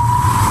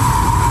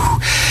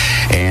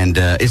 And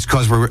it's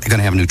because we're going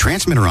to have a new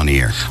transmitter on the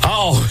air.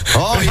 Oh,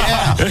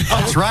 yeah.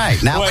 That's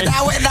right. Now, but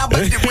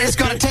it's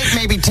going to take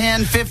maybe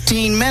 10 or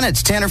 15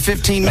 minutes.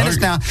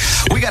 Now,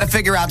 we got to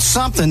figure out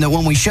something that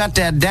when we shut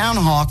that down,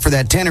 Hawk, for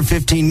that 10 or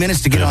 15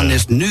 minutes to get on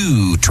this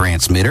new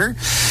transmitter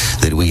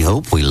that we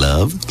hope we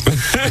love.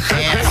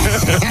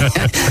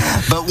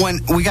 But when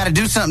we got to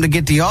do something to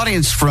get the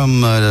audience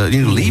from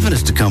leaving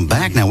us to come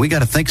back. Now, we got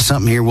to think of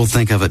something here. We'll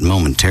think of it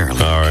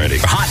momentarily. All righty.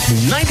 Hot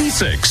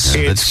 96.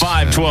 It's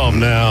 512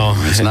 now.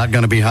 It's not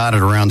going to be hot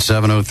at around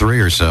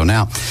 7:03 or so.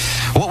 Now,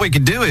 what we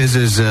could do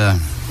is how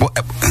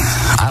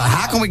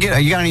can we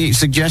get? You got any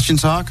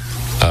suggestions, Hawk?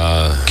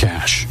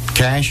 Cash.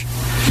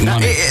 Now,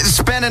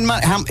 spending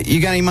money.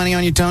 You got any money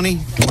on you,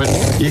 Tony? Wait a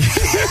minute.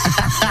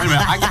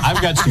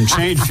 I've got some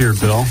change here,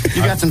 Bill.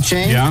 You got some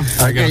change? Yeah.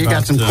 Okay, you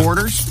got some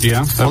quarters?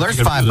 Yeah. Well, there's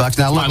 $5.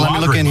 Now, look, let me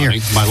look in here.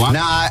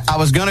 Now, I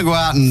was going to go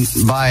out and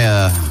buy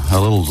a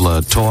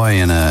little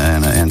toy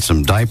and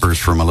some diapers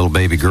for my little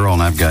baby girl,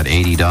 and I've got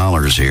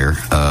 $80 here.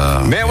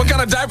 Man, what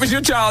kind of diapers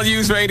your child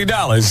use for $80?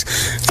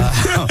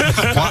 Well,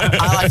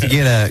 I like to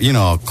get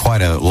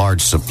quite a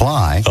large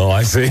supply. Oh,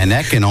 I see. And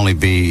that can only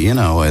be,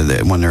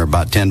 when they're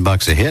about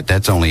 $10 a hit,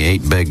 that's only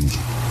 8 big,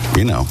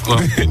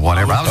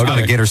 whatever. I was going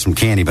to get her some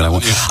candy, but I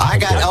won't. I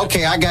got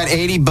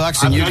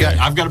 $80, and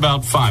I've got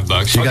about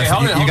 $5. You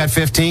got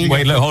 15?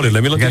 Wait, hold it.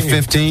 Let me look. You got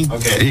 15?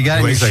 Okay. You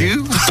got any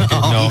shoe?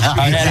 No,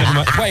 I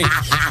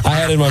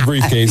had it in my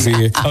briefcase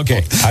here.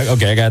 Okay, I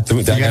got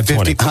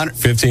 20.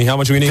 15. How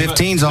much do we need?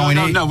 15's all we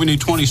need. No, we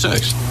need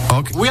 26.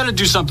 Okay. We got to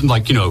do something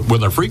like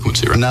with our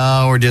frequency, right?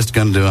 No, we're just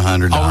going to do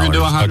 $100. Oh, we're going to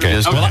do $100. Okay,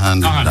 just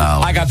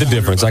 $100. I got the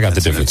difference.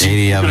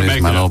 80 of it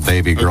is my little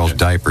baby girl's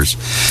diapers.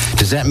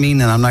 Does that mean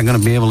that I'm not going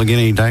to be able to get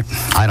any diapers?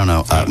 I don't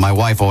know. My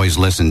wife always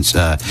listens.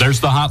 There's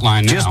the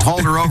hotline now. Just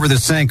hold her over the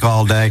sink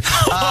all day.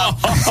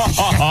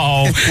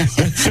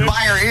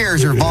 By her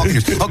ears or vulcan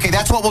ears. Okay,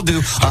 that's what we'll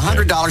do.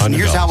 $100, and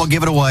here's how we'll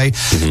give it away.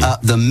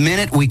 The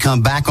minute we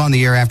come back on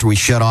the air after we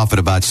shut off at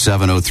about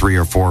 7:03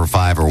 or 4 or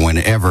 5 or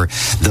whenever,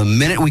 the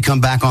minute we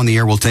come back on the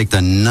air, we'll take the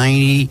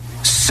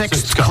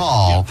 96th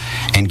call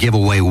and give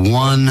away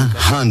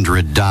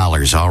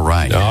 $100. All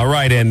right. All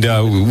right, and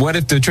what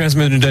if the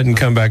transmitter doesn't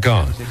come back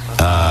on?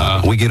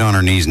 We get on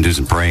our knees and do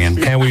some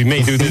praying. And we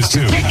may do this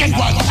too.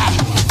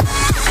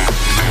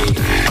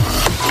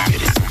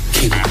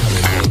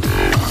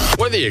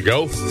 Whether you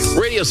go.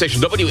 Radio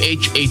station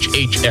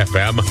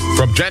WHHH-FM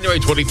from January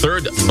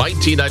 23rd,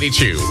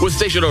 1992, with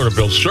station owner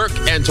Bill Shirk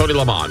and Tony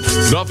Lamont.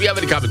 Now, if you have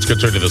any comments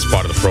concerning this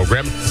part of the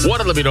program,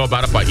 want to let me know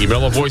about it by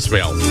email or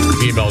voicemail.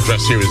 The email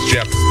address here is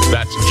Jeff,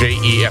 that's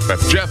Jeff,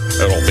 Jeff,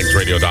 at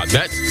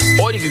allthingsradio.net.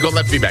 Or you can call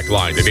that feedback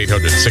line at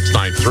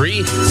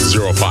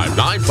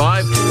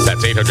 800-693-0595.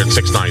 That's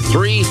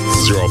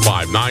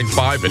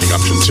 800-693-0595, ending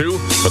option 2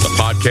 for the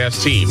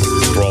podcast team.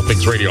 For All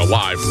Things Radio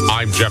Live,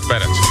 I'm Jeff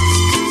Bennett.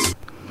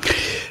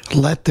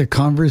 Let the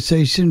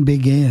conversation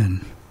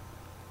begin.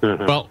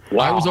 Well,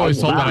 I was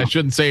always told that I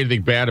shouldn't say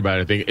anything bad about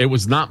anything. It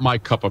was not my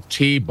cup of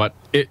tea, but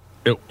it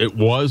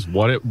was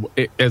what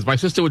it, as my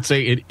sister would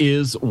say, it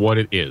is what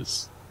it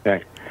is.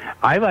 Okay.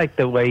 I like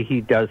the way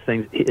he does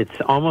things. It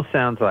almost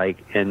sounds like,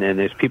 and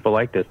there's people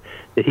like this,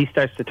 that he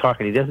starts to talk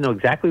and he doesn't know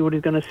exactly what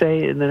he's going to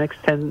say in the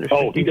next 10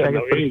 or 15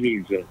 seconds.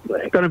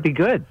 It's going to be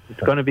good. It's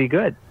going to be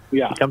good.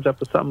 Yeah. He comes up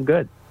with something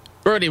good.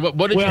 Bernie, what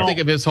did you think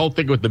of his whole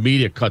thing with the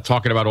media,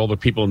 talking about all the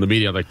people in the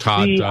media, like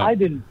Todd? I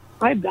didn't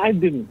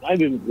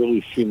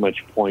really see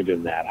much point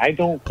in that. I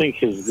don't think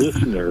his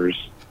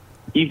listeners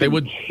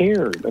even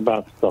cared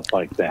about stuff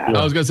like that.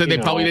 I was going to say they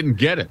probably didn't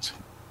get it.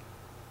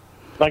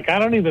 Like, I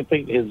don't even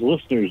think his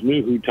listeners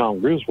knew who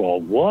Tom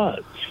Griswold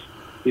was.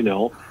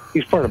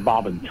 He's part of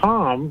Bob and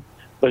Tom,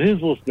 but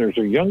his listeners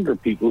are younger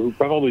people who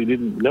probably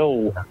didn't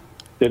know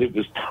that it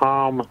was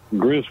Tom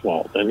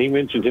Griswold. And he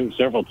mentioned him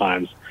several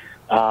times.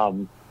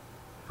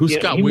 Who's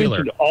Scott Wheeler? He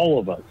mentioned all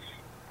of us.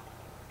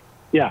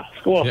 Yeah.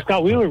 Well, yeah.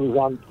 Scott Wheeler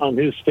was on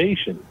his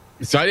station.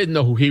 So I didn't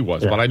know who he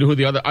was, but I knew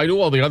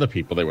all the other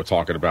people they were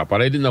talking about,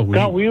 but I didn't know who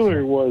Scott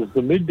Wheeler was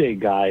the midday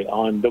guy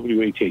on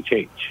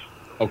WHHH.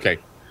 Okay.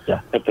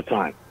 Yeah. At the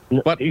time.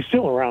 But he's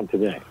still around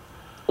today.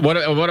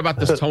 What about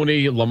this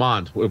Tony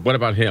Lamont? What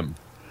about him?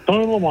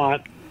 Tony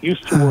Lamont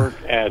used to work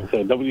at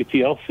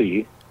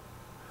WTLC,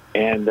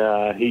 and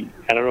I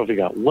don't know if he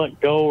got let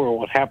go or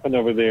what happened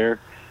over there,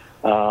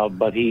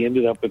 but he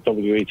ended up at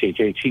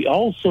WHHH. He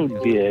also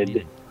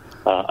did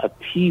a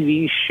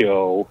TV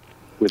show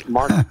with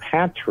Mark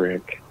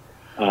Patrick,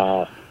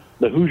 the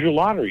Hoosier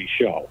Lottery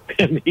Show.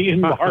 And he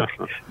and Mark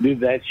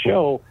did that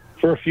show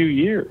for a few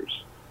years.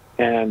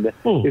 And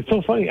it's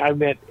so funny. I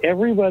met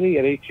everybody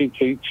at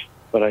HHH,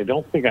 but I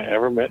don't think I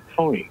ever met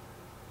Tony.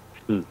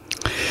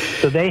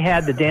 So they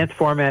had the dance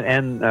format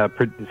and it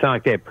sounded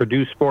like they had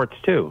produced sports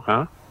too,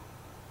 huh?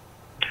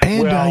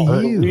 And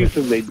the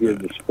reason they did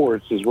the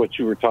sports is what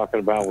you were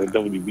talking about with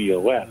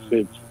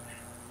WBOS.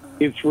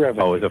 It's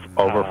revenue. Oh, it's an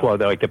overflow.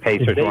 Like the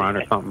Pacers were on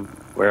or something,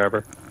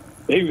 wherever.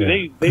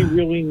 They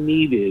really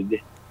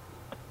needed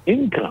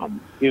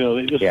income. They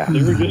were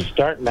just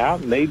starting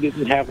out, and they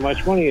didn't have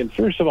much money. And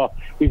first of all,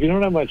 if you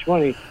don't have much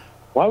money,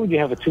 why would you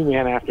have a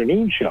 2-man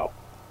afternoon show?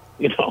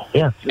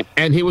 Yeah.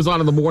 And he was on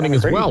in the morning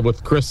as well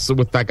with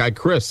that guy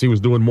Chris. He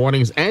was doing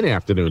mornings and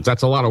afternoons.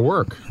 That's a lot of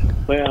work.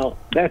 Well,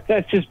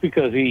 that's just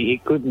because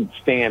he couldn't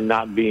stand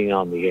not being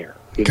on the air.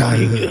 He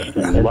just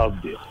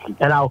loved it.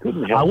 And I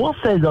will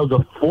say though,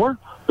 the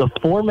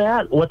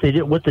format, what they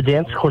did with the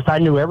dance, of course, I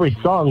knew every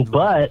song,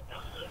 but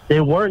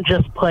they weren't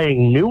just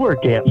playing newer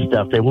dance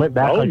stuff. They went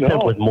back, I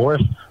said, with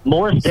Morris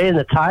Day and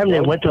the Time.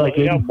 They went to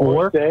 84.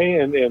 Morris Day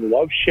and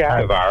Love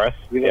Shack. Tavares.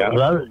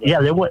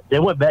 They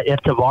went back. Yeah,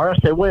 Tavares.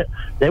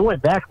 They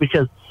went back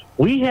because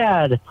we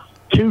had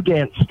 2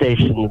 dance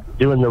stations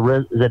doing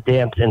the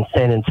dance in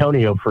San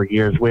Antonio for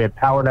years. We had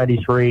Power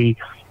 93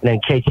 and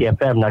then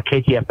KTFM. Now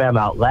KTFM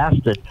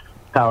outlasted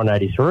Power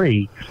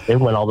 93. They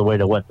went all the way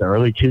to the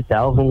early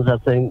 2000s, I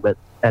think.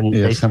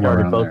 They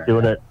started both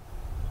doing it.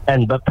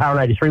 But Power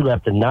 93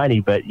 left in 90.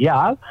 But yeah,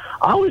 I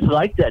always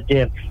liked that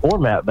dance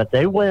format. But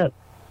they went,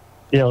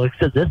 like I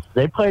said,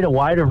 they played a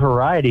wider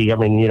variety. I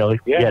mean, you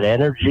had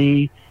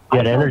Energy, you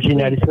had Energy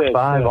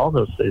 96.5, all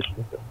those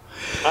stations.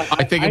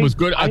 I think it was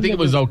good. I think it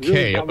was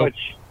okay. Go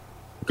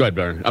ahead,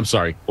 Baron. I'm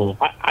sorry.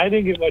 I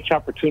didn't get much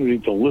opportunity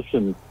to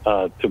listen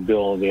to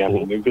Bill in the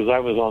afternoon because I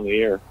was on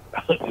the air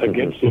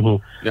against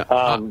him.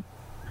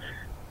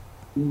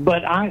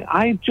 But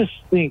I just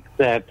think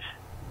that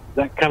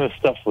kind of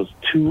stuff was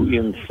too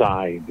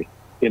inside.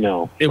 It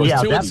was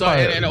too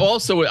inside, and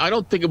also I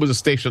don't think it was a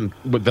station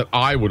that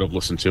I would have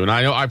listened to. And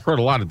I know I've heard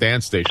a lot of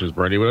dance stations,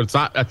 Bernie, but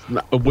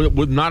it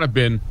would not have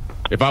been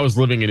if I was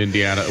living in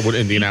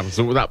Indianapolis.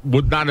 It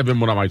would not have been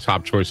one of my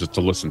top choices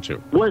to listen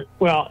to. Was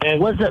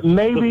it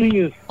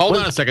maybe? Hold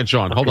on a second,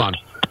 Sean. Hold on.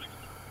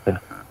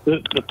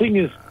 The thing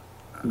is,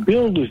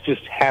 Bill was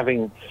just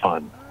having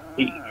fun.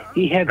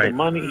 He had the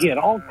money. He had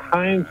all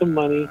kinds of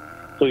money.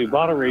 So he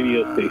bought a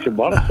radio station,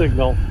 bought a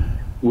signal,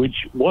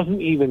 which wasn't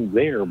even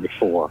there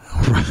before,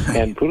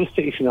 and put a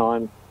station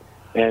on,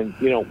 and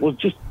was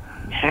just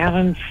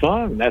having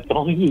fun. That's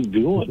all he was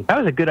doing. That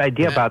was a good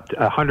idea about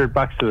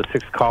 $100 to the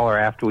 6th caller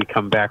after we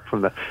come back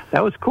from the.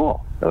 That was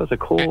cool. That was a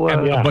cool.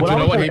 But you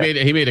know what?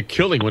 He made a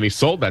killing when he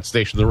sold that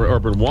station to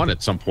Urban One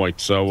at some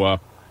point. So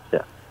What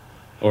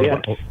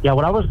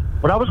I was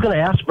going to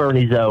ask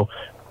Bernie though,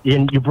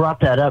 and you brought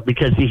that up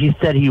because he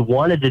said he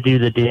wanted to do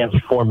the dance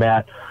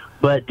format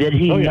But did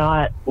he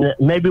not?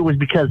 Maybe it was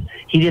because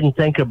he didn't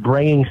think of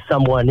bringing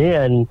someone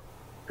in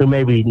who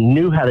maybe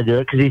knew how to do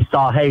it, because he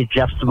saw, hey,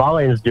 Jeff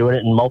Somalian's doing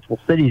it in multiple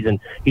cities, and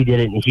he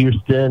did it in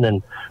Houston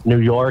and New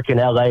York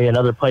and L.A. and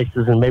other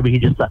places, and maybe he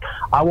just thought,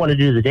 I want to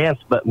do the dance,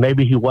 but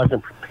maybe he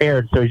wasn't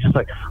prepared, so he's just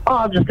like, oh,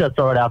 I'm just going to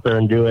throw it out there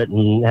and do it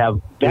and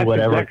do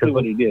whatever. That's exactly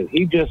what he did.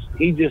 He just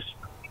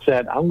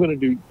said, I'm going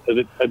to do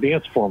a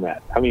dance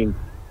format. I mean,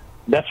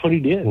 that's what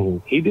he did.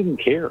 Mm-hmm. He didn't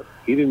care.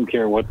 He didn't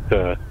care what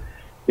the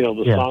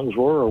songs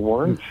were or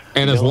weren't.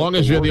 And as long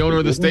as you're the owner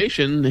of the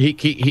station,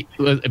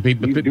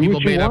 people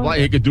may not like.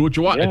 He could do what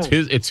you want.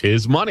 Yeah. It's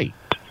his money.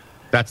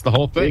 That's the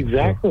whole thing.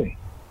 Exactly.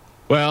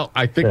 Well,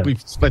 I think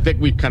we've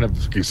kind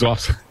of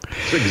exhausted.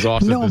 No, this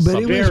but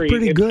subject. it was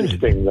pretty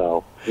good.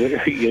 Though.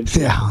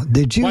 Yeah.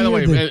 Did you? By the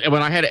way,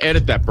 when I had to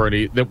edit that,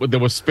 Bernie, there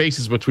was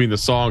spaces between the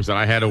songs, and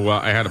I had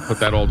to put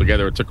that all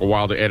together. It took a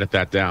while to edit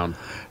that down.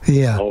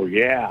 Yeah. Oh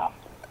yeah.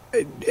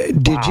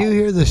 Did you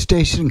hear the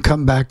station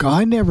come back on?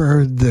 I never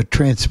heard the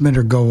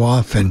transmitter go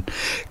off and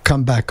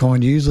come back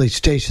on. Usually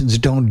stations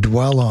don't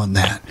dwell on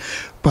that,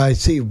 but I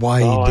see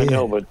why he did. I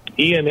know, but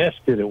ENS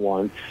did it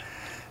once.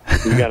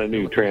 We got a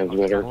new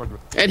transmitter.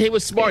 And he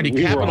was smart. He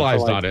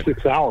capitalized on it.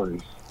 6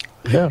 hours.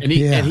 Yeah. And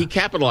he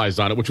capitalized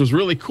on it, which was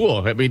really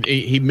cool. I mean,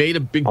 he made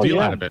a big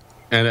deal out of it.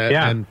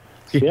 And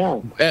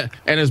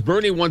as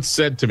Bernie once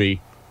said to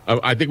me,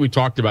 I think we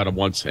talked about him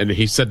once, and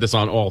he said this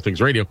on All Things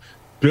Radio,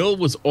 Bill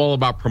was all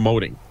about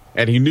promoting,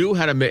 and he knew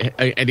how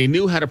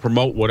to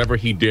promote whatever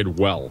he did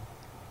well.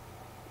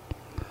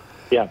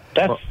 Yeah,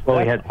 that's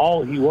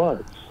all he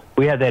was.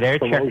 We had that air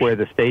check where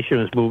the station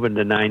was moving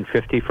to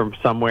 950 from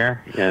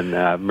somewhere, and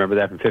remember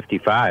that from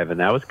 55, and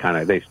that was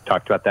they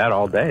talked about that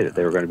all day, that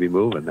they were going to be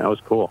moving. That was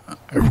cool.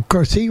 Of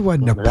course, he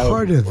wasn't a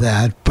part of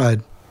that, but...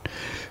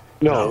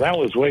 No, that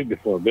was way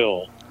before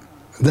Bill.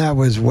 That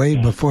was way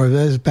before.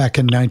 That was back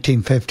in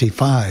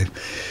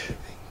 1955.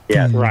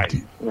 Yeah, right.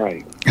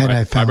 And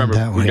I found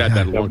that one. We got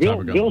that a long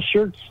time ago. Bill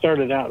Shirk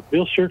started out at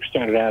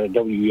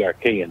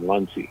WERK in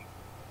Muncie,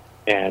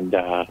 and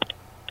that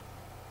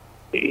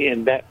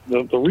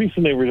the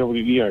reason they were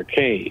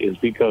WERK is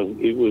because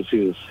it was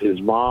his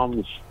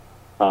mom's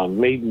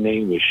maiden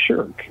name was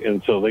Shirk,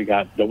 and so they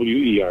got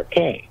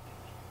WERK,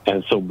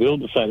 and so Bill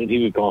decided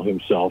he would call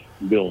himself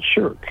Bill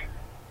Shirk,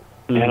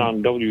 and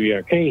on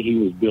WERK he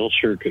was Bill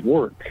Shirk at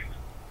work.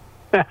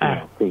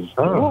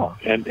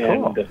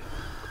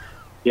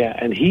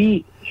 And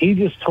he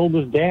just told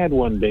his dad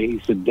one day, he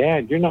said,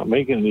 Dad, you're not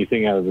making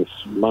anything out of this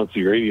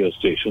Muncie radio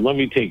station. Let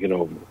me take it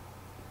over.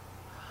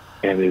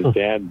 And his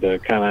dad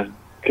kind of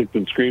kicked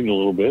and screamed a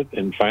little bit,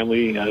 and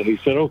finally he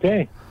said,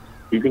 okay,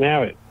 you can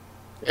have it.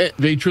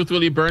 The truth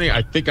with you, Bernie,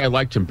 I think I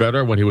liked him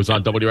better when he was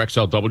on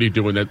WXLW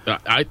doing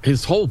that.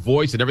 His whole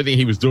voice and everything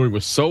he was doing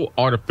was so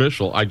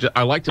artificial.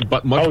 I liked him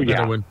much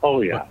better when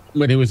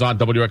he was on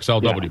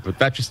WXLW. Yeah. But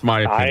that's just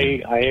my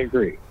opinion. I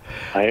agree.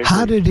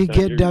 How did he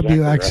get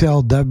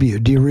WXLW?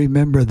 Right. Do you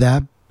remember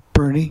that,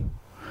 Bernie?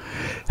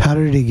 How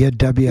did he get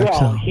WXL?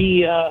 Well,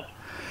 he,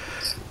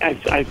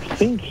 I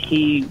think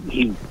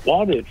he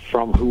bought it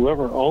from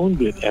whoever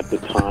owned it at the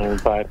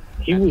time, but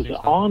he was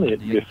on it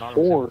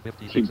before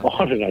he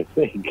bought it, I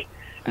think.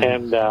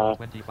 And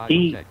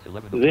he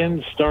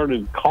then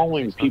started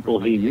calling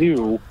people he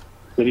knew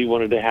that he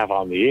wanted to have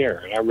on the air.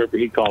 And I remember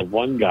he called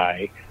one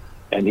guy,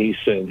 and he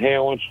said, hey, I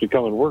want you to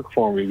come and work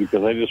for me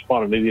because I just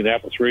bought an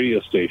Indianapolis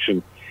radio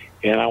station,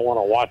 and I want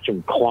to watch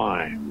them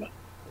climb.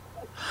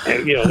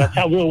 And, that's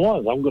how Bill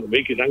was. I'm going to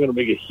make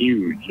it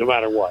huge no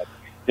matter what.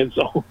 And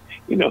so,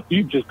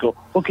 you just go,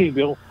 okay,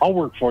 Bill, I'll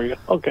work for you.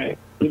 Okay.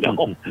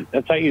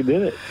 That's how you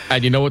did it.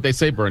 And you know what they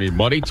say, Bernie?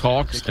 Money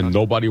talks and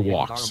nobody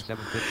walks.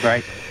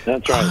 Right.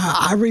 That's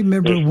right. I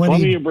remember There's when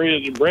plenty of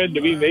bread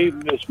to be made in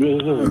this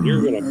business, and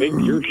you're going to make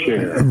your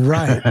share.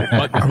 Right.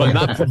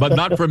 but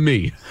not from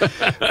me.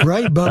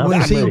 Right, but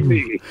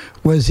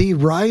was he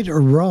right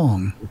or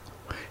wrong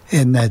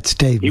in that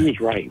statement? He was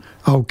right.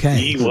 Okay.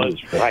 He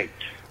was right.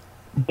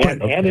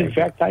 And in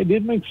fact, I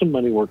did make some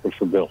money working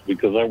for Bill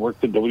because I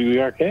worked at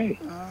WERK.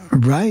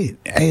 Right.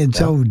 And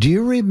so do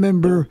you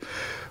remember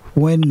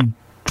when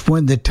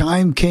the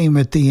time came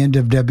at the end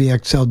of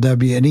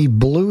WXLW and he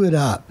blew it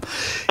up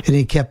and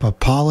he kept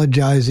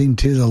apologizing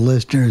to the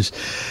listeners,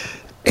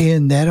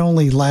 and that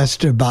only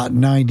lasted about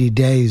 90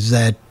 days,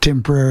 that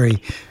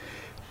temporary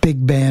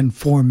big band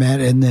format,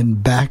 and then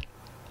back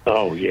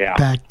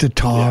to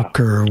talk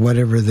or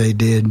whatever they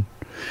did.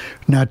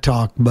 Not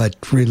talk, but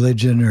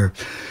religion or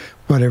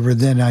whatever.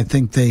 Then I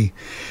think they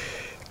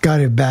got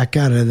it back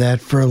out of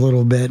that for a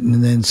little bit,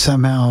 and then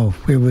somehow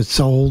it was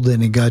sold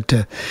and it got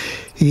to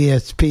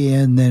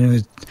ESPN.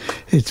 Then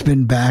it's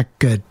been back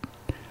at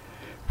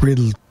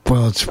it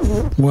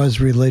was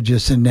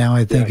religious, and now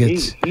I think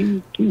he's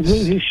in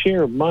his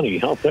share of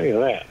money. I'll tell you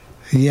that.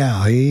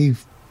 Yeah,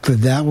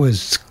 that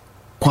was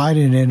quite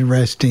an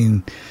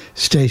interesting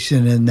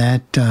station, and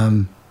that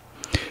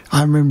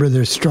I remember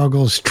their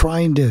struggles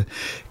trying to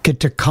get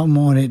to come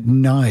on at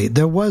night.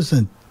 There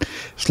wasn't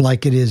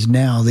like it is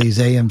now. These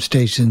AM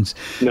stations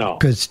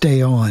could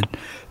stay on.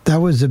 That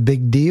was a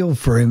big deal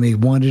for him. He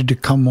wanted to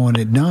come on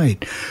at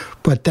night.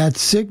 But that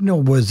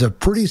signal was a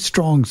pretty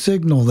strong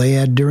signal they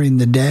had during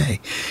the day.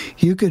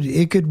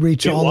 It could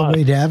reach all the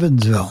way to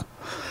Evansville.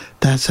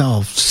 That's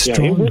how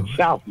strong. Yeah, it went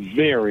south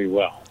very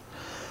well.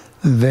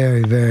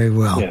 Very, very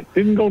well. Yeah, it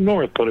didn't go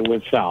north, but it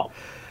went south.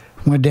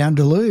 Went down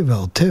to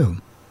Louisville too.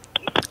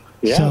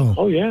 Yeah.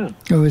 So,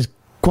 it was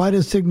quite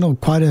a signal,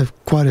 quite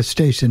a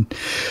station.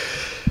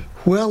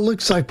 Well,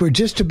 looks like we're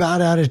just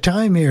about out of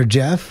time here,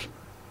 Jeff.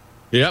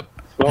 Yep.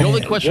 Well, the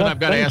only question I've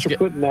got to ask you. Thanks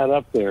for putting that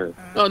up there.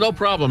 Oh, no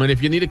problem. And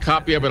if you need a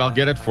copy of it, I'll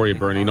get it for you,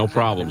 Bernie. No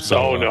problem.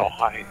 So, no,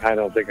 I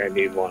don't think I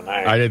need one.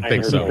 I didn't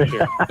think so.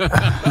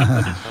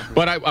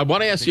 But I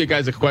want to ask you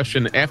guys a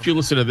question after you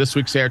listen to this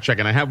week's air check,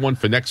 and I have one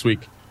for next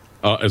week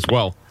as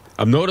well.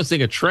 I'm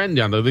noticing a trend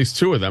down there, at least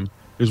two of them,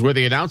 is where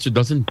the announcer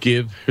doesn't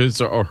give his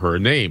or her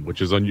name,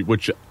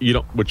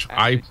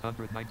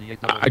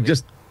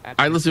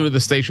 I listened to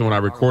the station when I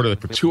recorded it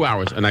for 2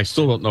 hours, and I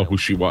still don't know who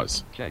she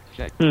was.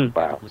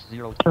 Wow.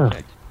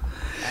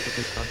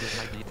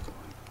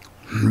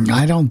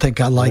 I don't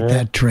think I like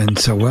that trend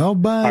so well,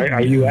 but...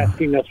 Are you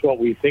asking us what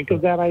we think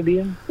of that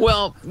idea?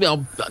 Well,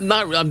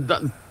 I'm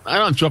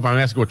not sure if I'm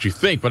asking what you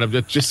think, but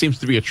it just seems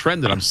to be a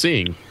trend that I'm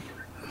seeing.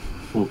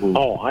 Mm-hmm.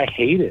 Oh, I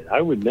hate it.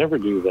 I would never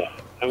do that.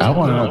 I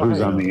want to know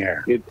who's on the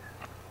air.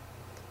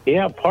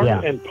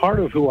 Part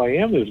of who I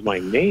am is my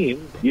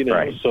name,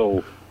 Right.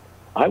 So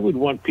I would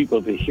want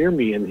people to hear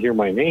me and hear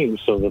my name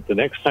so that the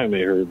next time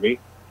they heard me,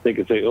 they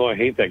could say, "Oh, I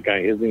hate that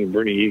guy. His name is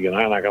Bernie Egan.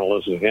 I'm not going to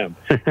listen to him."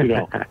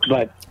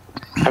 But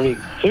I mean,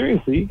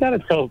 seriously, you got to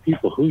tell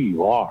people who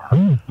you are.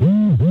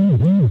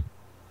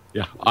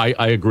 Yeah,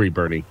 I agree,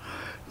 Bernie.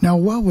 Now,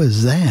 what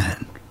was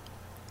that?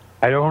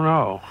 I don't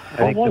know. I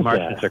think the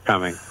Martians are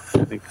coming.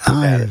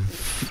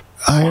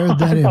 I heard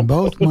that in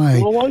both my...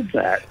 What was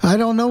that? I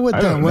don't know what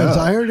that was.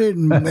 I heard it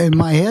in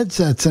my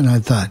headsets, and I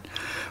thought,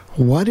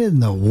 what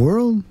in the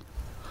world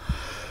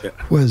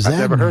was that? I've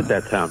never heard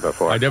that sound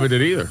before. I never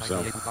did either.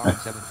 So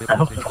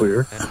That was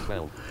weird.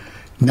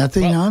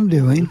 Nothing I'm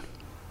doing.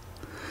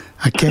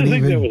 I can't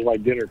think even... that was my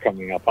dinner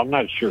coming up. I'm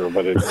not sure,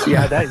 but it's...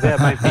 Yeah, that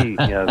might be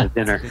the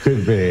dinner.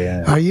 Could be.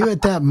 Are you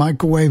at that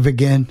microwave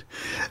again?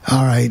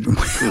 All right.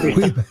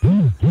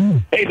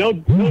 Hey, no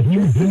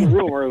truth in the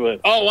rumor that...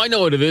 Oh, I know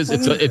what it is.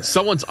 It's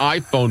someone's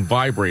iPhone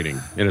vibrating,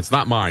 and it's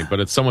not mine, but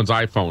it's someone's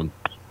iPhone.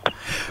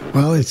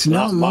 Well, it's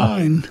not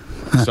mine.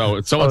 So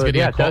it's someone's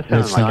getting a call. It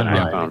does sound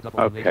like an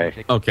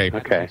iPhone.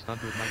 Okay.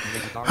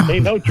 Hey,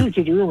 no truth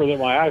to the rumor that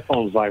my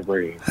iPhone's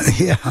vibrating.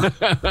 Yeah.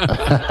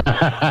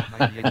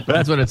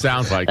 That's what it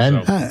sounds like.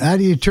 And so. how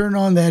do you turn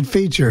on that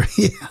feature?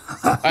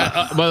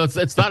 Well,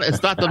 it's not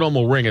the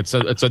normal ring. It's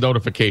a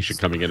notification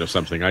coming in or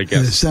something, I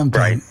guess.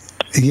 Something. Right.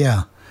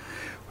 Yeah.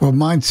 Well,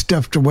 mine's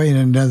stuffed away in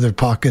another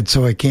pocket,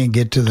 so I can't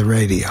get to the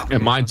radio.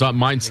 And mine's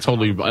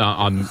totally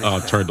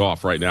turned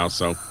off right now.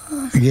 So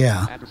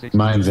yeah,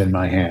 mine's in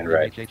my hand,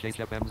 right?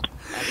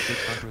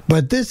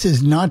 But this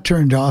is not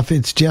turned off.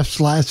 It's Jeff's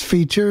last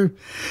feature,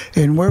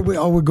 and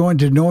we're going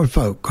to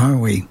Norfolk,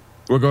 aren't we?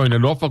 We're going to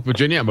Norfolk,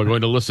 Virginia, and we're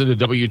going to listen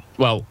to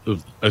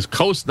as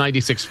Coast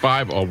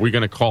 96.5, or we're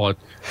going to call it,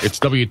 it's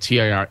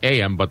WTAR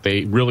AM, but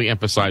they really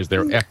emphasize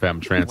their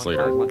FM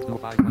translator.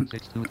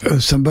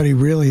 Somebody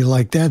really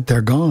like that,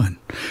 they're gone.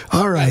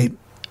 All right,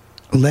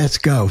 let's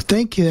go.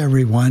 Thank you,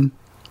 everyone.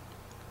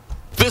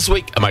 This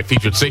week, in my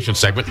featured station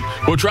segment,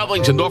 we're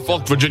traveling to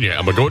Norfolk, Virginia,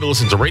 and we're going to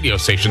listen to radio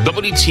station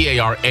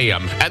WTAR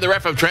AM and their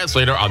FM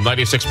translator on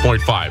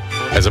 96.5.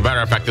 As a matter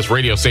of fact, this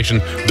radio station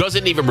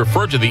doesn't even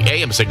refer to the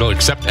AM signal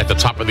except at the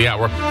top of the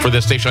hour for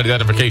their station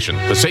identification.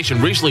 The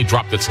station recently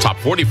dropped its top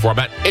 40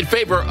 format in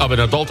favor of an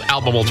adult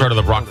album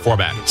alternative rock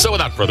format. So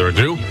without further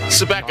ado,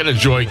 sit back and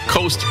enjoy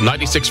Coast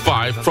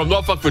 96.5 from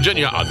Norfolk,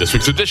 Virginia on this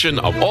week's edition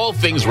of All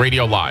Things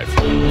Radio Live.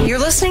 You're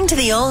listening to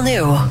the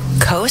all-new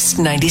Coast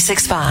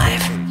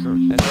 96.5.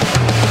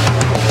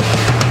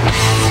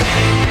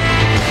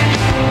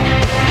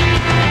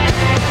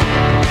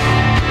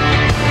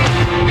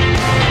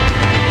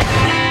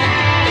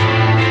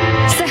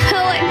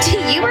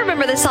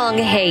 The song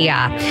Hey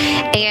Ya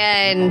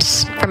and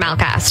from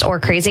Outkast or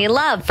Crazy in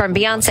Love from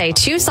Beyonce,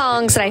 two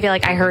songs that I feel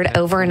like I heard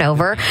over and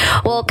over.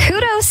 Well,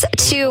 kudos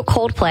to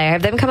Coldplay. I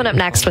have them coming up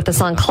next with the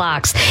song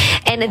Clocks,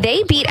 and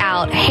they beat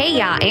out Hey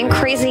Ya and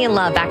Crazy in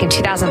Love back in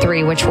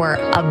 2003, which were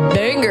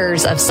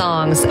bangers of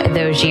songs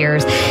those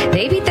years.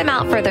 They beat them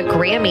out for the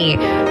Grammy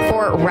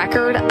for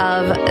Record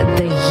of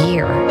the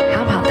Year.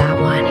 How about that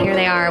one? Here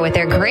they are with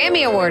their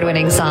Grammy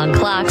Award-winning song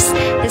Clocks.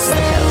 This is The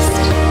Coast.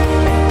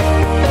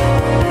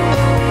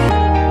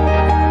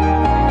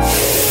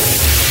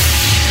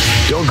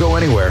 Don't go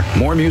anywhere.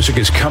 More music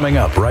is coming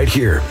up right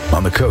here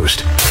on the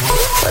Coast.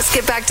 Let's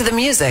get back to the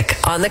music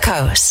on the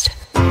Coast.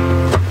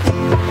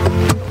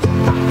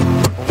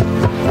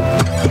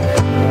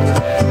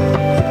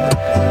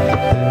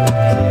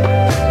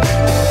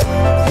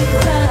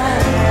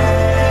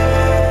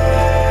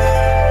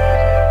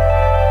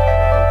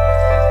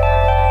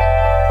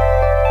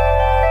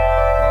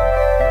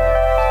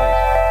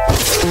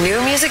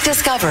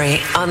 discovery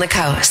on the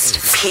coast.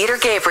 Peter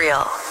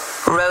Gabriel,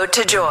 Road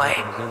to Joy.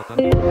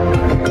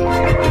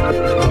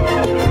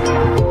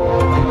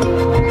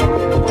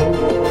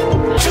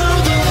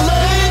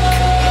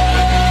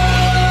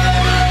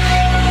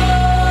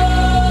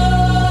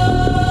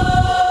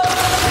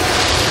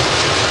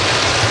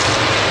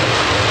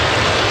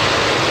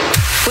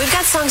 We've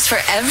got songs for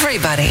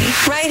everybody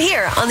right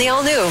here on the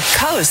all-new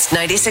Coast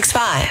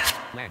 96.5.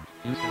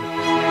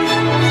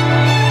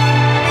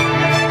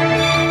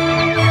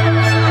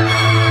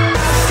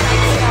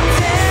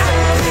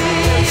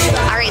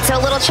 So a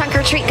little trunk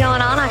or treat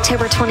going on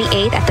October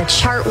 28th at the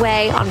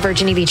Chartway on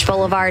Virginia Beach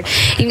Boulevard.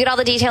 You can get all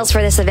the details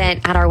for this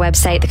event at our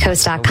website,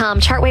 thecoast.com.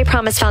 Chartway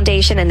Promise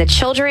Foundation and the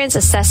Children's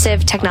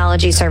Assistive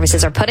Technology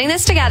Services are putting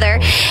this together.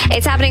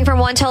 It's happening from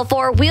 1 till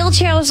 4.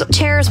 Wheelchairs,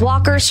 chairs,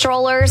 walkers,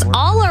 strollers,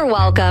 all are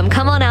welcome.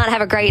 Come on out,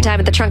 have a great time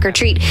at the trunk or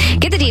treat.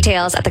 Get the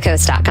details at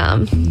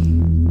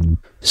thecoast.com.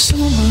 So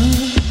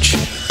much.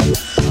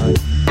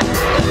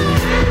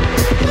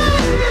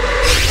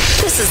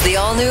 This is the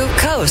all-new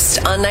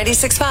Coast on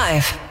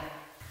 96.5.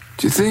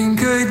 Do you think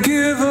I'd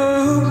give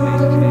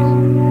up?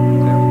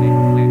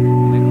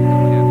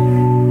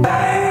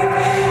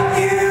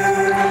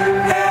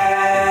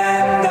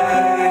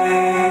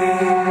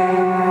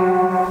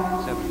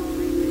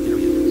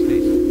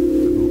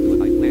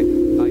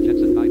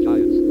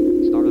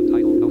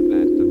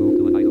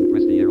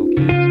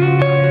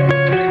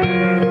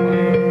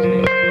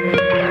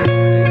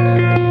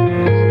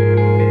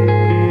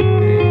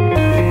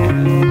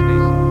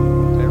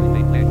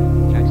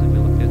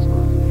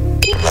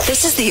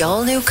 The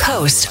all-new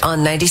Coast on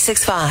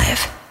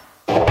 96.5.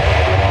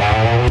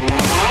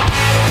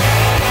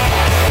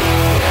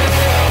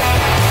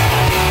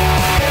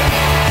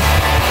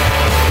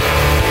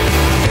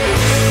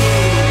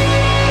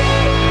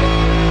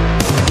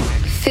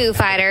 Foo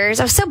Fighters.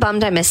 I was so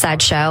bummed I missed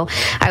that show.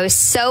 I was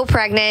so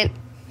pregnant.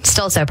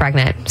 Still so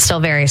pregnant. Still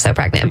very so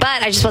pregnant.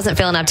 But I just wasn't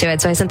feeling up to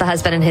it. So I sent the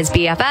husband and his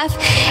BFF,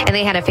 and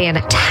they had a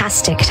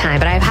fantastic time.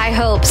 But I have high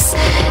hopes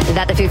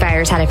that the Foo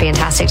Fighters had a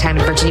fantastic time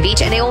in Virginia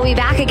Beach, and they will be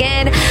back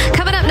again.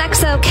 Coming up next,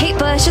 though, Kate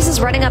Bush just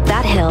is running up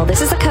that hill.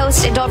 This is The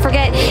Coast. And don't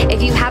forget,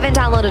 if you haven't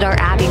downloaded our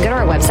app, you can go to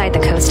our website,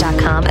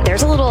 thecoast.com.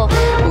 There's a little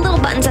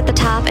buttons at the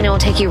top, and it will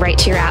take you right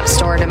to your app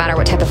store, no matter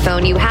what type of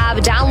phone you have.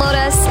 Download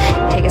us.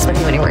 Take us with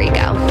you anywhere you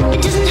go.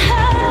 It doesn't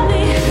hurt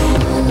me.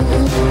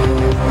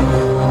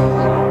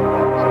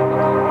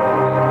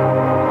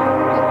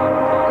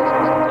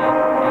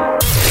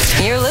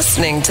 You're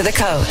listening to The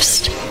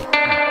Coast.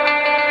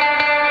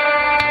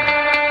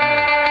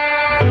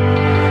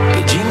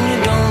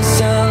 Virginia don't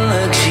sound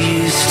like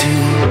she used to.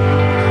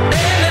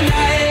 Every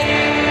night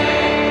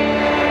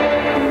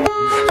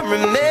I'm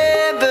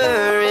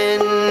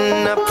remembering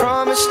I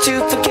promised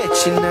to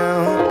forget you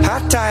now.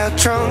 Hot tire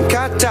trunk,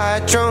 hot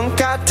tire trunk,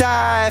 hot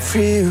tire for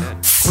you.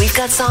 We've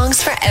got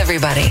songs for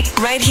everybody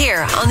right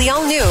here on the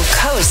all-new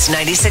Coast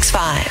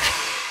 96.5.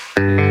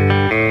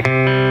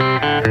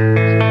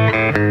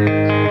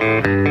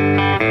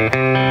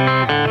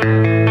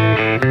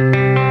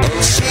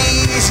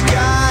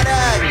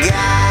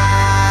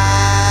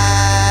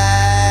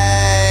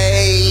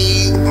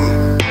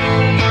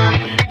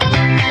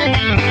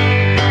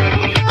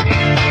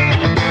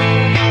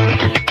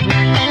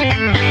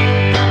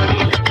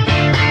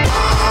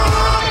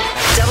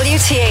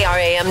 WTAR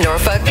AM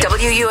Norfolk,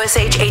 WUSH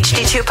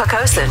HD2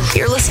 Pocosin.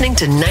 You're listening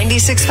to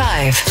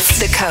 96.5,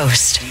 The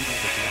Coast.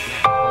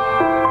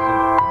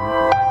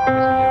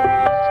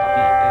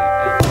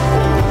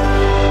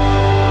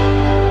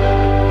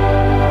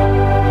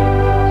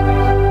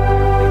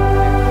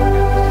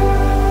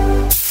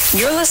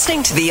 You're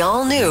listening to the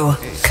all-new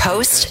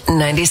Coast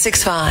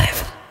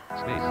 96.5.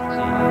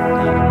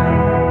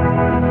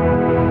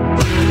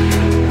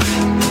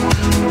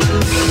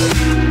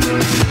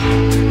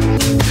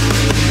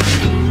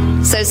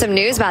 So some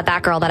news about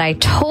that girl that I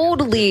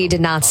totally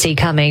did not see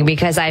coming,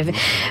 because I've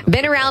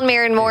been around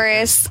Maren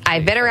Morris,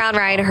 I've been around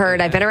Ryan Hurd,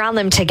 I've been around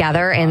them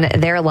together, and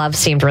their love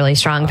seemed really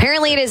strong.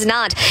 Apparently it is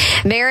not.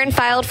 Maren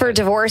filed for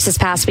divorce this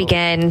past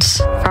weekend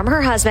from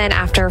her husband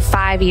after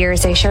 5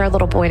 years. They share a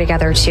little boy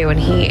together too, and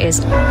he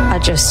is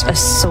just a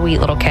sweet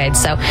little kid.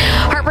 So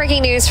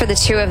heartbreaking news for the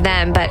two of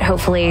them, but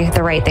hopefully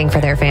the right thing for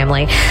their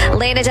family.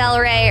 Lana Del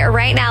Rey,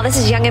 right now, this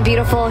is Young and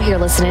Beautiful. You're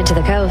listening to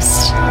The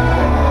Coast.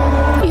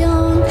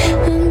 Young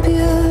and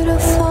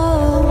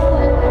beautiful.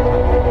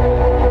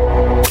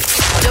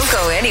 Don't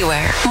go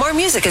anywhere. More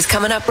music is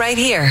coming up right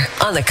here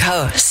on The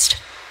Coast.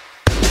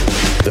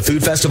 The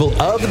food festival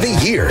of the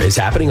year is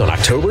happening on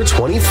October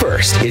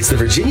 21st. It's the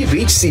Virginia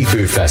Beach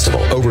Seafood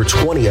Festival. Over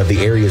 20 of the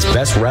area's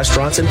best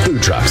restaurants and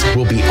food trucks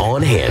will be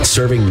on hand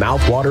serving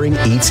mouth-watering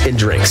eats and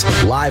drinks.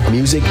 Live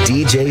music,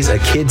 DJs, a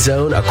kid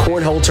zone, a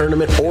cornhole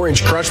tournament,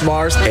 orange crush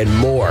bars, and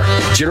more.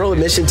 General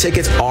admission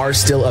tickets are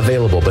still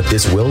available, but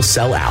this will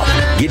sell out.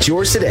 Get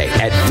yours today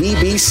at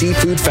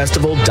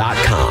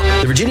vbseafoodfestival.com.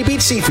 The Virginia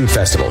Beach Seafood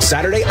Festival,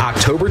 Saturday,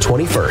 October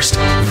 21st.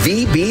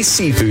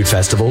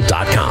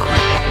 vbseafoodfestival.com.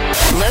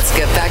 Let's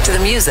get back to the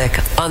music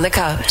on The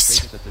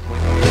Coast.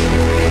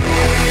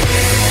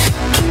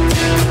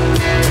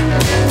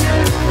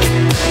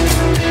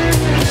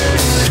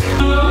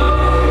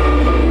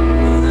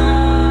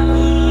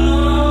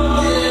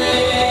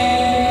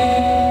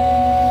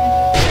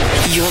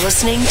 You're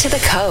listening to The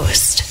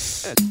Coast.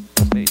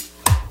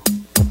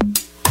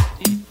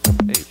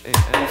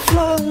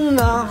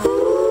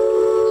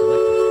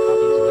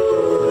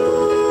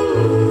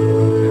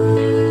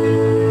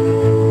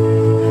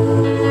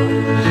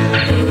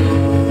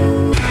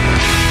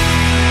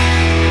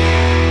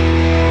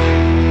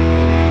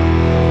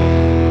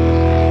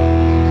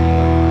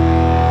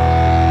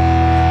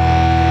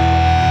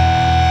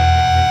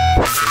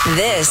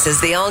 This is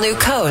the all-new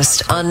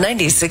Coast on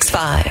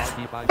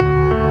 96.5.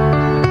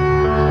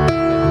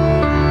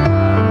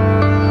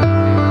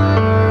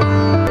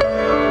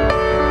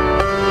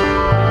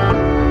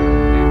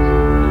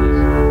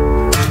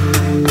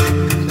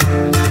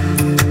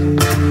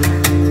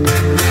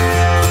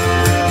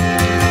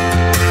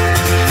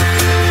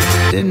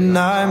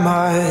 Deny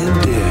my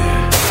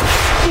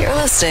dear. You're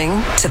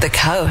listening to The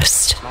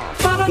Coast.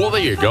 Well,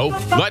 there you go.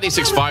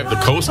 96.5 The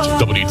Coast,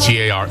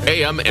 WTAR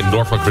AM in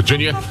Norfolk,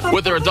 Virginia,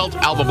 with their adult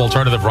album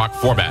alternative rock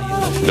format.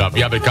 Now, if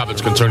you have any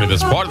comments concerning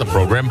this part of the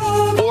program,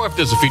 or if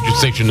there's a featured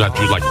station that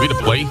you'd like me to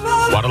play,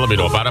 why don't let me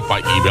know about it by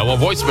email or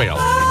voicemail.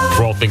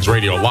 For All Things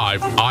Radio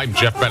Live, I'm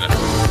Jeff Bennett.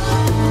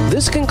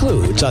 This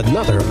concludes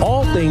another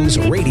All Things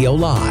Radio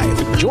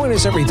Live. Join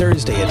us every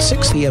Thursday at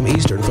 6 p.m.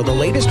 Eastern for the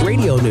latest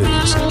radio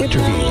news,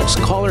 interviews,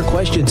 caller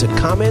questions and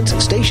comments,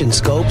 station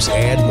scopes,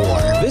 and more.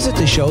 Visit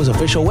the show's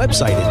official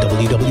website at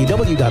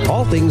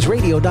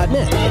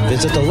www.allthingsradio.net and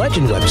visit the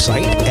Legend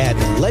website at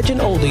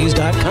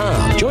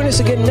legendoldies.com. Join us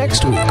again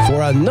next week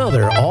for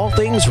another All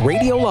Things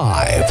Radio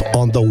Live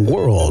on the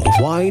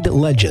Worldwide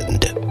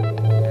Legend.